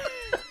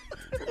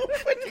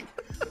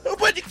 Who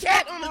put the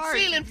cat on the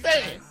ceiling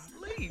fan?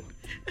 Sleep.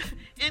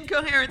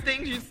 Incoherent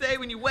things you say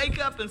when you wake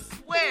up and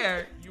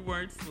swear you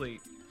weren't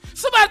asleep.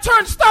 Somebody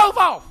turn the stove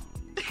off.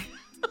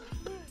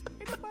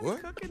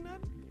 What? Cooking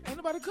nothing? Ain't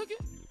nobody cooking?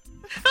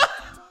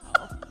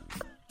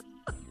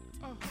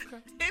 Oh,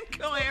 okay.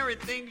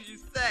 Incoherent things you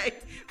say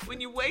when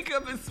you wake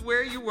up and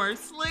swear you weren't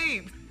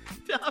asleep.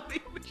 Tommy,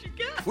 what you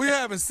got? We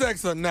having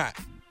sex or not?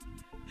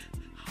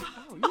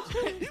 Oh,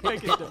 you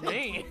making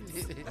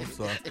demands. I'm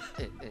sorry.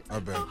 I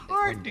bet. How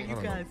hard do you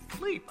guys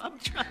sleep? I'm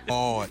trying to...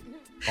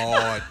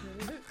 Hard.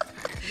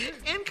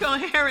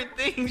 Incoherent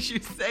things you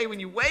say when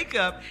you wake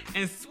up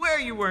and swear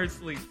you weren't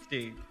asleep,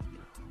 Steve.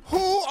 Who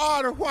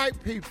are the white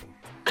people?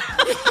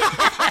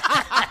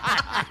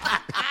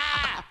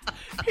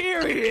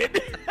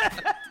 Period.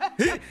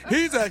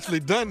 He's actually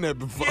done that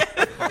before.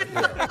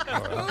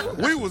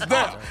 We was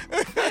there.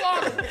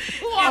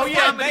 Who are Oh,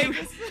 yeah,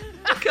 Vegas.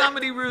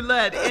 Comedy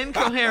Roulette.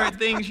 Incoherent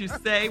things you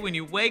say when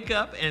you wake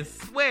up and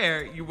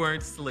swear you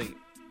weren't asleep.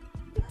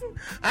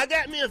 I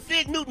got me a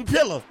Fig Newton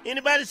pillow.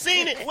 Anybody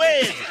seen it?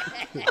 Where is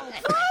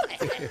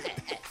it?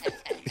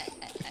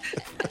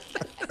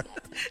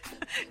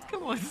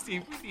 Come on,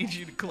 Steve. We need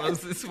you to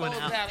close this one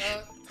out.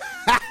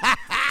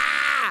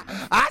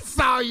 I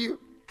saw you.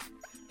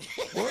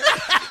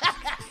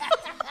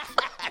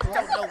 I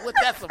don't know what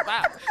that's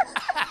about.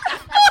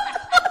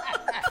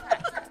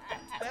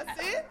 That's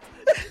it?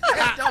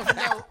 I don't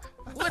know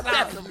what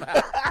that's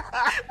about.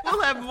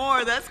 We'll have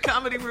more. That's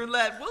Comedy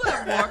Roulette. We'll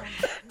have more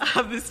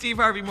of the Steve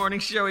Harvey Morning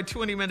Show at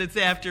 20 minutes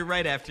after,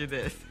 right after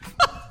this.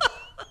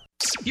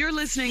 You're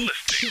listening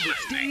to the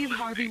Steve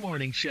Harvey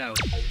Morning Show.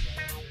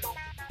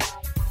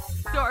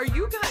 So are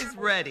you guys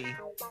ready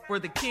for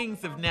the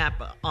Kings of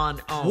Napa on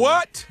OWN?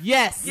 What?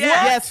 Yes.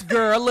 Yes,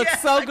 girl.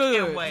 Looks so I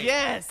good. can't wait.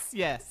 Yes.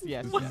 This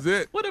is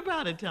it. What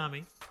about it,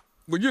 Tommy?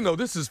 Well, you know,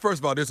 this is, first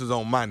of all, this is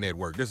on my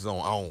network. This is on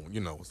OWN, you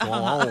know. So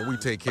on OWN, we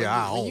take care of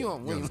our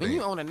own. When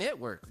you on a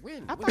network,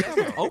 I thought that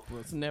was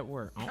Oprah's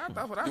network.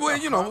 That's what I Well,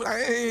 thought. you know,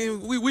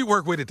 we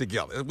work with it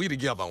together. We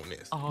together on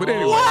this. Oh, But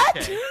anyway. What?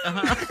 Okay.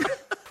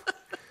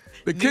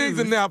 The Kings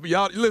of Napa,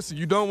 y'all, listen,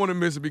 you don't want to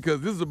miss it because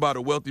this is about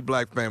a wealthy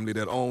black family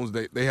that owns,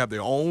 they have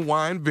their own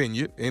wine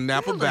vineyard in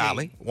Napa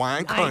Valley,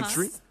 wine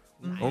country.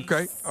 Nice.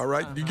 Okay, all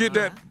right. You get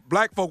that,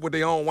 black folk with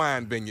their own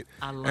wine vineyard.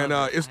 I love and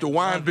it. it's the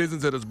wine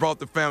business that has brought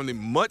the family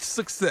much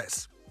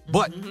success.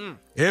 But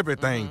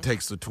everything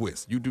takes a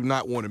twist. You do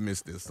not want to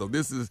miss this. So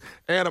this is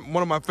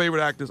one of my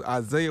favorite actors,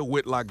 Isaiah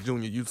Whitlock Jr.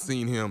 You've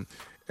seen him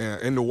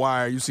in The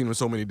Wire. You've seen him in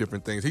so many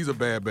different things. He's a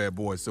bad, bad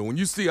boy. So when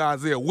you see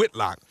Isaiah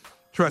Whitlock,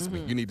 trust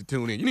me, you need to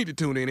tune in. You need to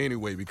tune in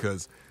anyway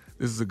because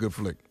this is a good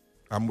flick.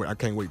 I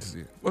can't wait to see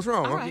it. What's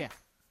wrong? All Huh? right. Yeah.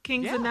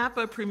 Kings of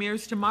Napa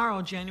premieres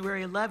tomorrow,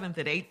 January 11th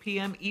at 8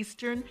 p.m.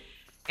 Eastern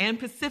and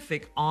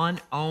Pacific on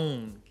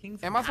OWN.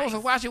 Am I supposed to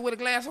watch it with a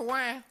glass of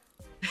wine?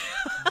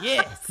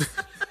 Yes.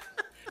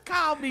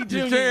 Call me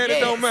Junior. You can, it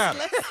don't matter.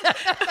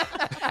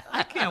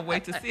 I can't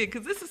wait to see it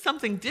because this is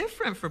something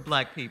different for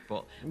black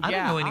people. I don't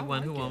Yeah, know I anyone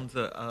like who it. owns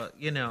a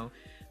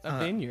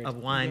vineyard. a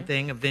wine Yeah.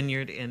 thing, a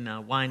vineyard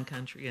in wine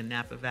country in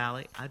Napa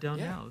Valley. I don't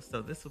know.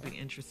 So this will be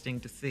interesting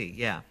to see.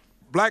 Yeah.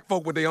 Black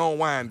folk with their own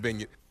wine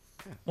vineyard.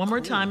 One more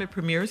time, it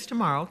premieres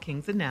tomorrow,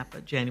 Kings of Napa,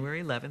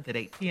 January 11th at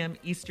 8 p.m.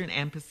 Eastern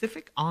and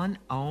Pacific on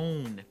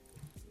OWN.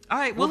 All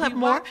right, we'll have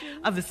more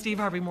of the Steve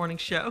Harvey Morning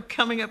Show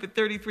coming up at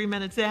 33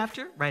 minutes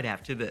after, right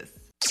after this.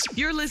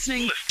 You're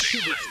listening to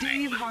the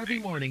Steve Harvey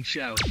Morning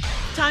Show.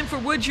 Time for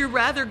Would You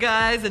Rather,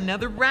 guys.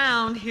 Another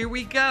round. Here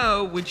we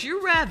go. Would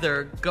you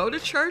rather go to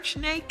church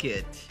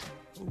naked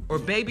or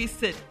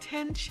babysit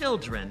 10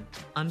 children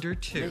under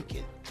 2?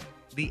 Naked.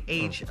 The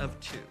age of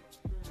 2.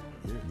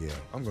 Yeah.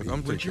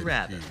 Would you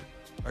rather?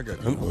 I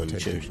got I'm going to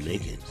church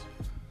naked.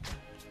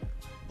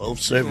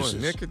 Both You going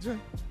services. naked, Jay?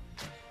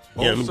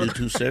 Yeah, I'm going to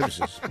do 2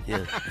 services.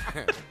 Yeah.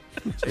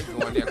 They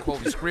going there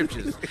quoting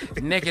scriptures.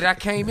 Naked I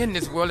came in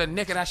this world, and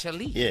naked I shall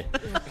leave. Yeah.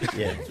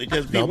 Yeah.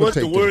 Because No, once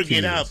the I'ma take word them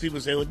get out, kids.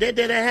 people say, well, that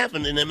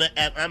happened, and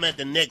I'm at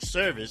the next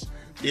service.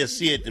 They'll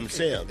see it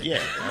themselves.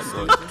 Yeah. I'm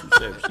going to 2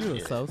 services. You are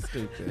Yeah. so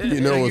stupid.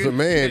 You know, as a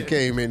man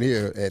came in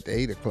here at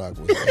 8 o'clock.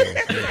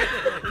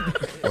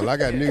 Well, I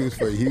got news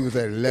for you. He was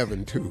at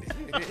 11 too.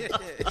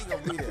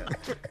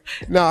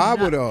 No, I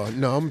would. No, I'm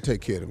gonna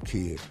take care of them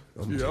kids.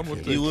 I'm gonna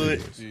take You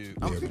would? Yeah,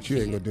 but you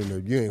ain't gonna do no.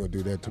 You ain't gonna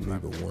do that to me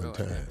but one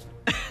time.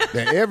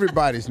 Now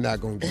everybody's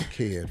not gonna get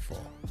cared for.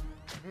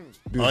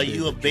 Are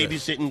you a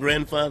babysitting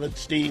grandfather,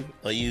 Steve?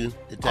 Are you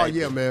the type? Oh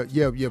yeah, man.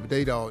 Yeah, but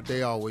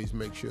they always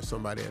make sure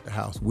somebody at the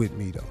house with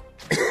me though.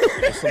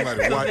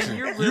 Somebody watching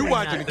you're you, really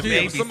watching not the the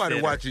kids. Somebody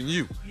babysitter. watching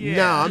you.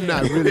 No, I'm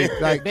not really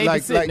like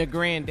Babysitting the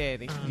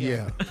granddaddy.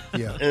 Yeah.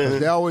 'Cause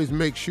they always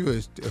make sure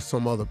it's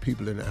some other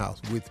people in the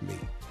house with me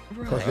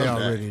because they I'm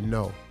not. already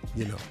know,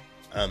 you know.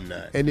 I'm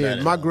not. And then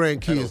Not my at all.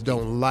 grandkids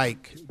don't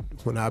like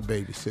when I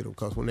babysit them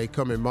because when they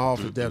come in my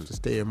office, they have to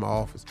stay in my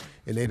office,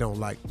 and they don't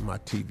like my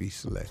TV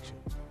selection.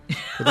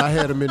 Because I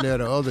had them in there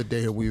the other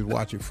day, and we was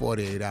watching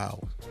 48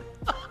 Hours.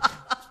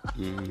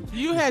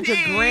 You had your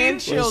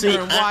grandchildren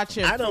Well, see,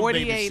 watching I don't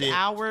 48 babysit.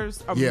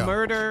 hours of Yeah.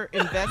 murder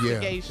Yeah,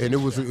 investigation. and it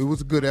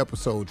was a good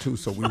episode too,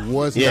 so we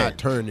was Yeah. not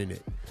turning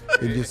it.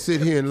 And just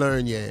sit here and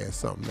learn your ass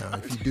something now.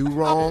 If you do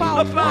wrong,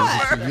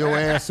 your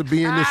ass will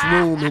be in this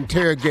room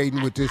interrogating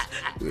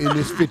in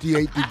this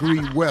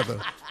 58-degree weather,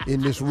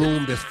 in this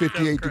room that's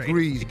 58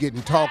 degrees,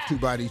 getting talked to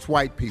by these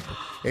white people,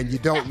 and you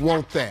don't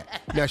want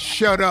that. Now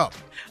shut up.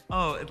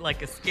 Oh, it's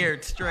like a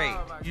scared straight.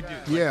 You do.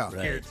 Like Yeah. a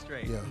scared Right.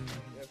 straight. Yeah.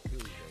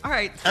 All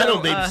right. So, I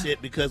don't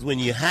babysit because when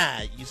you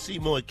hide, you see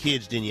more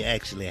kids than you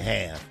actually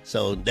have.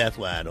 So that's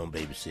why I don't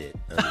babysit.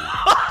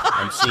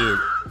 I'm seeing.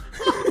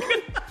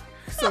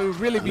 So it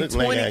really be Look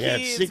 20 like I got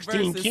kids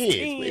 16 versus kids.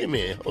 10. Wait a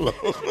minute. Hold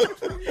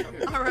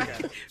on. All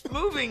right.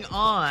 Moving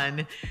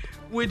on.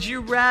 Would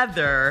you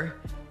rather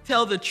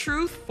tell the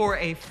truth for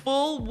a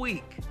full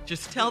week?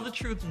 Just tell the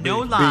truth, no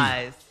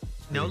lies.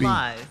 No B.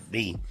 lies.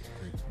 B.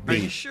 Are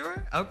you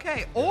sure?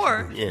 Okay.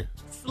 Or Yeah.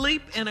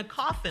 sleep in a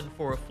coffin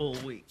for a full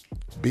week.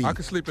 B. I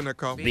can sleep in that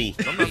coffin. B.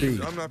 I'm not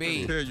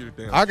B. going to tell you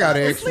the damn I got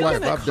an truth.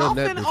 ex-wife. I've done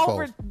that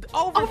before.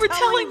 Over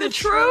telling the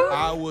truth?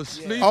 I was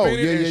sleeping Oh, and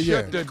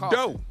yeah. shut the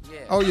door.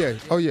 Oh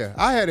yeah.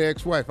 I had an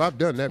ex-wife. I've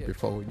done that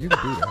before. You can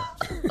do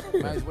that.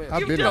 Might as well. I've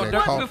You've been done in that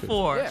what coffin.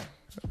 before? Yeah.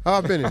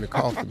 I've been in the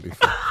coffin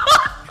before.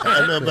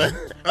 I know, but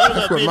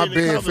That's what my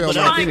bed felt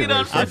like Trying it anyway.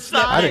 on So for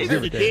I didn't size.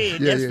 give a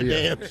damn. That's for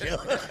Yeah. damn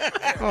sure.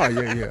 Oh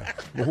yeah.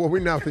 But what we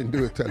not finna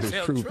do is tell the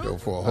truth though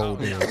for a whole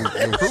damn week. No,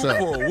 Truth sir.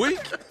 for a week?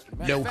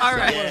 No, All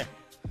right. Yeah.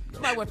 You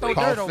might want to throw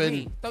dirt on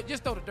me. Coffin.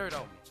 Just throw the dirt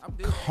on me. I'm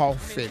good.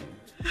 Coffin.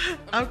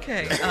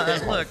 Okay,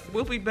 look,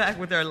 we'll be back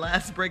with our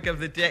last break of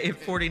the day at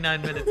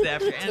 49 minutes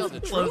after and some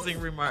closing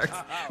remarks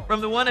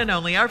from the one and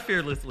only, our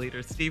fearless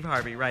leader, Steve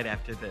Harvey, right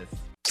after this.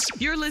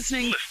 You're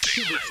listening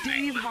to the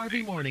Steve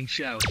Harvey Morning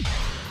Show.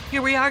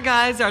 Here we are,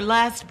 guys, our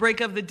last break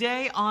of the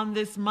day on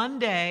this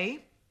Monday.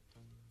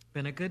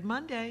 Been a good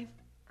Monday.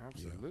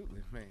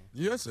 Absolutely, man.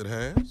 Yes, it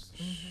has.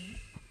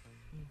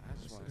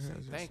 I just want to say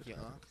thank you,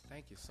 Unc.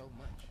 Thank you so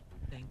much.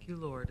 Thank you,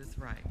 Lord, is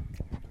right.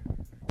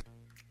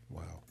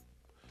 Wow.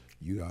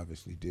 You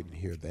obviously didn't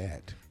hear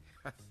that.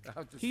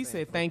 He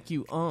said, "Thank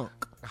you, Unc."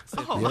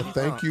 Yeah,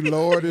 thank you,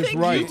 Lord, is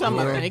right. You talking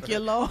about man. thank you,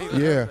 Lord?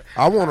 Yeah,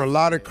 I want a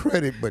lot of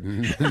credit, but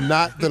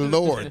not the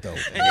Lord, though.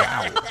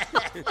 Wow.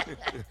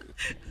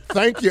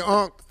 Thank you,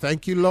 Unc.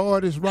 Thank you,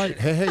 Lord, is right.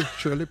 Hey,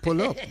 Shirley,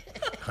 pull up.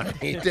 I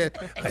ain't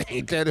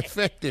that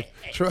effective.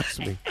 Trust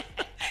me.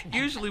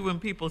 Usually when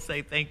people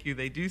say thank you,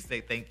 they do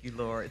say thank you,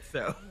 Lord.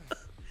 So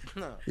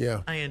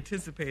Yeah. I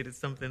anticipated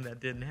something that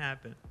didn't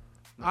happen.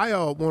 I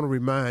want to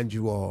remind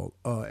you all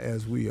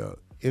as we are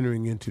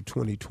entering into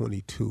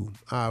 2022.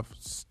 I've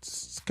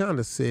kind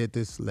of said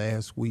this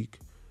last week,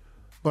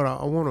 but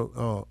I want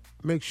to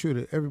make sure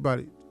that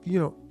everybody,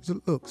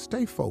 look,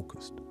 stay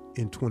focused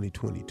in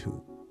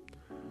 2022.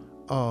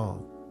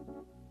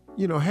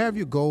 Have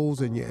your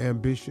goals and your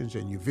ambitions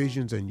and your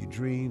visions and your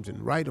dreams and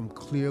write them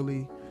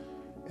clearly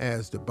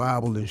as the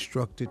Bible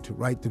instructed to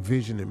write the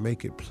vision and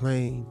make it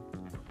plain.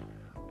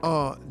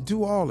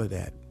 Do all of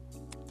that.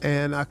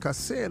 And like I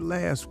said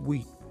last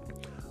week,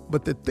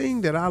 but the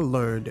thing that I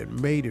learned that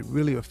made it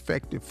really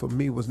effective for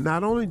me was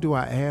not only do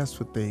I ask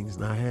for things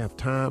and I have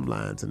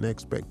timelines and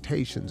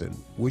expectations and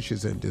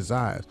wishes and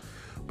desires,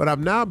 but I've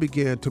now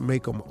began to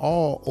make them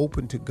all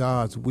open to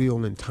God's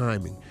will and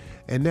timing.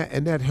 And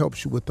that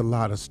helps you with a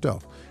lot of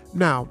stuff.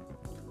 Now,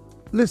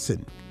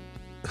 listen,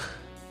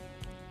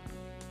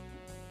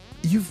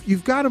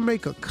 you've got to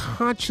make a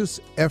conscious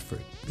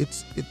effort.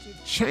 It's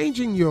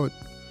changing your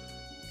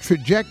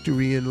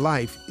trajectory in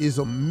life is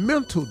a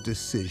mental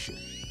decision.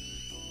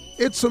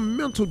 It's a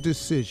mental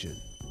decision.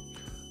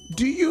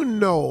 Do you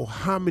know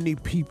how many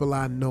people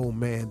I know,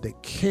 man,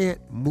 that can't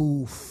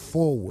move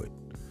forward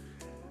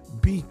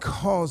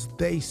because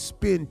they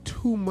spend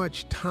too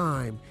much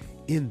time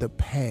in the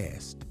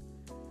past?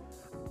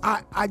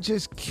 I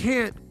just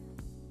can't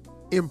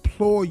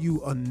implore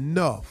you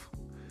enough.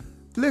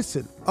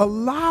 Listen,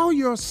 allow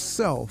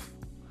yourself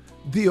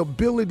the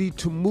ability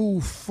to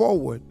move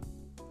forward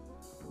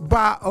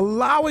by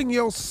allowing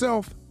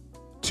yourself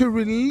to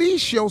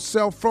release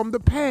yourself from the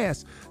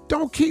past.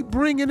 Don't keep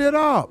bringing it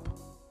up.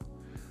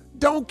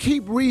 Don't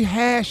keep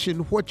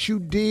rehashing what you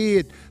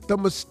did, the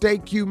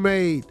mistake you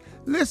made.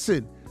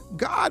 Listen,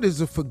 God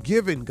is a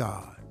forgiving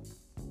God.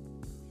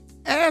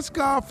 Ask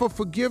God for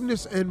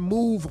forgiveness and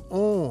move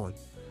on.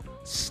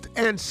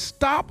 And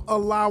stop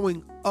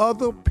allowing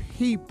other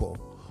people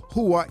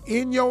who are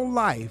in your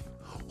life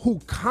who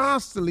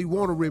constantly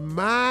want to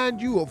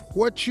remind you of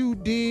what you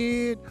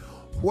did,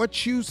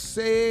 what you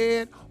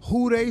said,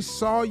 who they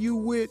saw you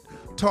with,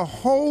 to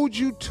hold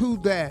you to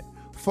that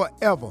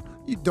forever.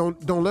 You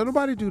don't let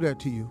nobody do that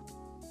to you.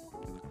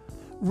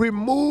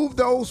 Remove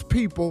those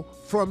people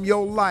from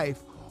your life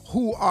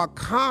who are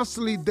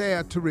constantly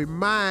there to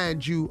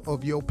remind you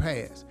of your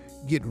past.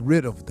 Get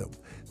rid of them.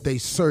 They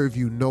serve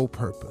you no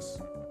purpose.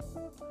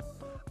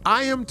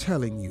 I am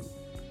telling you,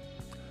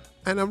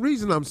 and the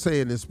reason I'm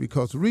saying this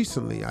because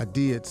recently I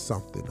did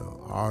something, an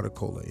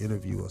article, an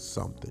interview or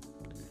something.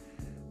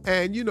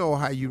 And you know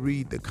how you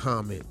read the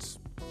comments.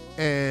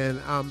 And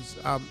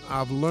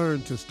I've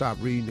learned to stop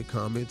reading the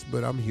comments,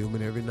 but I'm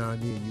human. Every now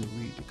and then you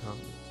read the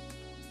comments.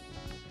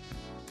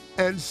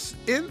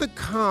 And in the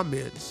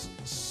comments,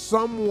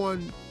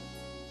 someone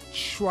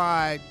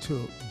tried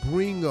to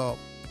bring up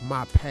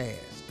my past.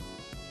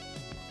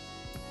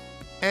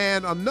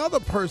 And another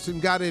person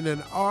got in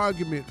an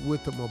argument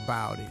with them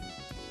about it.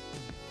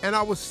 And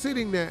I was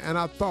sitting there and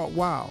I thought,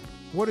 wow,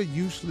 what a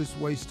useless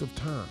waste of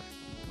time.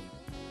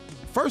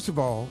 First of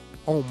all,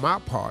 on my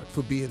part,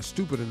 for being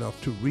stupid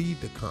enough to read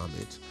the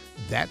comments,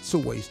 that's a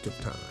waste of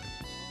time.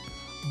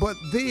 But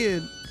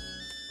then,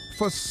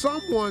 for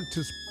someone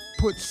to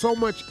put so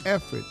much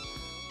effort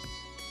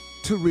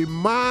to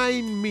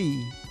remind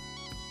me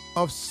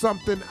of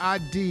something I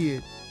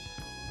did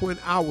when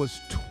I was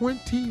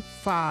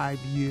 25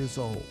 years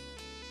old.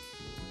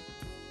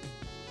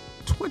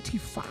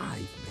 25,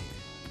 man.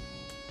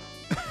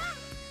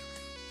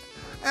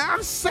 And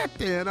I sat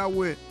there and I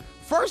went,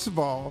 first of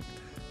all,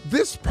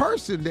 this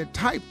person that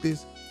typed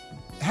this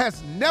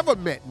has never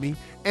met me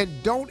and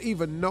don't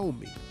even know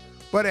me,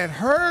 but had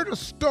heard a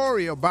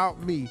story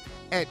about me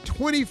at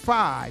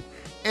 25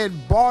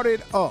 and bought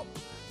it up.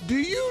 Do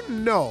you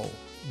know,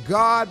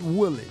 God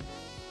willing,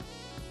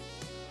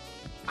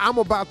 I'm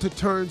about to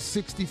turn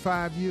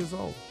 65 years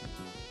old?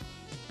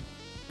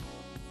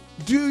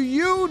 Do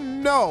you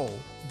know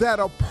that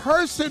a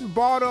person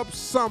bought up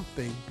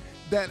something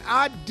that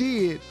I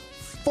did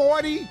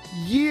 40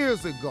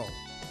 years ago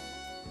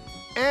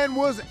and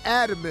was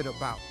adamant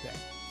about that?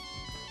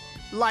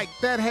 Like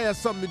that has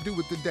something to do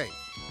with today.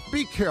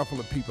 Be careful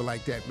of people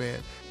like that, man.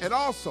 And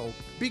also,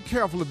 be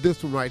careful of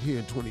this one right here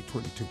in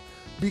 2022.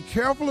 Be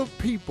careful of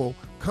people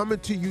coming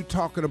to you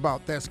talking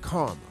about that's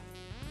karma.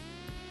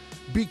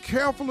 Be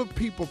careful of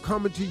people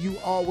coming to you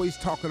always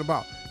talking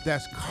about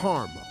that's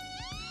karma.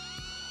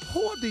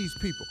 Who are these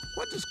people?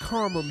 What does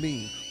karma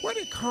mean? Where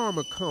did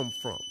karma come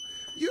from?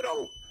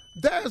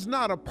 There's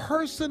not a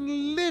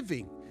person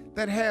living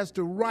that has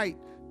the right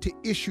to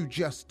issue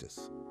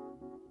justice.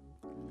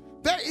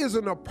 There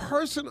isn't a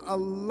person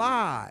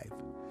alive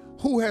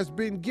who has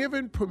been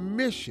given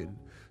permission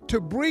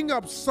to bring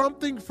up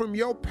something from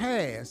your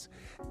past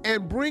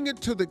and bring it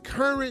to the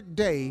current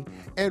day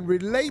and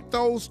relate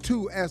those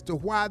two as to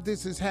why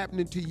this is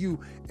happening to you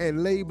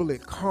and label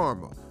it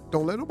karma.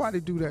 Don't let nobody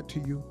do that to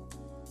you.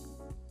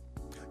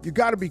 You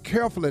got to be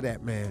careful of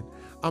that, man.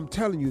 I'm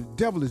telling you, the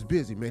devil is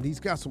busy, man. He's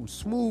got some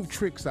smooth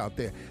tricks out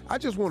there. I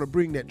just want to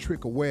bring that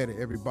trick aware to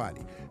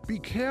everybody. Be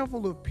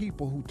careful of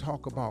people who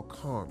talk about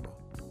karma.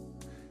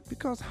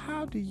 Because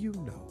how do you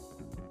know?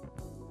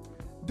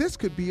 This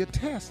could be a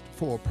test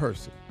for a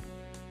person.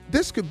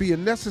 This could be a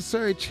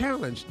necessary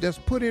challenge that's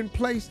put in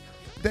place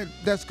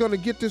that's going to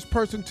get this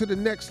person to the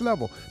next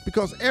level.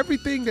 Because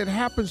everything that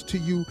happens to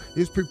you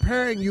is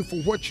preparing you for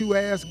what you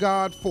ask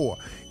God for.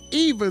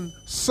 Even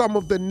some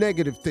of the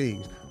negative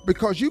things,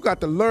 because you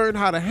got to learn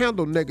how to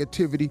handle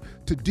negativity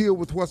to deal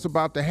with what's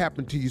about to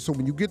happen to you. So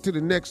when you get to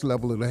the next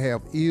level, it'll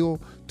have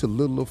ill to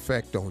little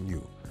effect on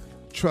you.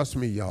 Trust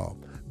me, y'all.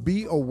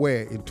 Be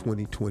aware in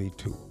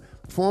 2022.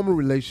 Form a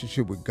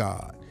relationship with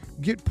God.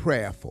 Get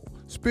prayerful.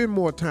 Spend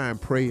more time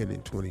praying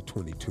in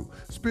 2022.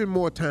 Spend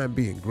more time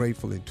being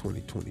grateful in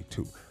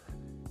 2022.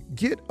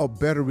 Get a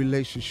better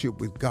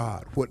relationship with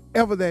God,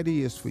 whatever that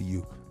is for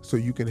you, so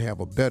you can have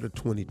a better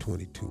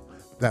 2022.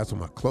 That's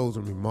my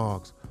closing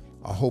remarks.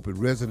 I hope it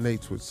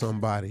resonates with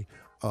somebody.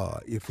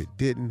 If it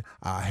didn't,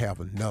 I'll have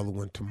another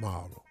one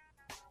tomorrow.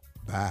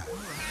 Bye.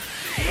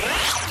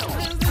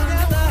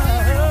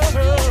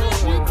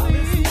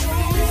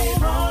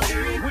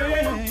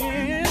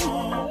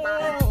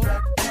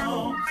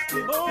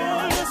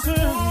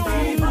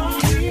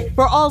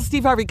 For all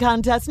Steve Harvey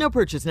contests, no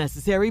purchase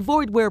necessary,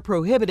 void where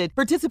prohibited.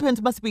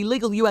 Participants must be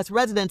legal U.S.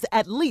 residents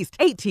at least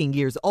 18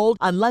 years old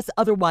unless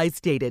otherwise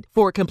stated.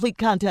 For complete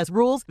contest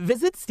rules,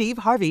 visit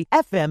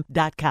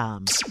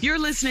SteveHarveyFM.com. You're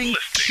listening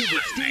to the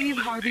Steve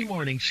Harvey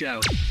Morning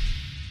Show.